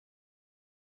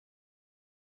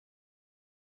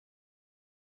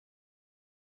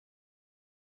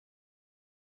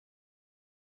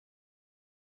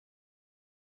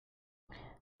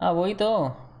 हाँ वही तो।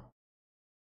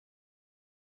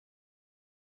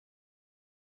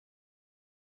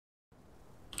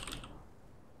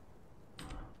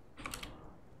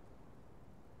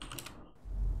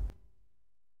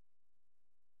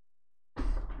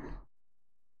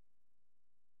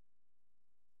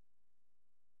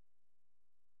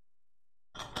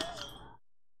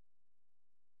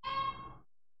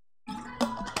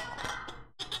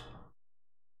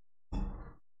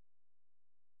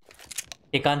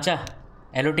 कांचा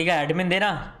एलओटी का एडमिन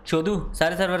देना चोदू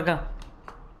सारे सर्वर का।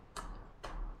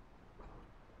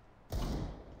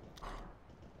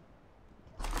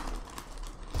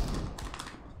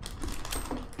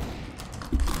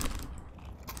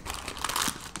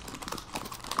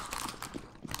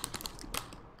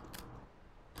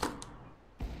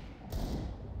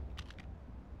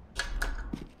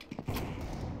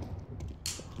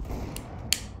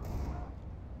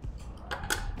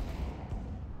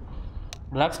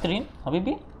 ब्लैक स्क्रीन अभी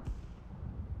भी।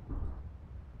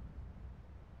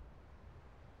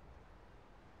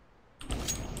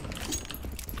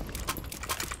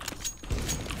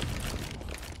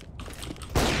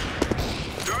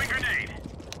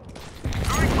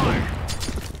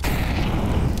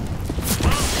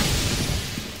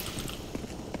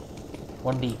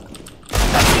 One D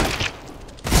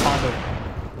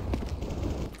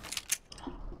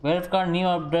वेल्फ card new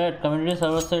update community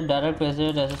server से डायरेक्ट पैसे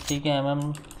एसएसटी के एमएम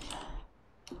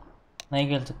नहीं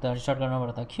खेल सकता, रिस्टार्ट करना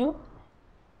पड़ता। क्यों?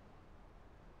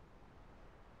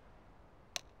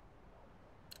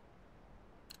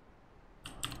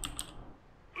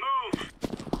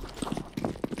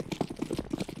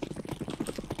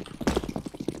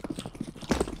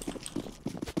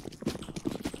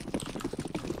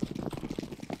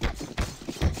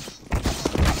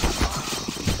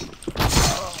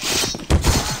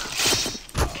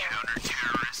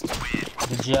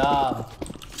 job.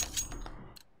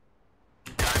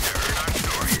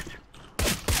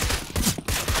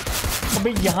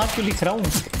 अबे यहाँ क्यों लिख रहा हूँ?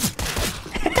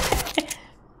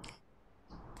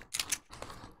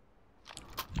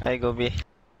 I go B.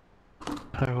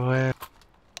 I go A.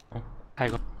 I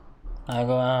go. I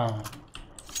go out.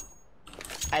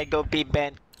 I go B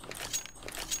band.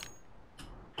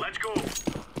 Let's go.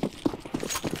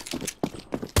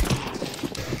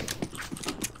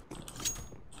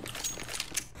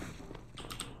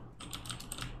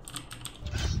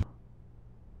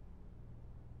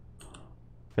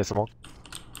 There's smoke.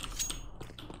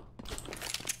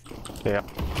 Yeah.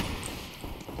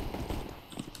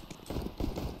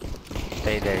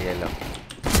 Stay there, yellow.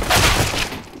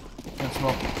 Let's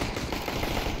smoke.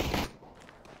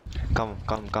 Come.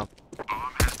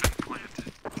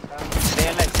 Stay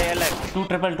alive. Two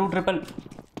triple.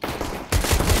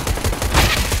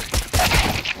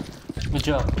 Good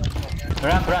job.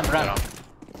 Ramp.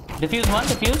 Defuse one.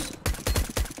 Defusing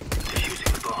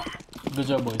the bomb. Good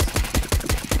job, boys.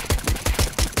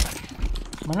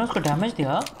 मैंने उसको damage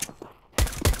दिया.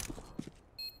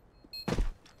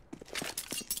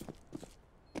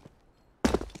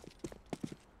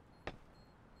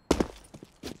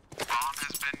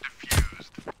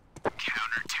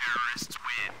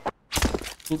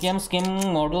 क्योंकि हम scheme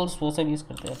models वो सब use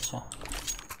करते हैं. अच्छा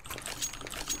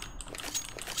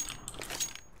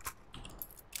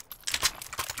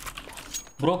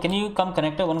bro, can you come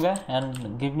connector one guy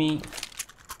and give me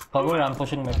cover? I'm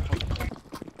pushing mid.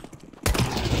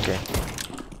 Okay.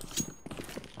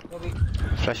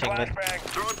 Flashing mid.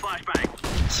 Throwing flashbang.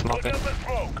 Smoking.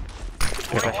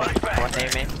 One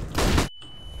aim in.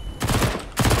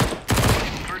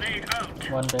 Grenade out.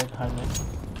 One dead, hard mid.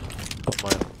 Come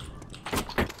on.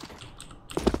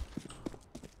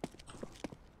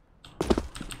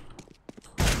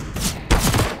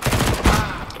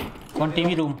 One TV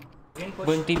room.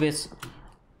 Going T base.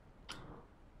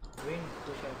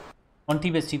 On T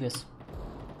base. Yes.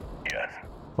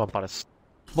 One palace.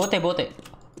 Both hai.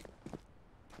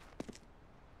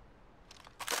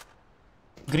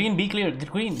 Green, be clear.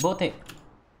 Green, both hai.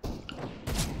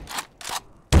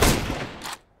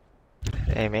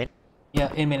 Aim in.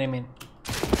 Yeah, aim.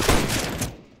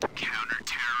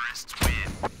 Counter-terrorists win.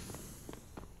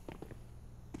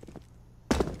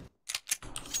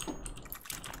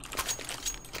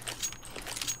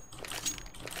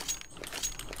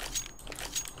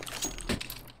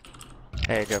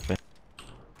 Hey, drop me.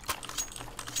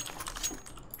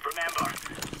 Remember,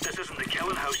 this isn't the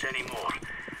killing house anymore.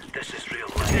 This is real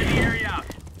life. Get the area out.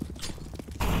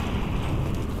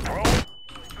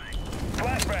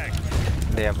 Flashbang.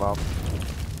 They have bomb.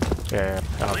 Yeah.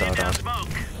 Laying down Down.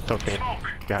 smoke. Okay. Smoke.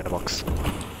 Behind the box.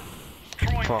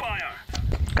 Throwing Fuck. fire.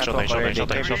 Cut off already.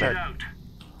 Grenade Shot. out.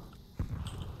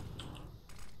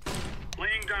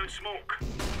 Laying down smoke.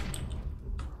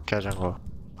 Catch jungle.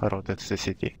 Around the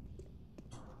city.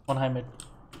 One high mid.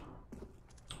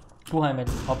 Two high mid.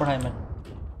 Upper high mid.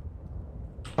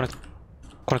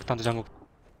 Connect on the jungle.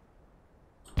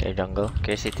 Okay, jungle.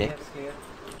 Okay, city.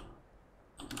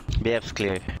 BF's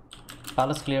clear.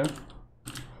 Palace clear.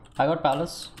 I got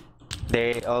palace.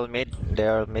 They all mid.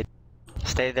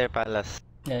 Stay there, palace.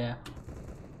 Yeah.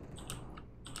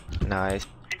 Nice.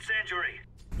 Incendiary.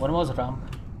 One was ramp.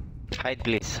 Hide,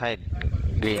 please. Hide.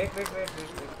 Green. Wait.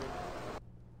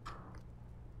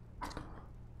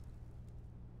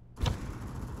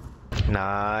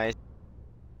 Nice.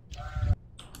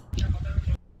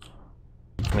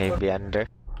 Maybe under.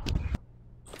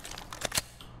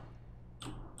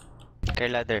 Okay,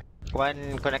 ladder.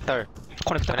 One connector.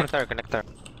 Connector.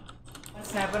 One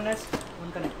snapper nest,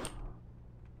 one connect.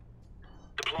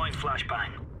 Deploying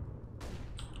flashbang.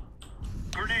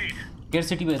 Grenade. Get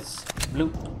city base.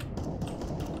 Blue.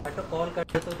 I have to call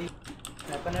karte to the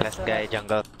snapper nest. Last guy,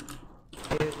 jungle.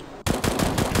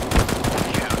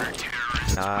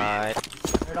 Nice.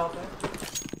 Head off है.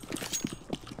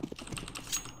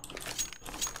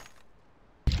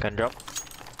 Can drop.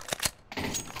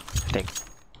 Thank.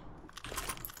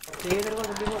 चाहिए तेरे को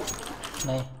जल्दी बोल.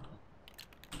 नहीं.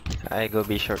 I go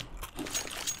be short.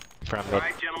 From mid.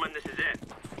 Alright, gentlemen, this is it.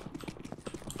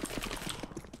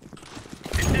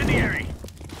 Incendiary.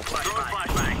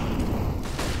 Flashbang.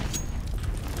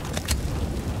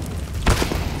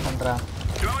 One ramp.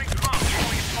 Throwing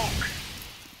smoke.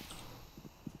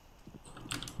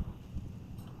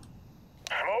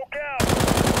 Smoke out.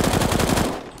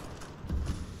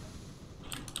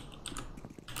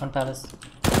 One palace.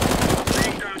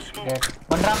 Laying down smoke. Dead.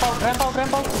 One ramp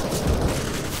out.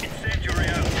 Incendiary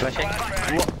out. Flashing.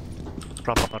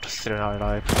 Drop out. Still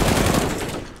alive.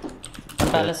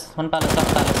 One palace. Top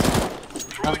palace.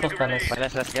 Palace.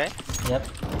 Palace last guy? Yep.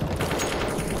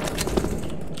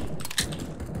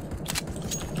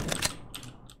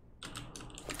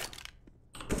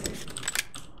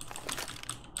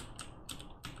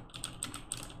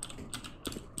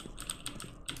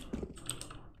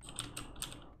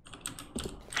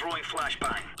 Throwing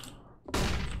flashbang.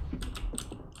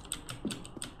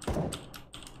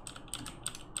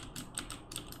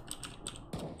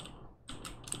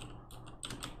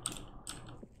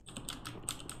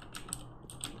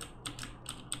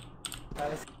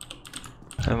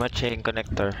 I'm a chain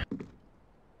connector.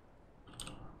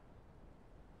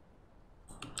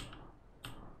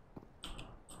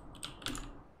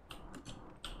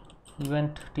 He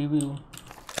went TV room.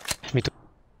 Me too.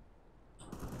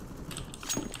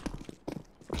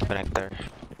 Connector.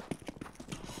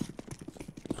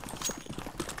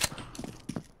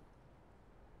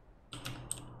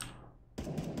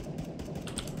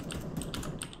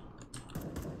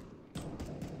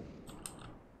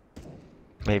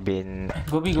 Maybe in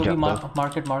Gobi,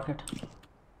 market.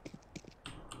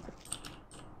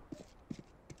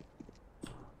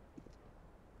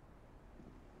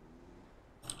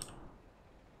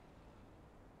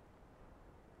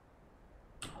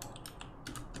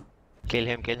 Kill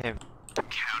him.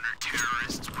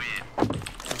 Counter-terrorists win.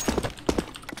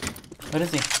 Where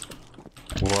is he?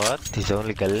 What? He's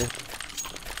only girl.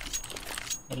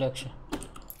 Election.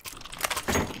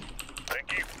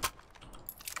 Thank you.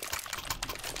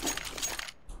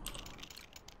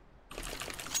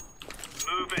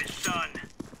 Move it, son.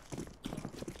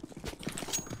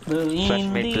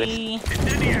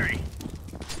 Incendiary.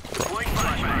 Throwing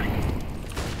flashbang.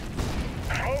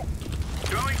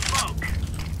 Throwing smoke.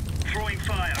 Throwing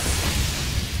fire.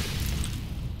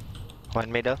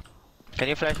 One middle. Can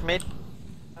you flash mid?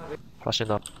 Flash it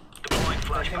up. Deploying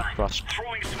flashbang. Flash.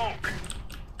 Throwing smoke.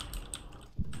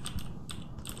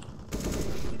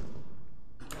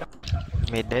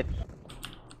 Mid dead.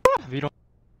 We don't.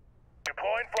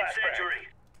 Deploying flashbang.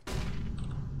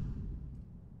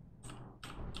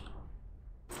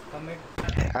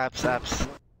 Apps.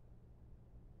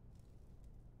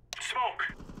 Smoke.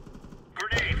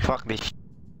 Grenade. Fuck this.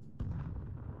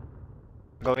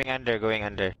 Going under.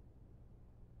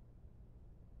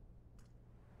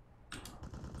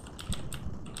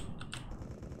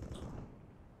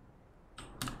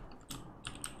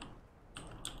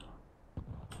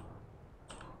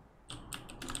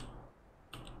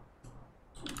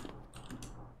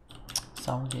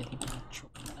 Sound really bad.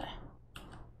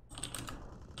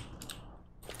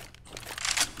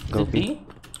 Go B?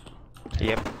 B.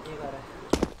 Yep.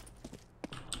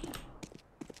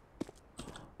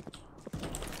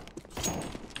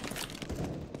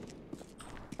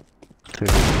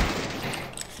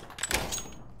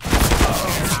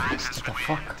 What the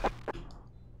fuck?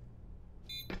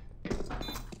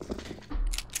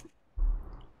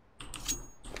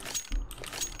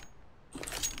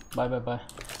 Bye.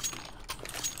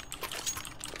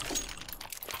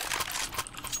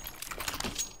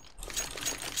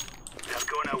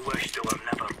 I wish they were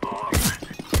never born.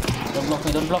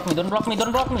 Don't block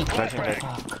me. Flashing dead.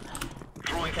 Fuck.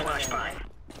 Throwing flashbang.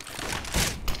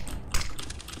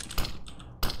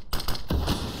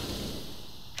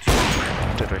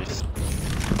 Terrorist.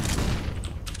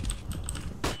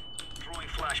 Throwing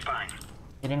flashbang.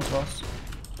 He didn't cross.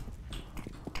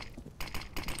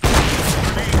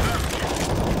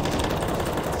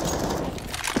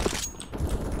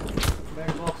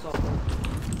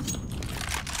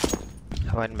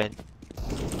 One bench.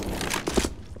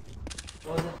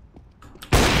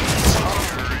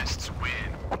 Terrorists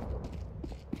win.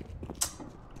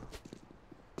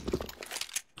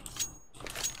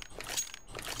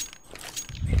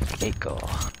 Echo.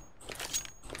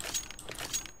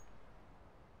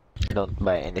 Don't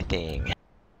buy anything.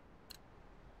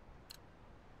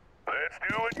 Let's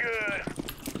do it good.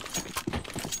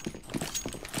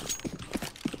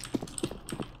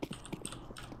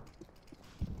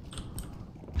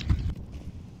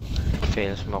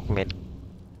 Fail smoke mid.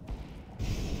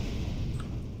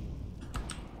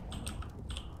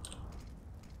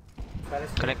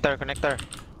 Connector.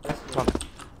 Fuck.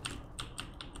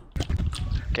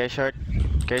 K short.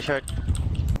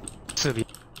 Subi.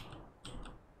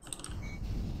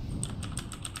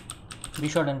 Be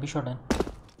short in.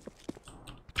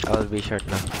 I'll be short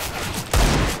now.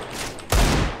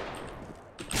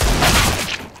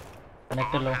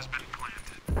 Connector low.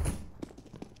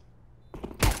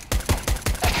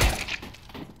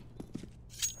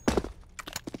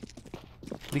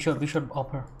 Be short,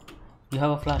 upper. You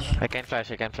have a flash. I can flash.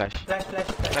 Flash.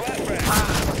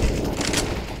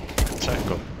 Sorry,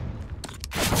 go.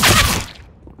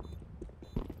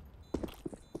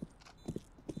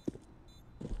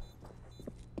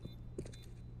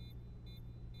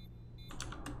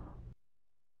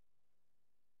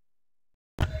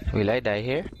 Will I die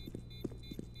here?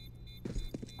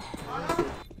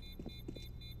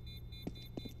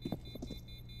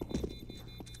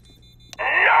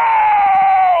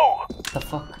 No! The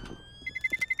fuck?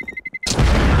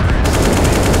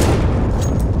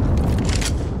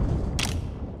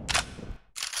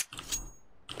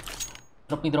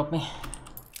 Drop me.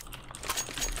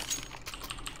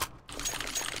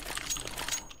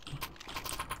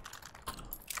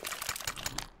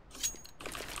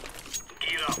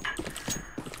 Gear up.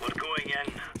 We're going in.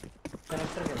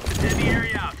 Heavy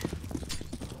area out.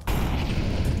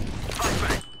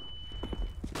 Flashbang.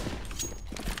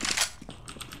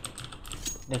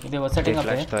 They were setting up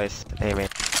flash twice. Hey man.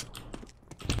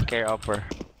 Care upper.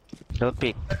 Don't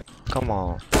peek. Come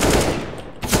on.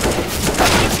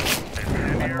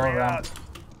 One more round.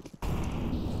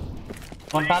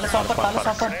 One palace offer.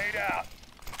 Grenade out.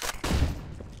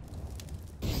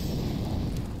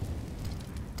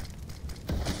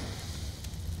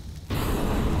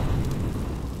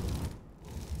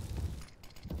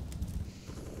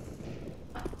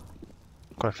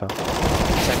 Confirm.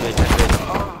 Sandwich.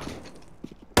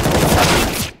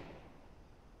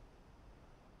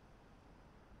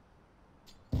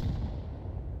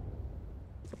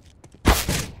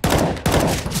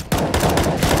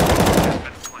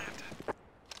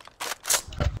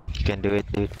 You can do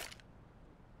it, dude.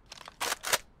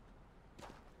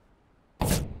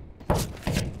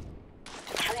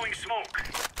 Throwing smoke.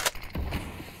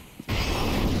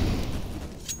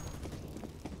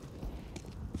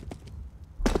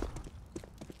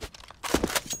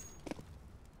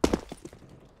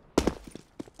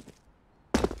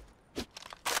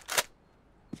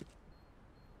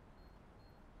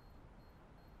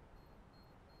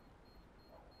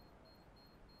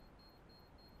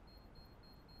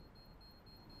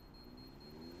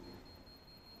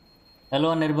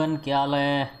 Hello निर्बन, क्या हाल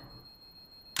है?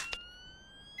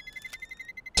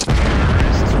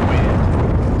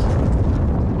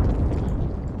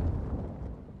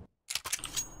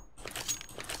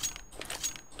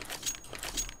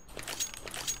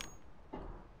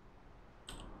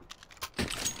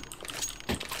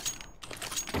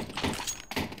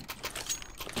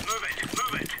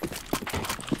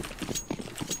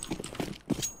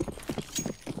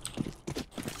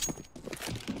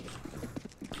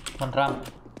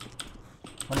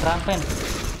 One ramp in.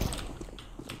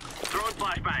 Throwing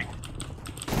flashbang.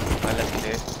 Well, let's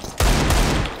clear.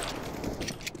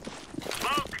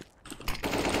 Smoke.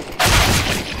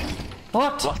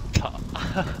 What? What the?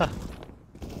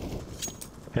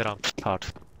 Hit on hard.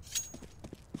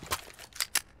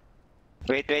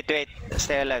 Wait.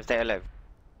 Stay alive.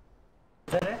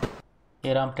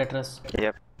 Here ramp Tetris.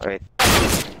 Yep, wait.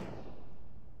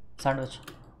 Sandwich.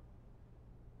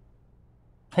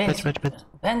 Hey,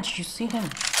 bench, you see him?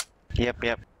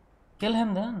 Yep. Kill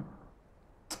him then.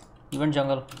 He went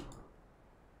jungle.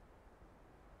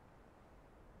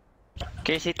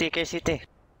 KCT.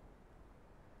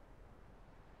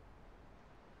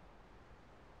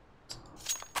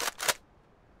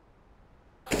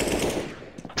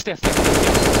 Stay.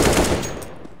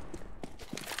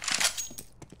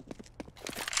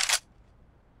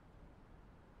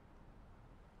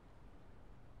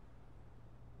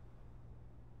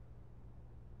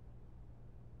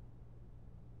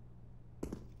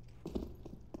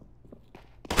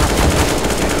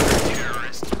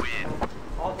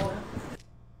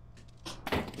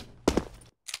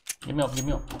 Give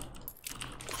me up.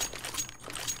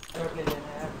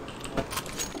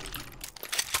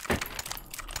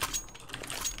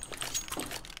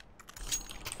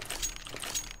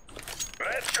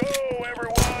 Let's go,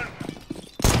 everyone.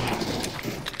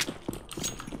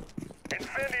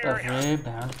 Incendiary.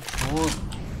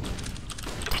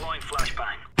 Deploying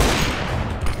flashbang.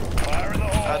 Fire in the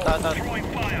hole. Throwing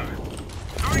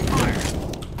fire.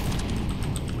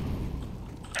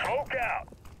 Smoke out.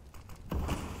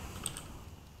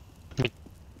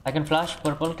 I can flash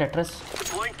purple Tetris.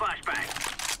 Deploying flashbang.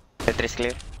 Tetris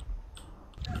clear.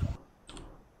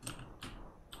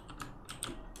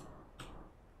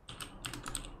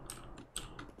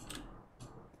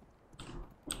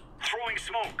 Throwing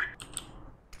smoke.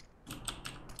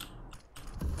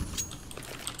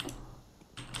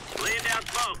 Laying down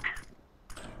smoke.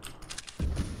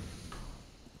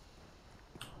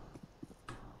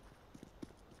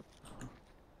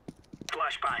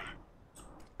 Flashbang.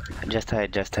 Just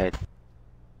hide.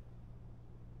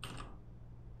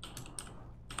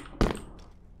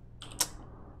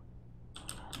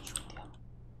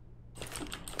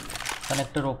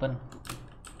 Connector open.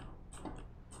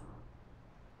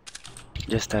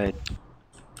 Just hide.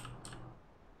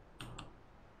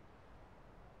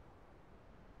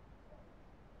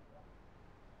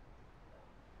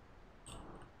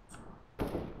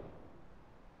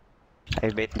 I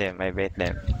bait them.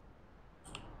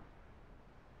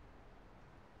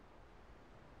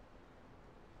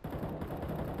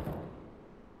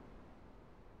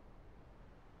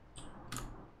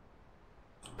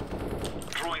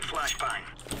 Throwing flashbang.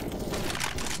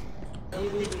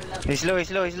 He's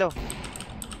low.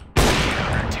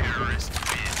 Terrorist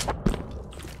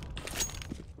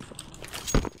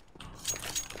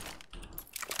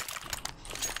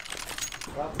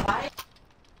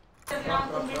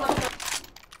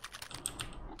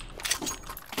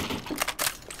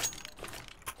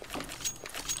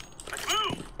Let's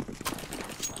move.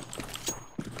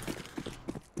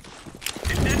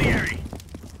 Incendiary.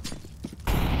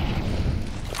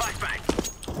 Flashbang.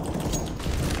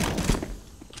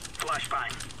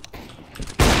 Flashbang.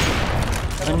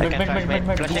 Mid.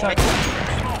 Smoke.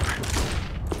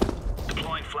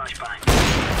 Deploying flashbang.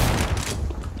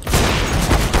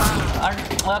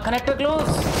 Connector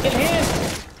close. Kill him.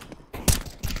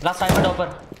 Last time upper.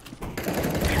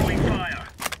 Throwing fire.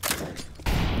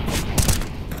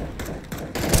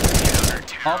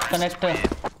 Off connector.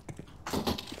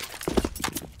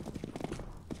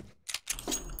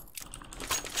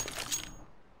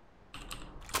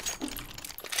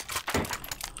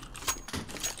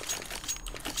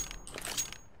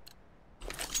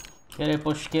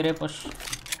 Get a push.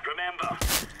 Remember,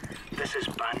 this is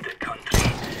bandit country.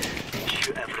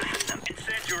 Shoot everything.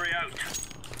 Incendiary out.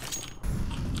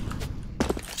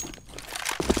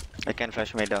 I can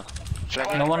flash mid though.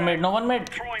 No one mid.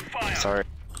 Throwing fire. Sorry.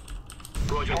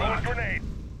 Roger that. Grenade.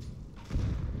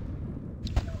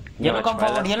 Yellow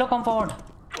come forward.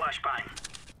 Flashbang.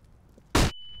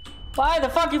 Why the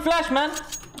fuck you flash, man?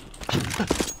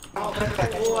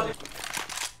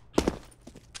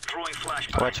 Throwing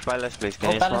flashbang. Watch Palace, please.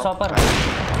 Can you Palace smoke? hopper.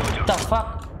 The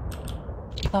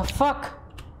fuck?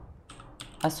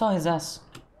 I saw his ass.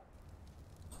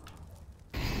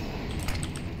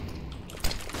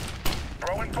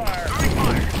 Throwing fire.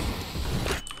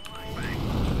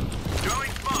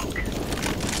 Throwing smoke.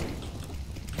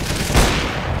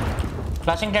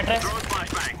 Flashing Tetris. Throwing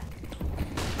flashbang.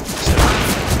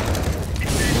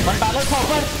 One Palace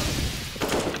hopper.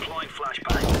 Deploying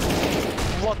flashbang.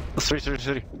 What?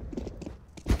 Sorry.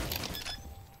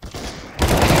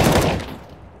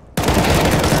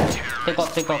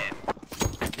 Take off.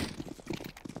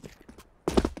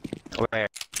 Where?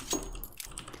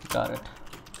 Got it.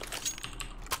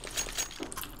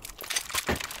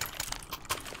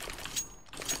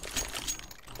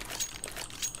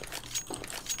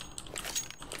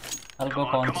 I'll go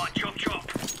cons. Come on, chop.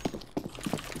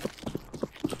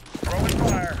 Throwing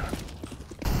fire.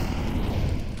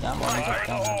 Yeah, I'm on it.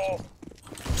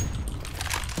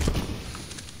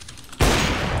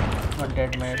 One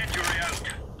dead mate. Incendiary out.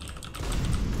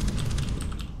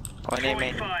 One A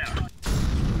main. Fire.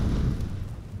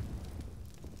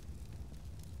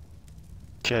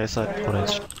 Okay, side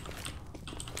orange.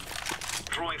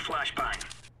 Throwing flashbang.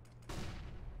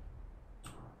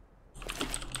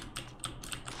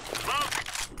 Smoke.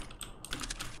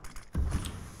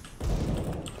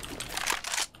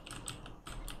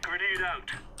 Grenade out.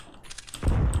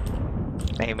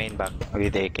 Main back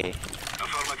with AK.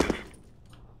 Affirmative.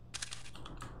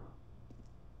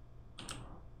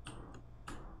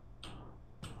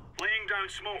 Laying down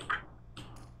smoke.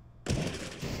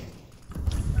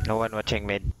 No one watching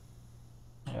mid.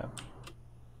 Yeah.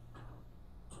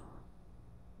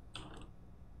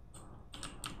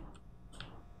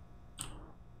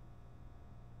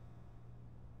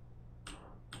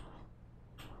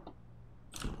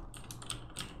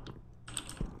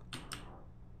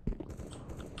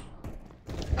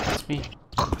 It's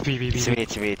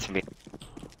me.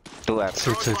 2 apps.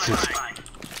 Two.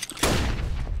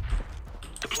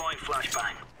 Deploying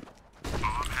flashbang.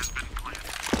 Bomb has been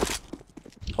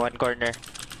planted. One corner.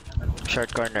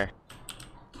 Short corner.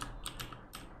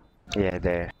 Yeah,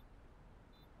 there.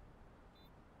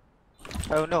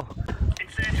 Oh no.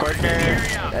 Corner.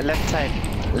 Left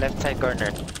side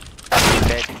corner.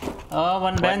 Dead. Oh,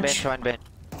 one bench. One bench.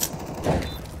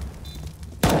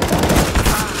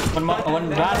 One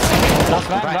van.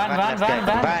 Last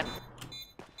van.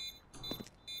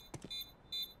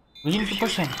 We need to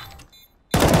push him.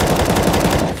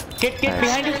 Kit,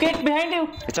 behind you.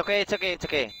 It's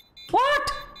okay.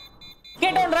 What?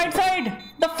 Get on right side.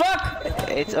 The fuck?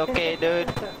 It's okay, dude.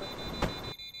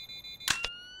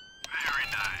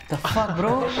 The fuck,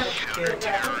 bro?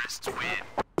 Terrorists win.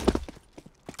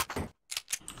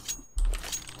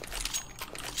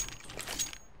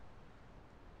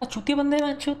 छुट्टी बंदे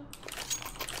हैं छुट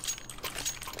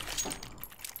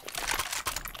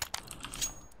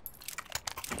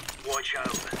Watch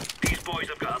out. These boys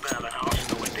have got a bit of an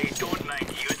arsenal and they don't mind.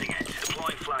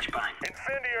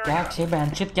 Akshay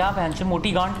बहनचित क्या बहनचित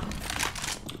मोटी गांड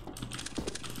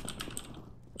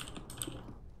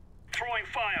Throwing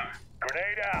fire.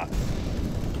 Grenade out.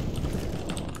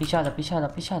 पीछे आ जा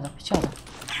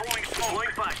Throwing smoke.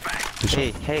 Throwing flashbang.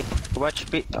 Hey,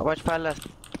 watch palace.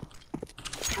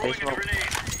 They Throwing a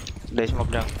grenade. They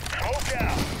smoke down. Smoke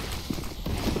out.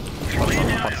 Throwing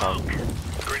out.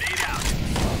 Grenade out.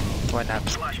 One up.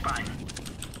 Flashbang.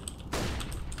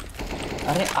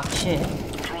 अरे Akshay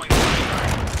Throwing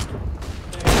flashbang.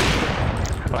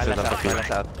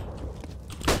 Palace out.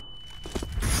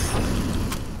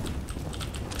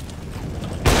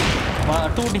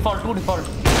 Two default. One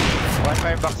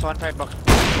firebox.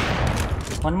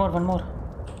 One more.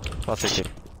 Positive.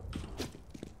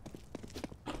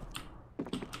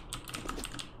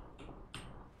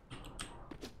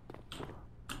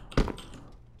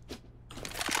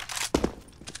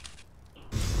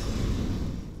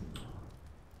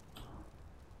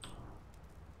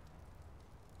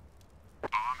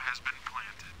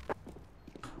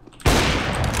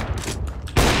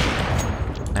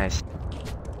 Nice.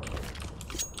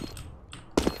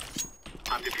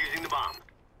 I'm defusing the bomb.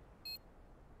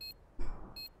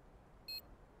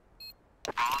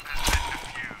 Bomb has been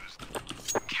defused.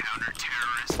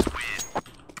 Counter-terrorists win.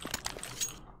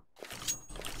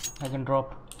 I can drop.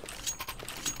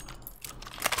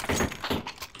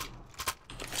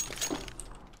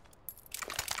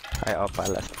 I up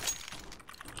palace.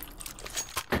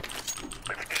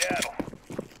 Let's skedaddle.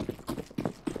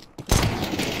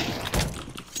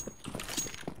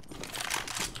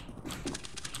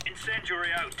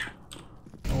 Incendiary out.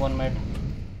 One mid.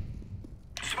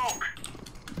 Smoke.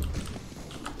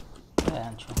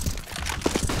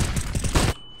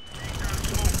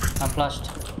 I'm flushed.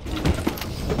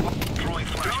 Throwing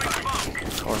flashbang.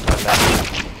 Or palace.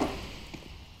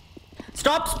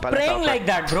 Stop spraying like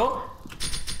that, bro.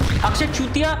 Akshay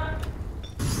Chutiya.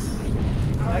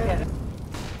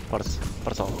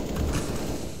 Perso.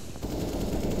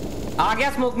 आ गया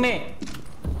smoke में.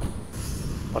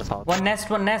 Perso. One nest.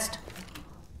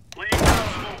 Laying down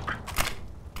smoke.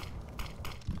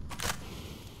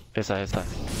 Esa.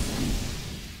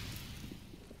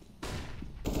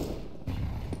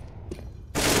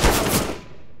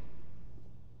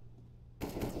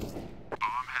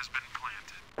 Bomb has been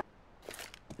planted.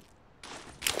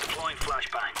 Deploying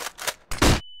flashbang.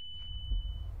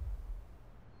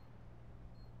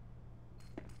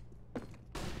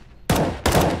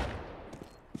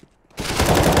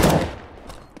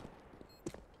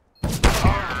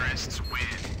 Terrorists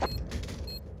win.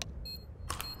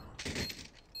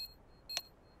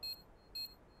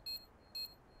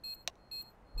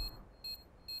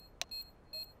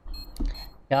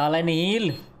 क्या हाल है नील?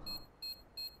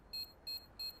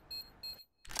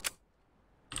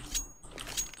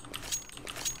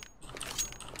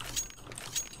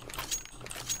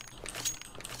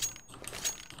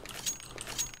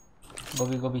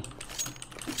 Gobi.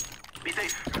 Be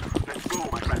safe. Let's go,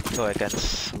 my friend. So I can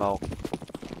smoke.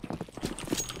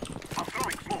 I'm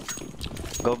throwing smoke.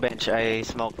 Go bench. I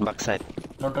smoke backside.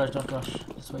 Don't rush.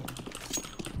 Just wait.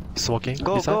 Smoking.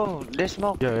 Go. There's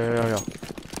smoke. Yeah.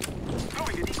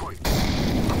 Throwing a decoy.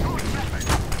 I'm throwing flashbang.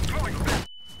 Throwing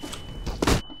flashbang.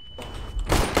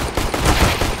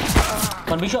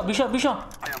 One B shot.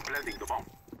 I am planting the bomb.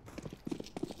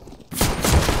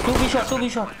 Two B shot.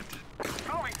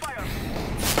 Throwing fire.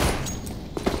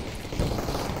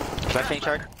 Flashing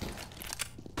short.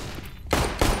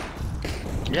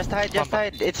 Just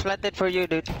hide. It's planted for you,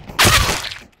 dude.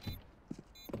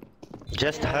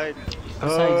 Just hide.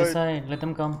 Just side. Let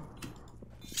them come.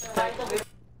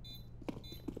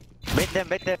 Bait them.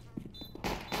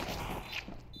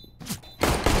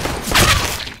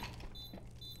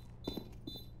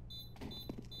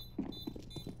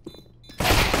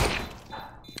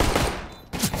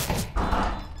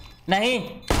 नहीं.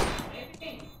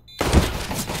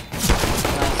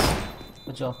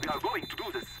 Good job. We are going to do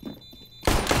this.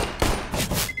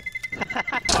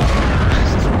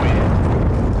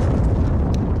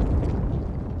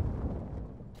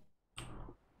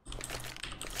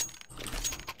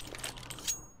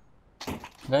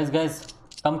 Guys,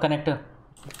 come connector.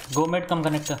 Go mid, come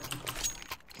connector.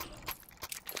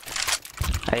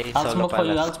 I'll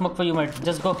smoke for you, mate.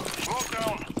 Just go.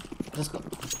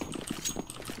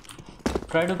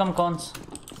 Try to come cons.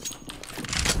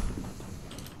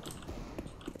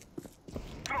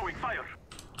 Throwing fire.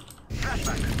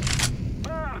 Flashback.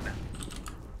 Burn.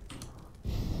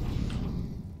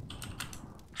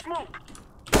 Smoke.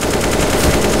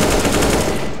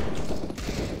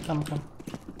 Come.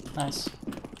 Nice.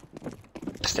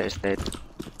 Stairs dead.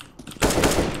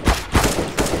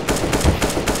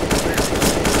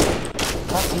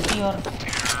 CT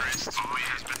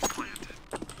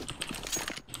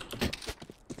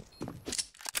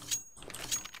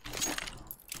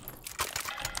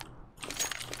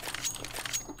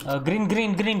or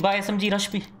green. Buy SMG,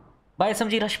 rush me. Buy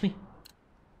SMG, rush me.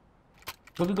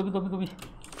 Go be.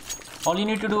 All you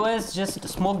need to do is just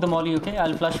smoke the molly, okay?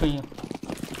 I'll flash for you.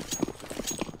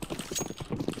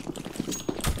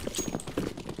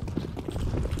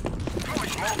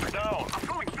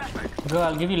 Go,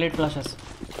 I'll give you late flashes.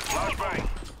 Flashbang.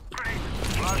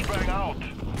 Flashbang out.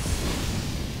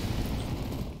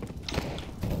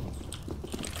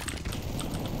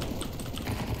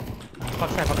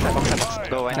 Backside.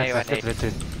 Go, 1A.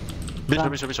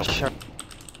 Bishop. Sure.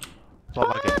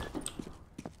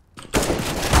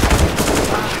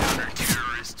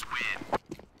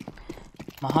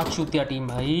 महाचूतिया team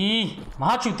भाई,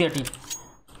 महाचूतिया team.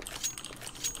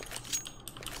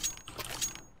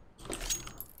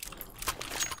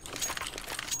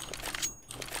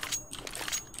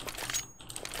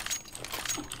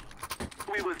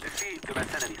 We will defeat the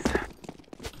mercenaries.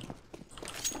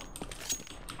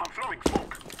 I'm throwing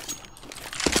smoke.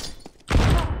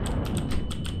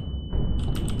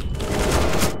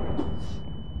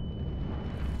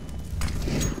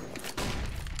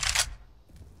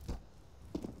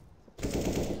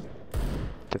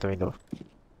 The window.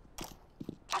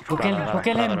 Go kill him.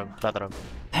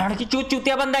 भेड़ की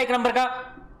चूतिया बंदा एक number का.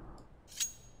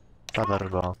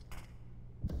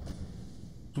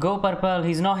 Go purple,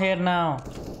 he's not here now.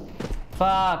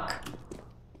 Fuck.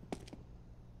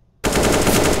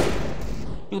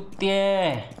 चूतिये.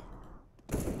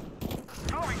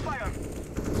 Throwing fire.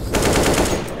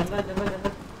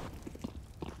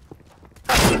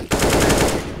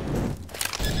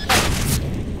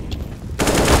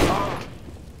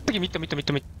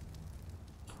 Mid.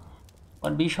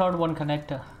 One B short, one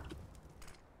connector.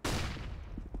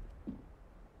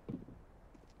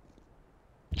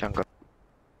 Jungle.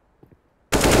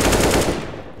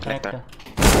 Connector.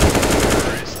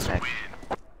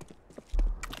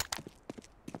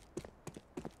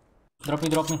 Drop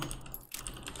me.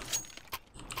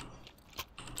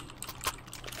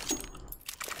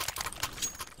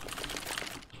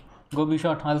 Go B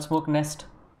short, I'll smoke nest.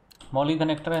 Molly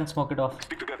connector and smoke it off.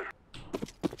 Stick together.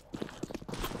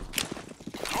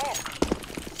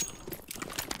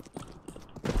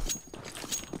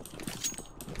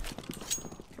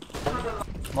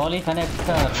 Molly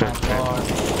connector. Oh my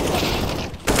god.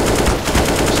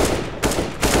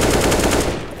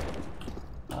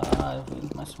 I will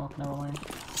my smoke, never mind.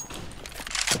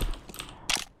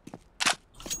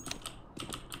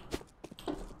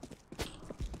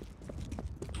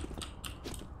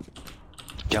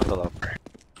 Jungle up.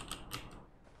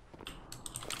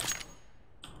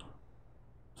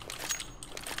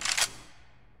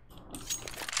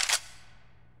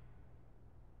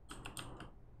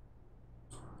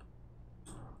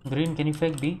 Green, can you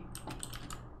fake B?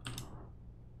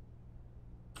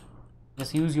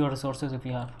 Just use your resources if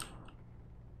you have.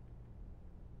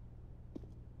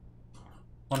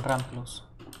 One ramp close.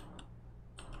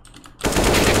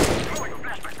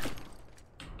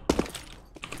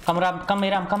 Come ramp.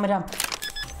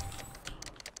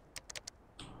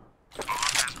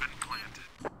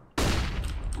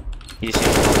 You see?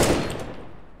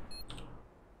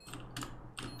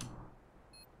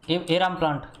 A ramp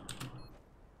plant.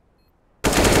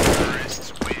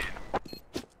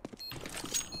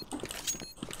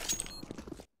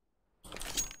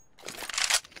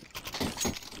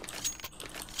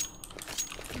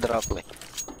 Drop me.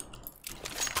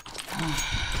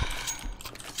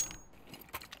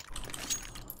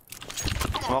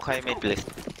 Smoke high mid, please.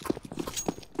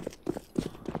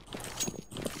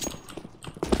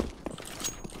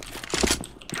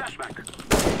 Flashback.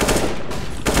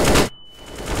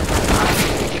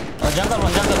 One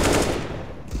jungle.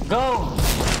 Go!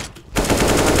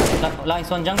 Nice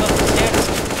one jungle. Stairs.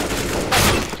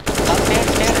 Stairs.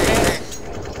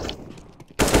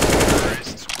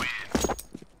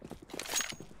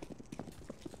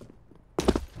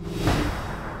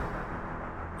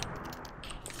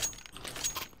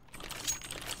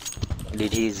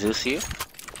 Did he Zeus you?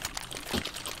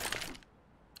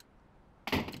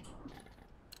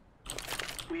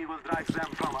 We will drive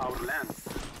them from our lands.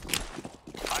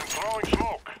 I'm throwing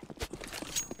smoke.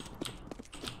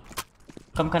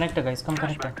 Come connector, guys. Come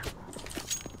connector.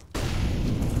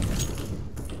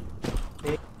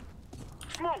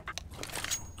 Smoke.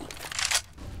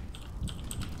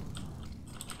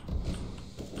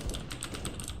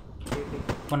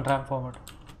 One ramp forward.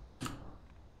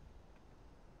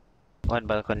 One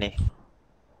balcony.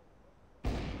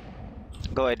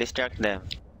 Go, I distract them.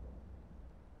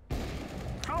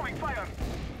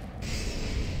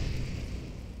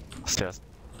 Stairs.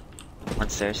 One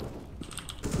stairs.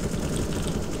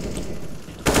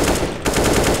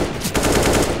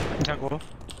 Jago.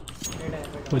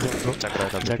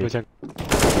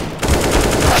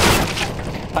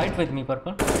 Fight with me,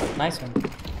 purple. Nice one.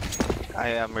 I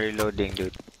am reloading,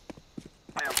 dude.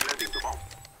 I am planting the bomb.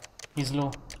 He's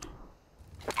low.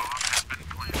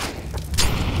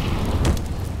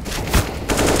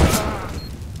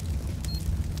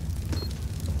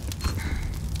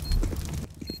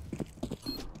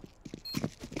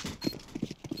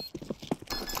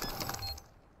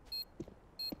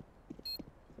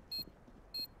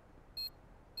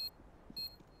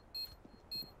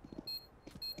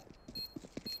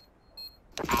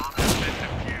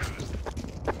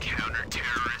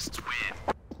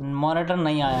 Monitor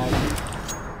नहीं आया है।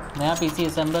 नया PC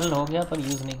assemble हो गया पर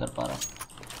use नहीं कर पा रहा।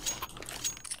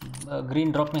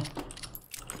 ग्रीन ड्रॉप में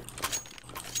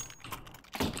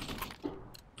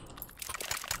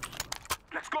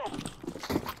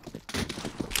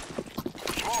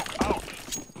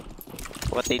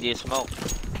What did you smoke?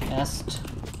 Nest.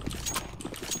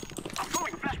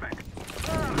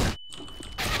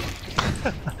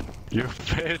 You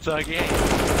failed again.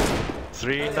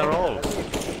 3 in a row.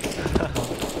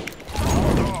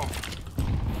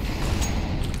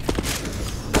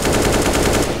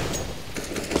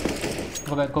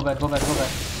 Go back, go back, go back, go back,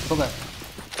 go back.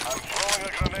 I'm throwing a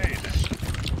grenade.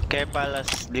 Okay,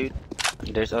 Palace, dude.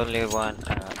 There's only one.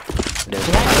 There's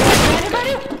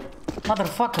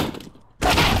Motherfucker.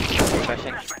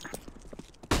 flashing.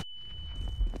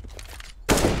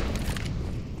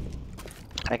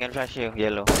 I can flash you,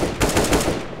 yellow.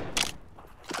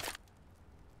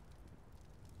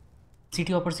 CT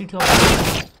hopper, CT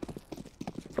hopper.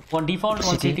 One default,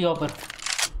 one CT hopper.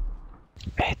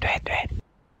 Wait.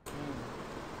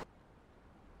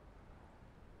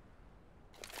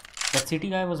 That CT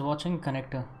guy was watching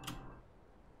connector.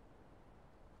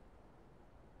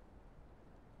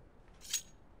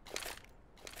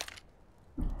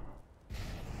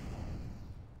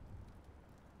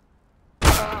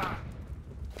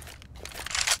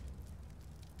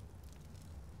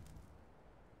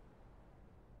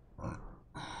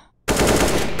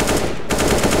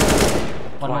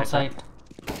 One more side.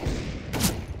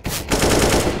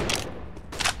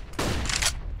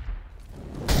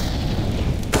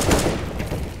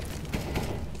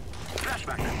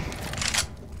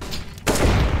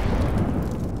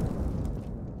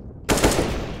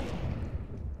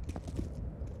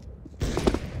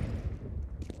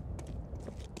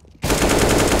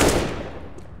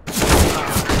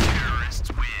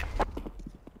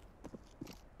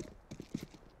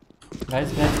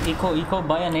 Guys, eco,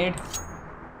 buy a nade.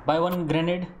 Buy one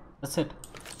grenade. That's it.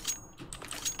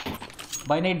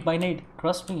 Buy nade.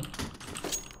 Trust me.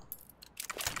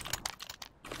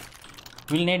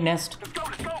 We'll nade nest.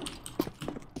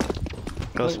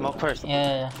 Go smoke first.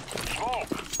 Yeah.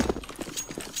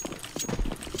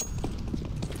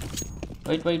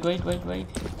 Wait.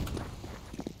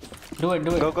 Do it.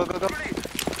 Go.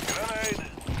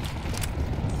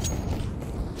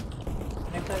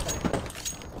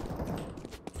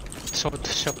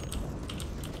 Shot.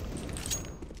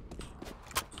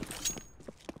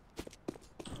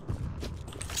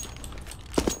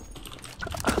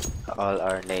 All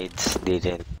our nades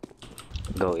didn't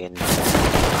go in.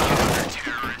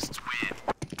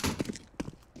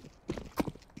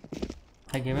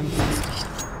 I gave him 60.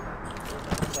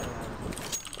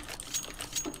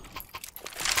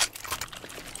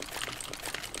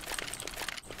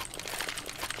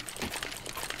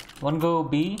 One go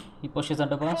B, he pushes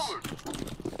underpass.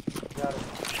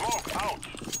 Smoke out.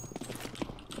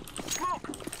 Smoke.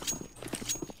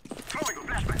 Throwing a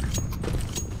flashback.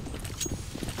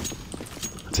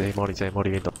 J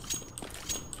머리 window.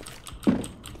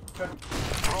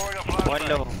 Throwing a flashback. One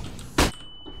low.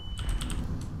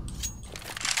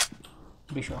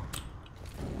 Be sure.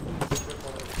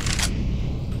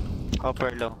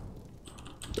 Upper low.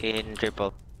 In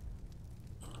triple.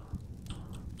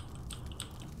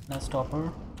 Nice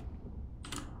stopper.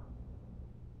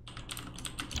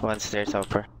 One stairs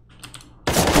upper.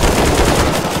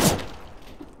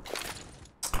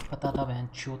 पता था बहन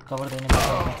shoot cover देने में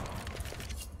क्या होगा.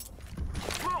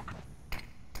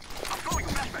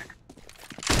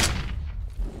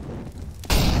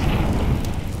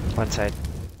 One side.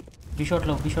 Be short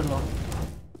low. He's low.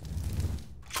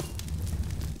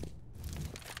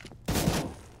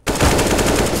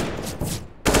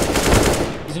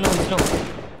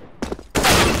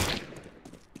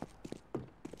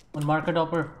 One market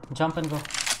hopper, jump and go.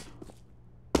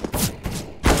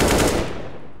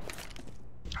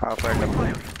 Upper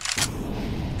low.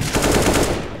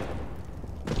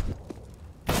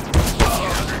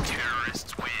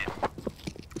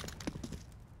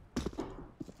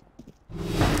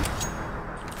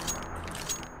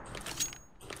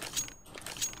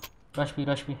 Rush B,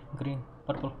 green,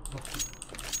 purple.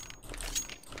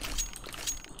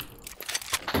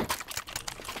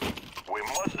 We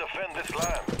must defend this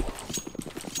land.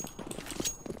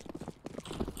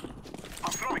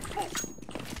 I'm throwing smoke.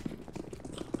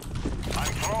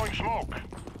 I'm throwing smoke.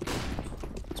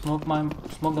 Smoke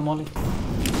the molly.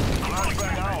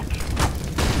 Flashbang out.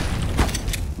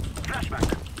 Flashbang.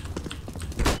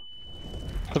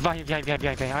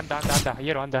 Behind. Under.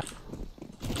 Here, under.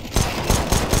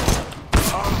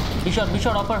 Be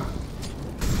shot, upper.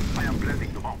 I am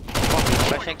planting the bomb.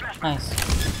 Flashing. Nice.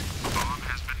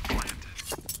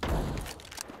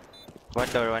 One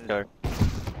door.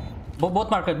 Both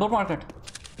market.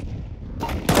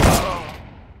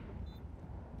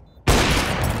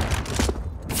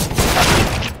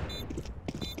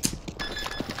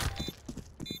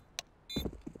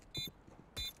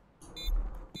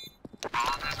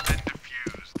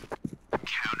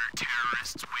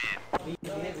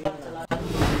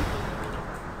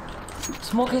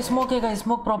 Smoke hai guys,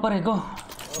 smoke proper hai, go.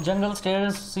 Jungle,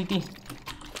 stairs, CT.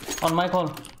 On my call.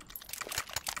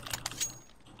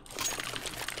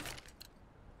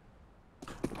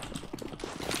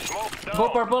 Go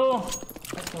purple.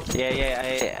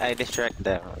 Yeah, I distract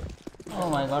them. Oh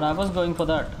my god, I was going for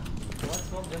that.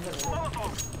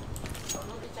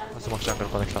 Smoke jungle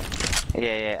connection.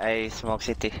 Yeah, I smoke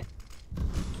city.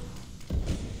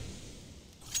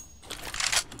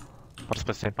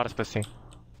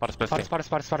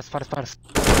 Paris.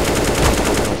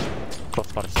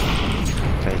 Close Paris.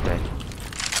 Right.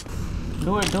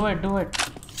 Do it. Throwing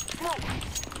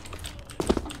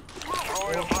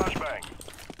a flashbang.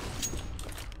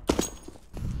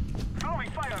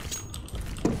 Throwing fire.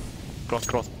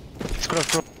 Cross. It's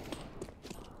cross.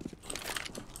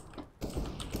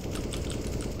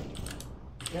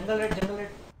 Jungle red.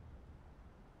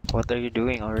 What are you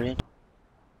doing, Orange?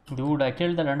 Dude, I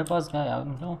killed the underpass guy. I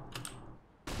don't know.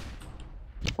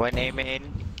 One A main,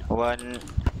 one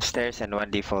stairs, and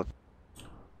one default.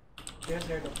 Stairs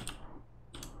red.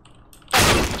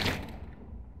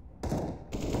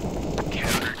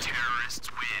 Counter-terrorists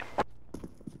win.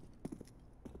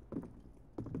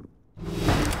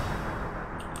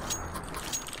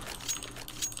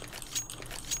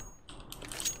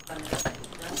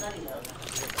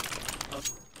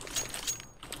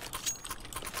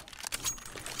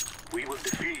 We will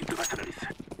defeat the mercenaries.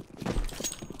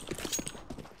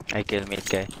 I kill mid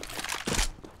guy.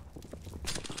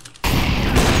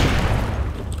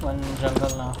 One jungle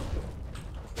now.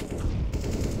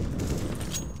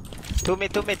 2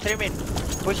 mid, 3 mid.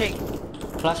 Pushing.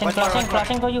 Flashing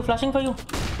for you.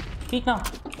 Peek now.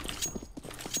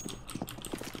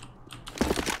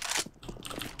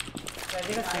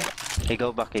 He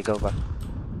go back.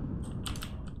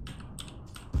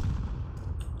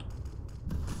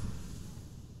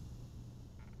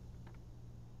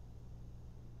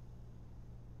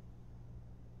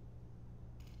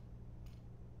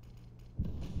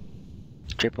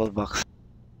 Triple box.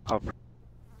 Up.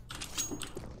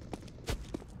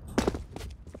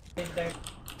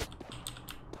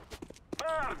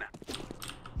 Burn!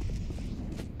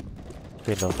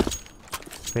 Window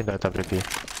WP.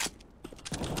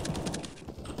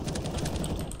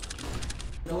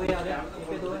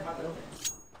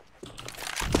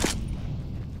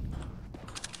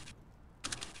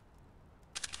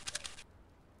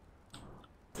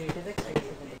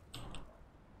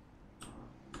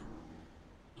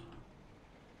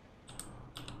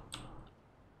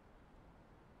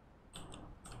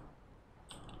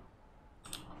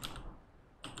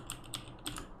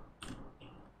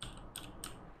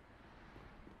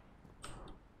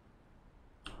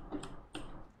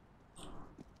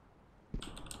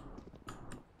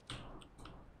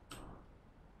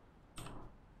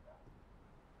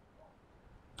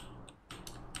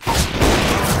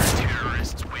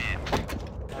 Terrorists win.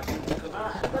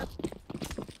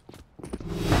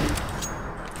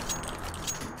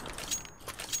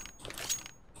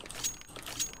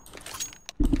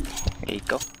 There you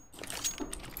go.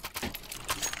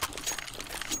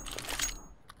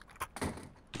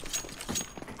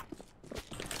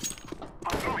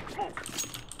 I'm throwing smoke.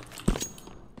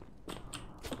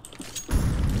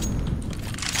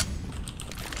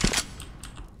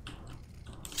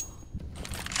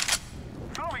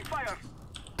 Throwing fire.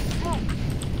 Smoke.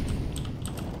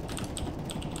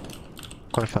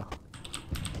 Corner.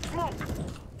 Smoke.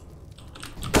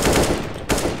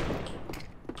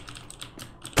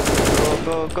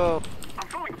 Go. I'm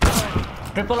throwing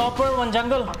fire. Triple hopper, one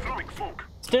jungle. I'm throwing smoke.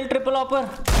 Still triple hopper.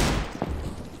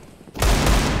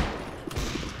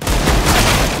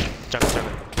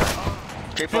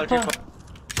 Triple.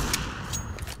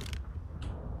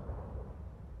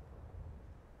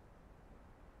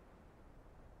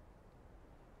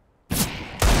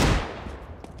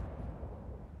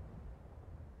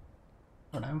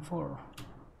 what I'm for.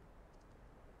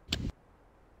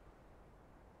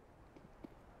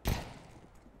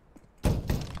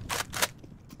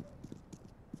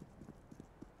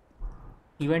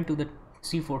 He went to the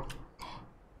C4.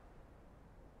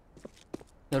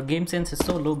 Your game sense is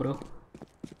so low, bro.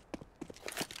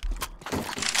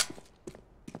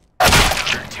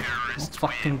 No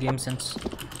fucking game sense.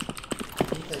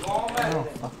 No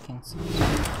fucking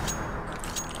sense.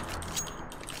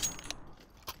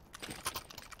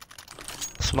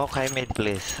 Smoke high mid,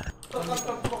 please.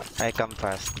 I come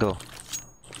fast. Go.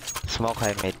 Smoke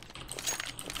high mid.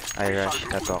 I rush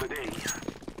the top.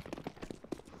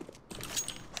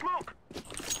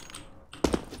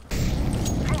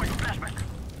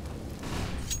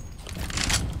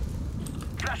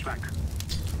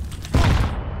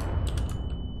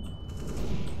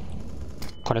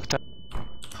 Connector.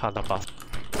 Hada pass.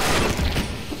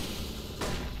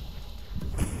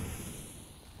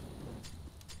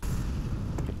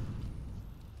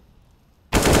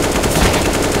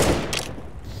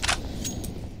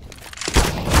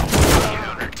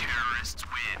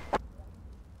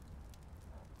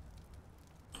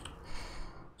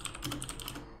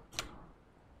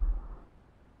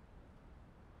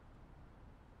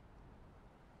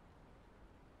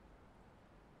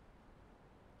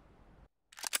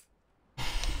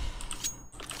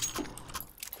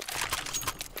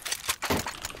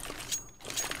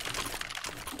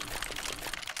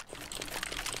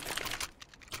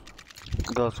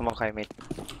 Go smoke high mid.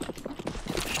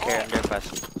 Here under fast.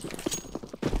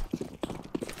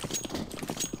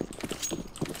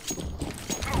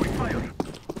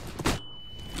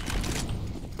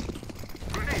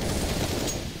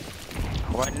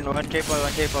 One triple.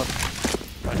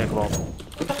 I take bomb.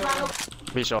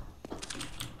 Be shot.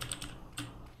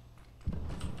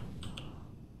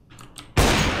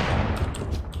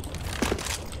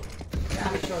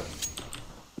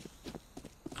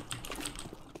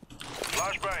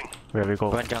 Where we go?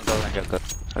 One jungle.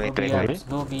 Wait.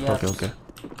 Go B. Okay.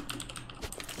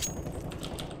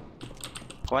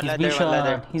 One He's ladder, B one shot.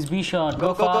 ladder. He's B shot.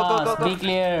 Go, Go go, go, fast. go, go. Be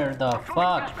clear. The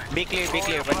fuck. Be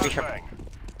clear, one bishop.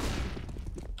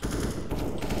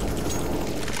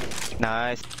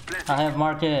 Nice. I have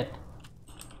market.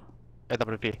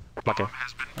 AWP. Okay.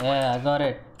 Yeah, I got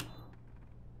it.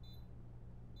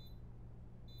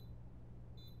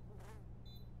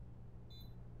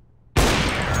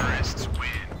 Terrorists win.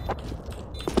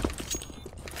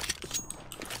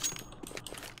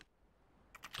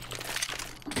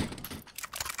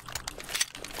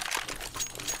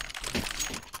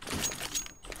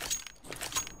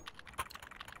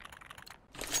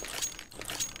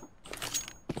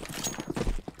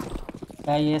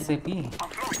 ASAP.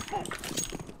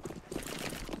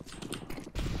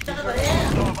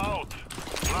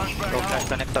 Go flash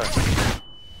connector.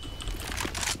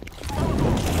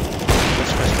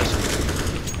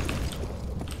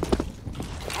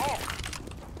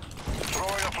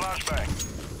 Throwing a flashbang.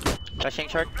 Flashing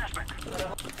short.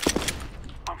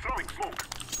 I'm throwing smoke.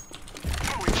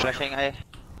 Flashing high.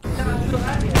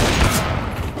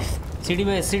 CD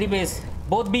base.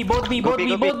 Both B. No, be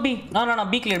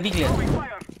clear.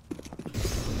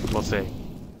 What's say?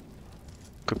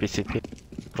 Could be CP.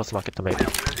 Cross market to maybe.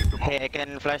 Hey, I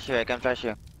can flash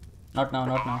you. Not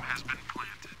now.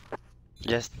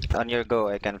 Just on your go,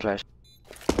 I can flash.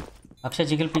 Akshay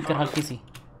jiggle pick कर हल्की सी.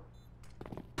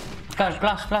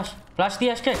 Flash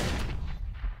दिया Akshay.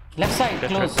 Left side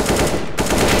close.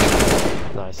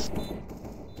 Nice.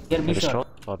 Here B shot.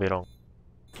 I'll be wrong.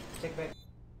 Check back.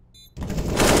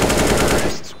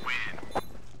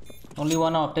 Only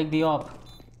one op. Take the op.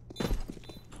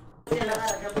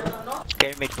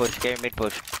 Care mid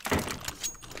push.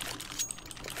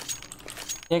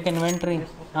 Take inventory.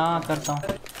 हाँ करता हूँ.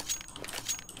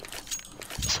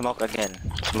 Smoke again.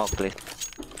 Smoke please.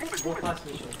 Go fast,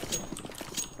 Vishal.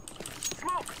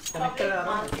 Connector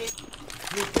around.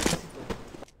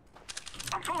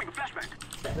 I'm throwing a flashbang.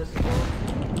 Just go.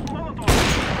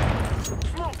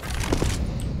 Smoke.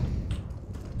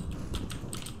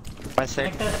 One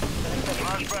sec.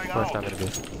 Flashbang First out. time it'll be.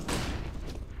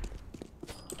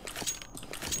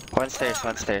 One stairs.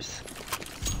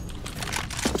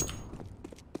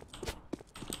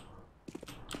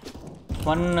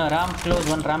 One ramp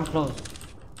close.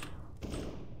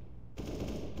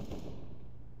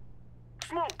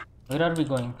 Smoke. Where are we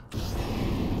going?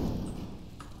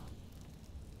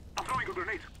 I'm throwing a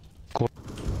grenade. Cool.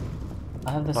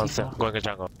 I have the One C4. sec. Going to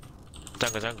jungle.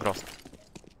 Jungle cross.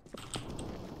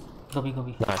 Go B.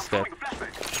 Nice, dead.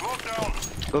 Smoke down.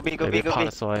 Go B. Maybe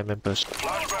part so I'm in push.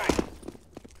 Flashbang.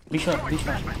 B shot.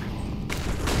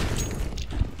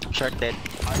 Short dead.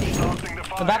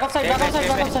 Back up side,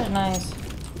 nice.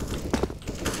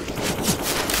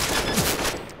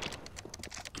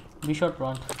 Be short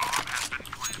front.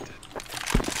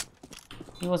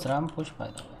 He was ramp push by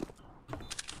the way.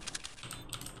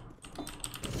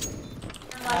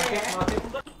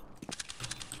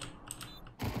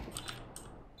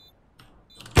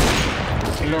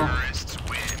 Low.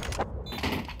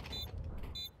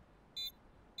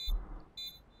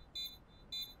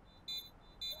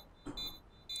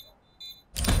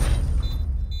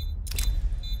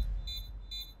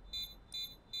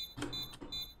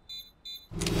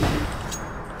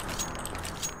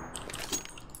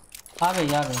 आ गई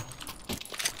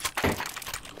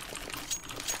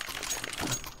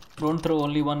Don't throw,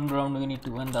 only one round we need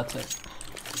to win, that's it.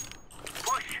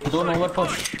 Don't over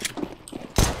push.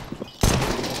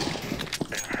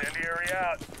 Incendiary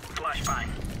out.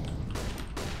 Flashbang.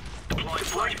 Deploy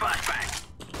flashbang.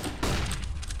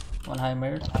 One high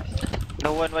mid.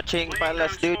 No one watching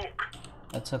Palace, dude.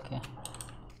 That's okay.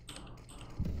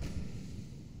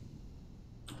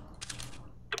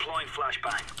 Deploying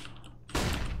flashbang.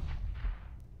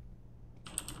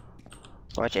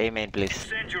 Watch A main, please.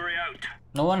 Incendiary out.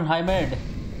 No one high mid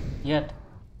yet.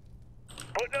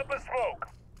 Putting up a smoke.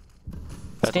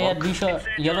 Stay at B shore.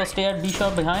 Yellow, stay at B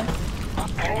shore behind.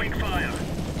 Throwing fire.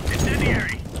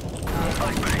 Incendiary.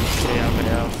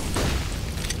 Yeah.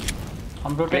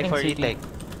 I'm rotating Play for CT. retake.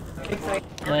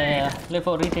 Yeah. Play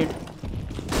for retake.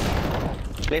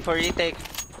 Play for retake.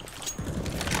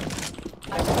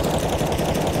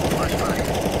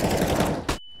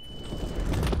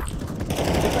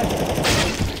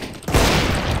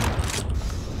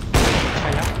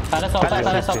 Palace off.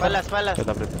 Palace.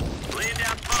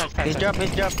 His job.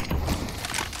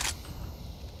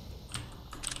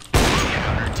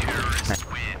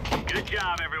 Good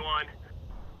job, everyone.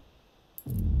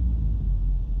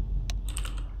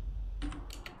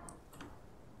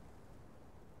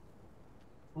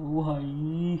 Oh, hi.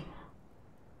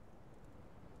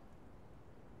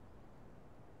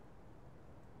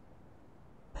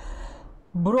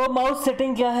 Bro, mouse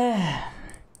setting क्या है?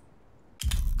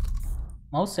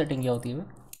 Mouse setting क्या होती है?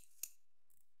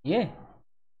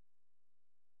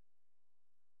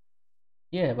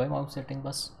 ये है भाई mouse setting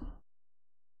बस.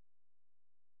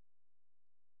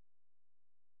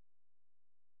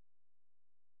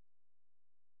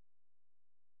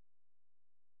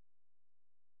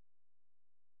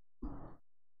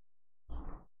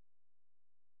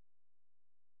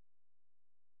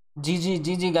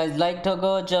 जी guys, like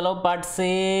ठोको. चलो पट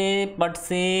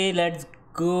से लेट्स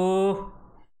गो.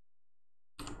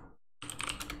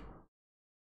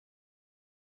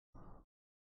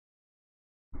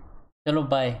 चलो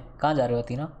बाय. कहाँ जा रहे हो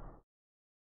तीना?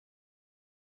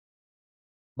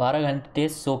 12 घंटे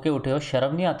सो के उठे हो,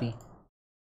 शर्म नहीं आती?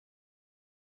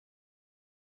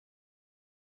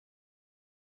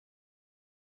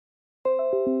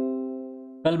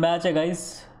 कल मैच है गाइस,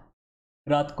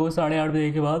 रात को 8:30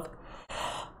 बजे के बाद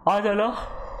आ जाना.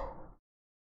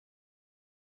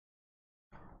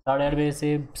 8:30 बजे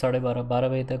से 12:30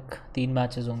 बजे तक 3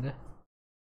 मैचेस होंगे.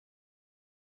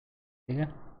 ठीक है.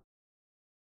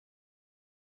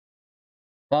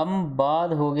 कम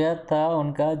बाद हो गया था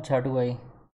उनका झाटू भाई.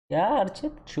 क्या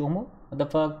अर्चित चोमो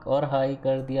दफक और हाई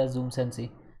कर दिया. जूम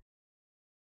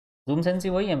सेंसी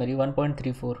वही है मेरी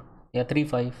 1.34 या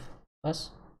 35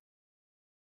 बस.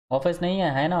 ऑफिस नहीं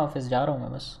है ना, ऑफिस जा रहा हूँ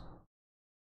मैं बस.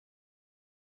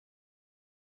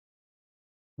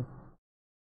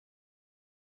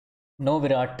 No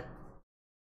Virat.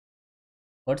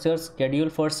 What's your schedule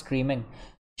for streaming?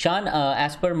 शान,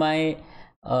 as per my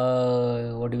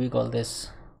what do we call this,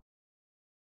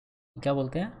 क्या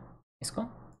बोलते हैं इसको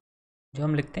जो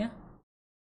हम लिखते हैं?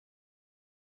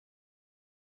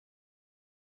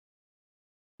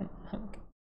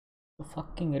 तो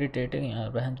फकिंग इरिटेटिंग यार,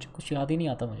 बहन कुछ याद ही नहीं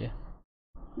आता मुझे.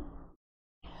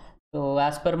 तो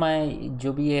एज पर माई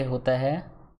जो भी ये होता है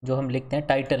जो हम लिखते हैं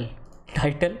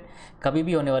टाइटल कभी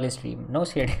भी होने वाली स्ट्रीम. नो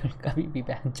शेड्यूल, कभी भी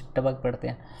बहन टपक पड़ते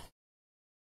हैं.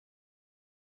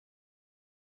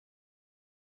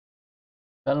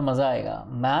 कल मज़ा आएगा.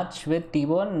 Match with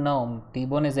T-bone? No,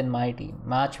 T-bone is in my team.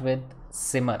 Match with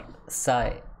Simar Sai.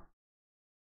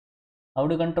 How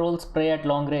do control spray eight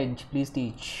long range? Please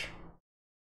teach.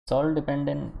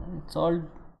 It's all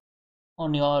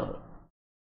on your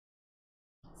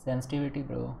sensitivity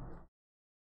bro.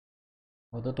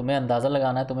 वो तो तुम्हें अंदाज़ा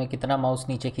लगाना है तुम्हें कितना माउस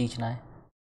नीचे खींचना है.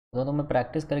 तो तुम्हें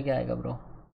प्रैक्टिस करके आएगा ब्रो.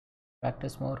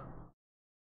 Practice more.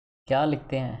 क्या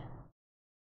लिखते हैं?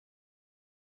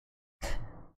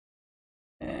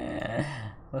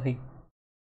 वही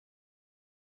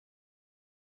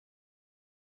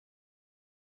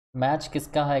मैच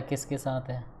किसका है, किसके साथ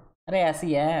है? अरे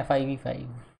ऐसी है 5v5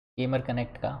 गेमर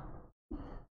कनेक्ट का।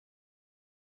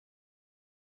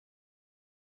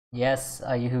 यस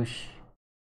आयुष,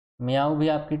 मियाऊ भी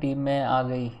आपकी टीम में आ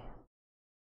गई।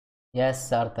 यस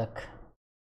सार्थक,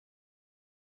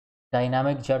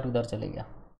 डायनामिक जट उधर चले गया।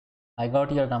 I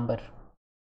got your number.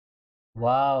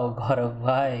 Wow गौरव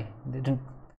भाई,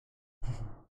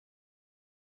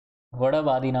 व्हाट अप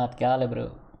आदिनाथ, क्या हाल है ब्रो?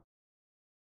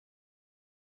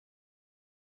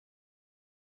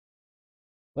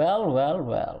 वेल वेल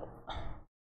वेल,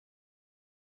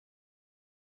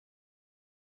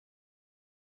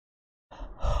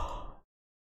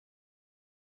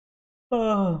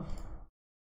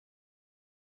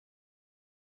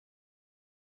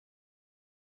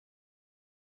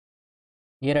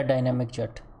 ये रहा डायनामिक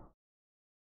जट।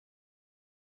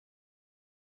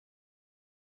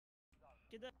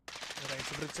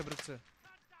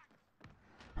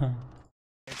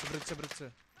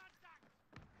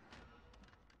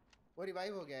 वो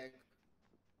रिवाइव हो गया है,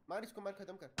 मार इसको, मार,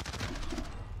 खत्म कर।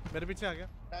 मेरे पीछे आ गया,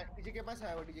 डीजे के पास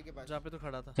आया, वो डीजे के पास जहाँ पे तो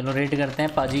खड़ा था। चलो रेड करते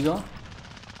हैं पाजी को।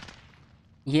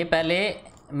 ये पहले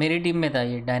मेरी टीम में था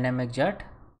ये डायनामिक जट,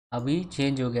 अभी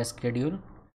चेंज हो गया स्केड्यूल।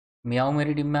 मियाऊ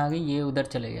मेरी टीम में आ गई, ये उधर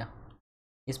चले गया।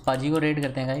 इस पाजी को रेड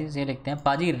करते हैं गाइस। ये लिखते हैं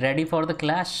पाजी ready for the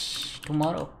clash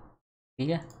tomorrow. ठीक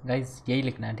है गाइस, यही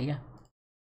लिखना है, ठीक है,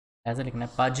 ऐसे लिखना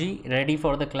है, पाजी ready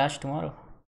for the clash tomorrow.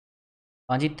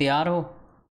 पाजी तैयार हो,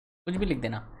 कुछ भी लिख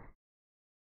देना।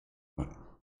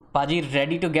 पाजी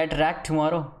ready to get raked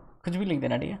tomorrow, कुछ भी लिख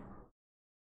देना, ठीक है।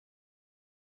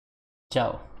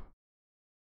 जाओ,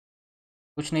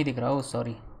 कुछ नहीं दिख रहा हो,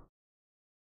 सॉरी।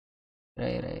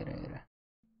 रहे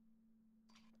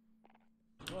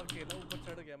वो अकेला ऊपर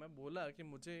चढ़ गया, मैं बोला कि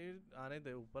मुझे आने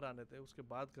दे, ऊपर आने दे, उसके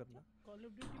बाद करना।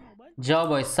 जाओ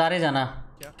बॉयज, सारे जाना।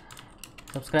 क्या?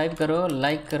 सब्सक्राइब करो,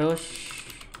 लाइक करो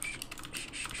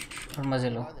और मजे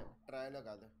लो। ट्राई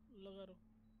लगा दे,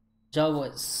 जाओ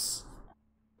बॉयज।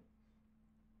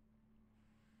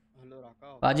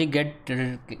 पाजी get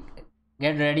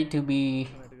ready to be,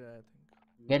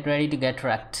 get ready to get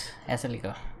raked, ऐसे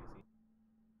लिखो।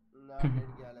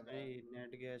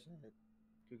 नेट गया शायद,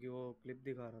 क्योंकि वो क्लिप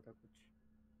दिखा रहा था कुछ।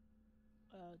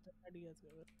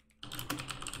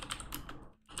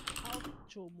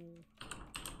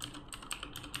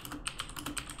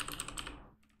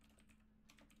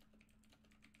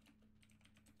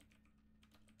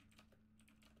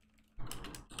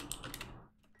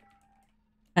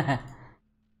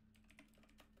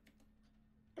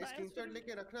 स्क्रीनशॉट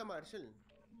लेके रखना मार्शल।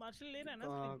 मार्शल ले रहा है ना?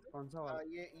 कौन सा वाला?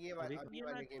 ये वाले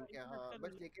गेम के, हाँ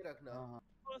बस लेके रखना।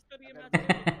 पोस्ट ये मैच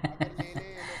अगर ले ले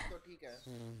ये लोग तो ठीक है,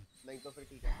 नहीं तो फिर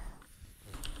ठीक है।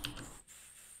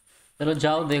 चलो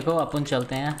जाओ, देखो अपन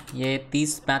चलते हैं। ये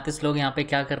 30-35 लोग यहाँ पे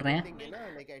क्या कर रहे हैं?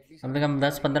 कम से कम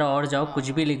 10-15 और जाओ, कुछ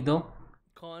भी लिख दो,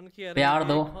 कौन किया प्यार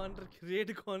दो।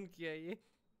 रेड कौन किया ये?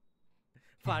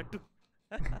 फाटू।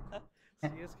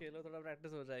 सीएस खेलो, थोड़ा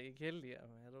प्रैक्टिस हो जाएगी। खेल लिया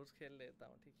मैं, रोज खेल लेता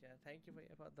हूँ, ठीक है। थैंक यू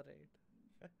भैया फॉर द रेड।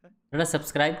 थोड़ा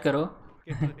सब्सक्राइब करो।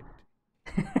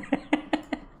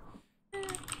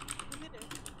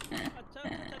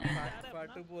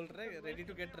 फाटू बोल रहे ready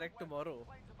to get raked tomorrow.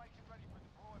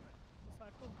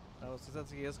 उसके साथ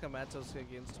सीएस का मैच है, उसके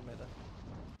अगेंस्ट मेरा।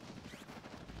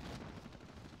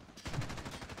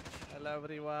 हेलो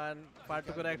एवरीवन,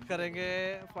 फाटू को रैक्ट करेंगे,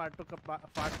 फाटू का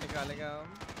फाट निकालेंगे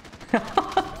हम।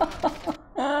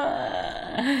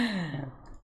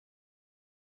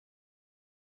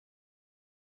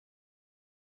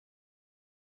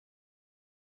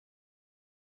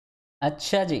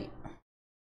 अच्छा जी,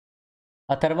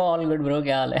 अथर्वा ऑल गुड ब्रो,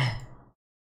 क्या हाल है?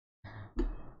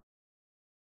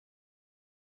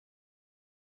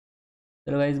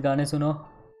 चलो गाइस गाने सुनो।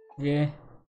 ये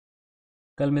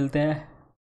कल मिलते हैं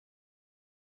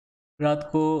रात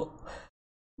को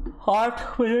 8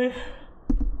 बजे।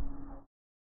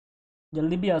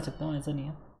 जल्दी भी आ सकता हूँ, ऐसा नहीं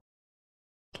है,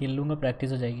 खेल लूँगा,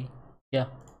 प्रैक्टिस हो जाएगी। क्या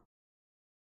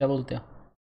क्या बोलते हो?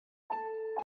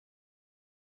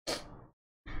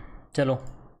 चलो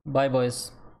बाय बॉयज।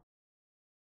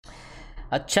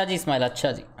 अच्छा जी इस्माइल,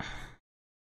 अच्छा जी।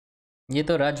 ये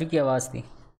तो राजू की आवाज़ थी।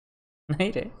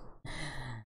 नहीं रे,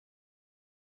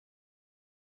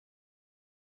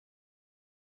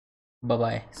 bye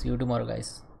bye, C you tomorrow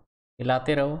guys.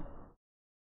 हिलाते रहो,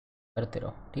 करते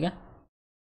रहो, ठीक है,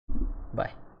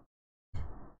 बाय।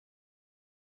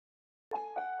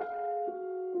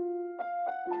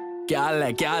 क्या हाल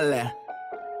है, क्या हाल है?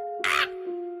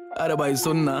 अरे भाई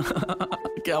सुनना।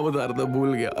 क्या बता रहा था,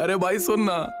 भूल गया। अरे भाई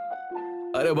सुनना,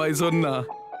 अरे भाई सुनना।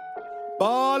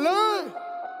 बाले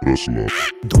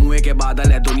धुएं के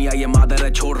बादल है दुनिया ये मादर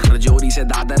है, छोड़ रजौरी से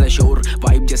दादर है शोर,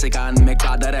 वाइब जैसे कान में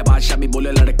कादर है, बादशाह भी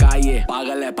बोले लड़का ये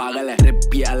पागल है रिप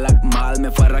ये अलग माल में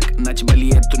फर्क, नच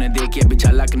बलिए तूने देखी अभी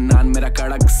झलक, नान मेरा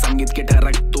कड़क संगीत के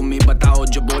ठरक, तुम ही बताओ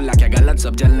जो बोला क्या गलत,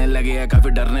 सब जलने लगे है काफी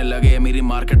डरने लगे है, मेरी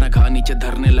मार्केट ना खा नीचे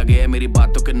धरने लगे है, मेरी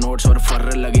बातों के नोट्स और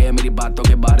फर्रे लगे है, मेरी बातों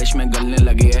के बारिश में गलने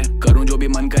लगे है, करूं जो भी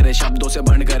मन करे शब्दों से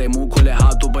भंड करे, मुंह खोले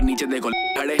हाथ ऊपर नीचे देखो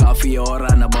खड़े, काफी और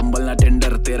ना बम्बल ना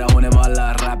टेंडर, तेरा होने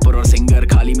वाला रैपर और सिंगर,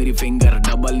 खाली मेरी फिंगर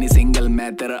डबल नहीं सिंगल,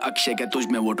 मैं तेरा अक्षय क्या तुझ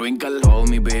में वो twinkle, call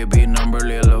me baby number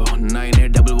ले लो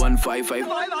 981155,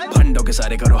 भंडों के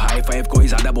सारे करो हाई फाइव, कोई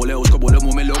ज्यादा बोले उसको बोलो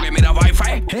मुंह में लोगे मेरा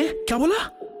वाईफाई है, क्या बोला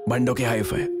भंडों के हाई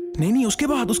फाइव, नहीं उसके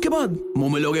बाद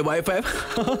मुंह में लोगे वाईफाई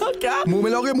क्या मुंह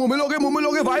में लोगे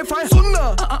वाईफाई, सुनना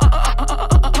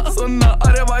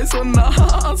अरे भाई सुनना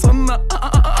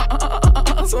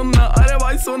अरे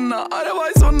भाई सुनना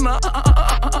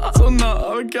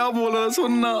अबे क्या बोल रहा है,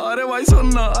 सुनना अरे भाई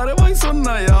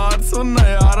सुनना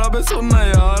यार अबे सुनना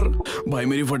यार, भाई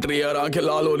मेरी फट रही यार, आंखें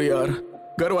लाल हो रही यार,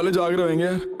 घर वाले जाग रहे होंगे,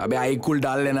 अबे आई कूल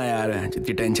डाल लेना यार,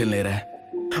 जितनी टेंशन ले रहा है,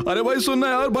 अरे भाई सुनना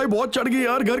यार, भाई बहुत चढ़ गई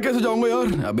यार, घर कैसे जाऊंगा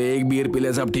यार, अबे एक बियर पी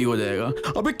ले सब ठीक हो जाएगा,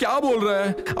 अबे क्या बोल रहा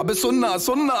है, अबे सुनना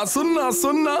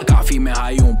काफी मैं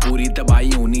आई हूँ पूरी तबाही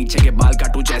हूँ, नीचे के बाल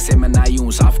काटू जैसे मैं नाई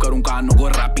हूँ, साफ करूँ कानों को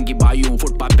रैपिंग की बाई हूँ,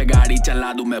 फुटपाथ पे गाड़ी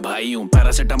चला दूं मैं भाई हूँ,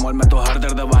 पैरासिटामोल में तो हर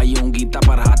दर्द दवाई हूँ, गीता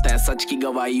पर हाथ है सच की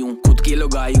गवाही हूँ, खुद की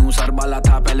लगाई हूँ, सरबाला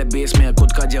था पहले बेस में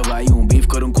खुद का जवाई हूँ, बीफ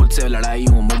करूँ खुद से लड़ाई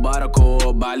हूँ, मुबारक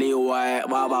हो बाली हुआ है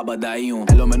वाह बधाई हूँ,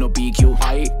 हेलो मैनो पी क्यू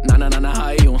हाई ना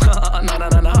हाई हूँ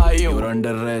ना हाई हूँ,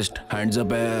 अंडर रेस्ट हैंड्स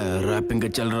अप है, रैपिंग के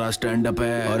चल रहा स्टैंड अप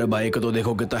है, अरे भाई को तो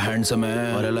देखो कितना हैंडसम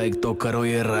है, अरे लाइक तो करो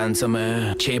ये रैंसम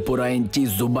है, 6 पूरा इंची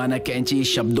जुबान है कैंची,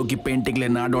 शब्दों की पेंटिंग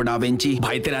लेनार्डो डा विंची,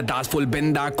 भाई तेरा दास फुल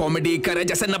बिंदा, कॉमेडी करे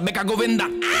जैसे 90 का गोविंदा,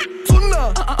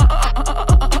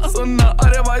 सुनना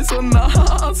अरे भाई सुनना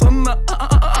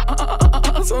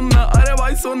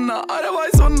अरे भाई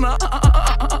सुनना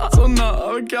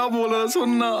अबे क्या बोल रहा है,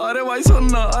 सुनना अरे भाई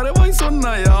सुनना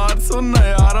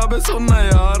यार अबे सुनना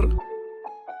यार।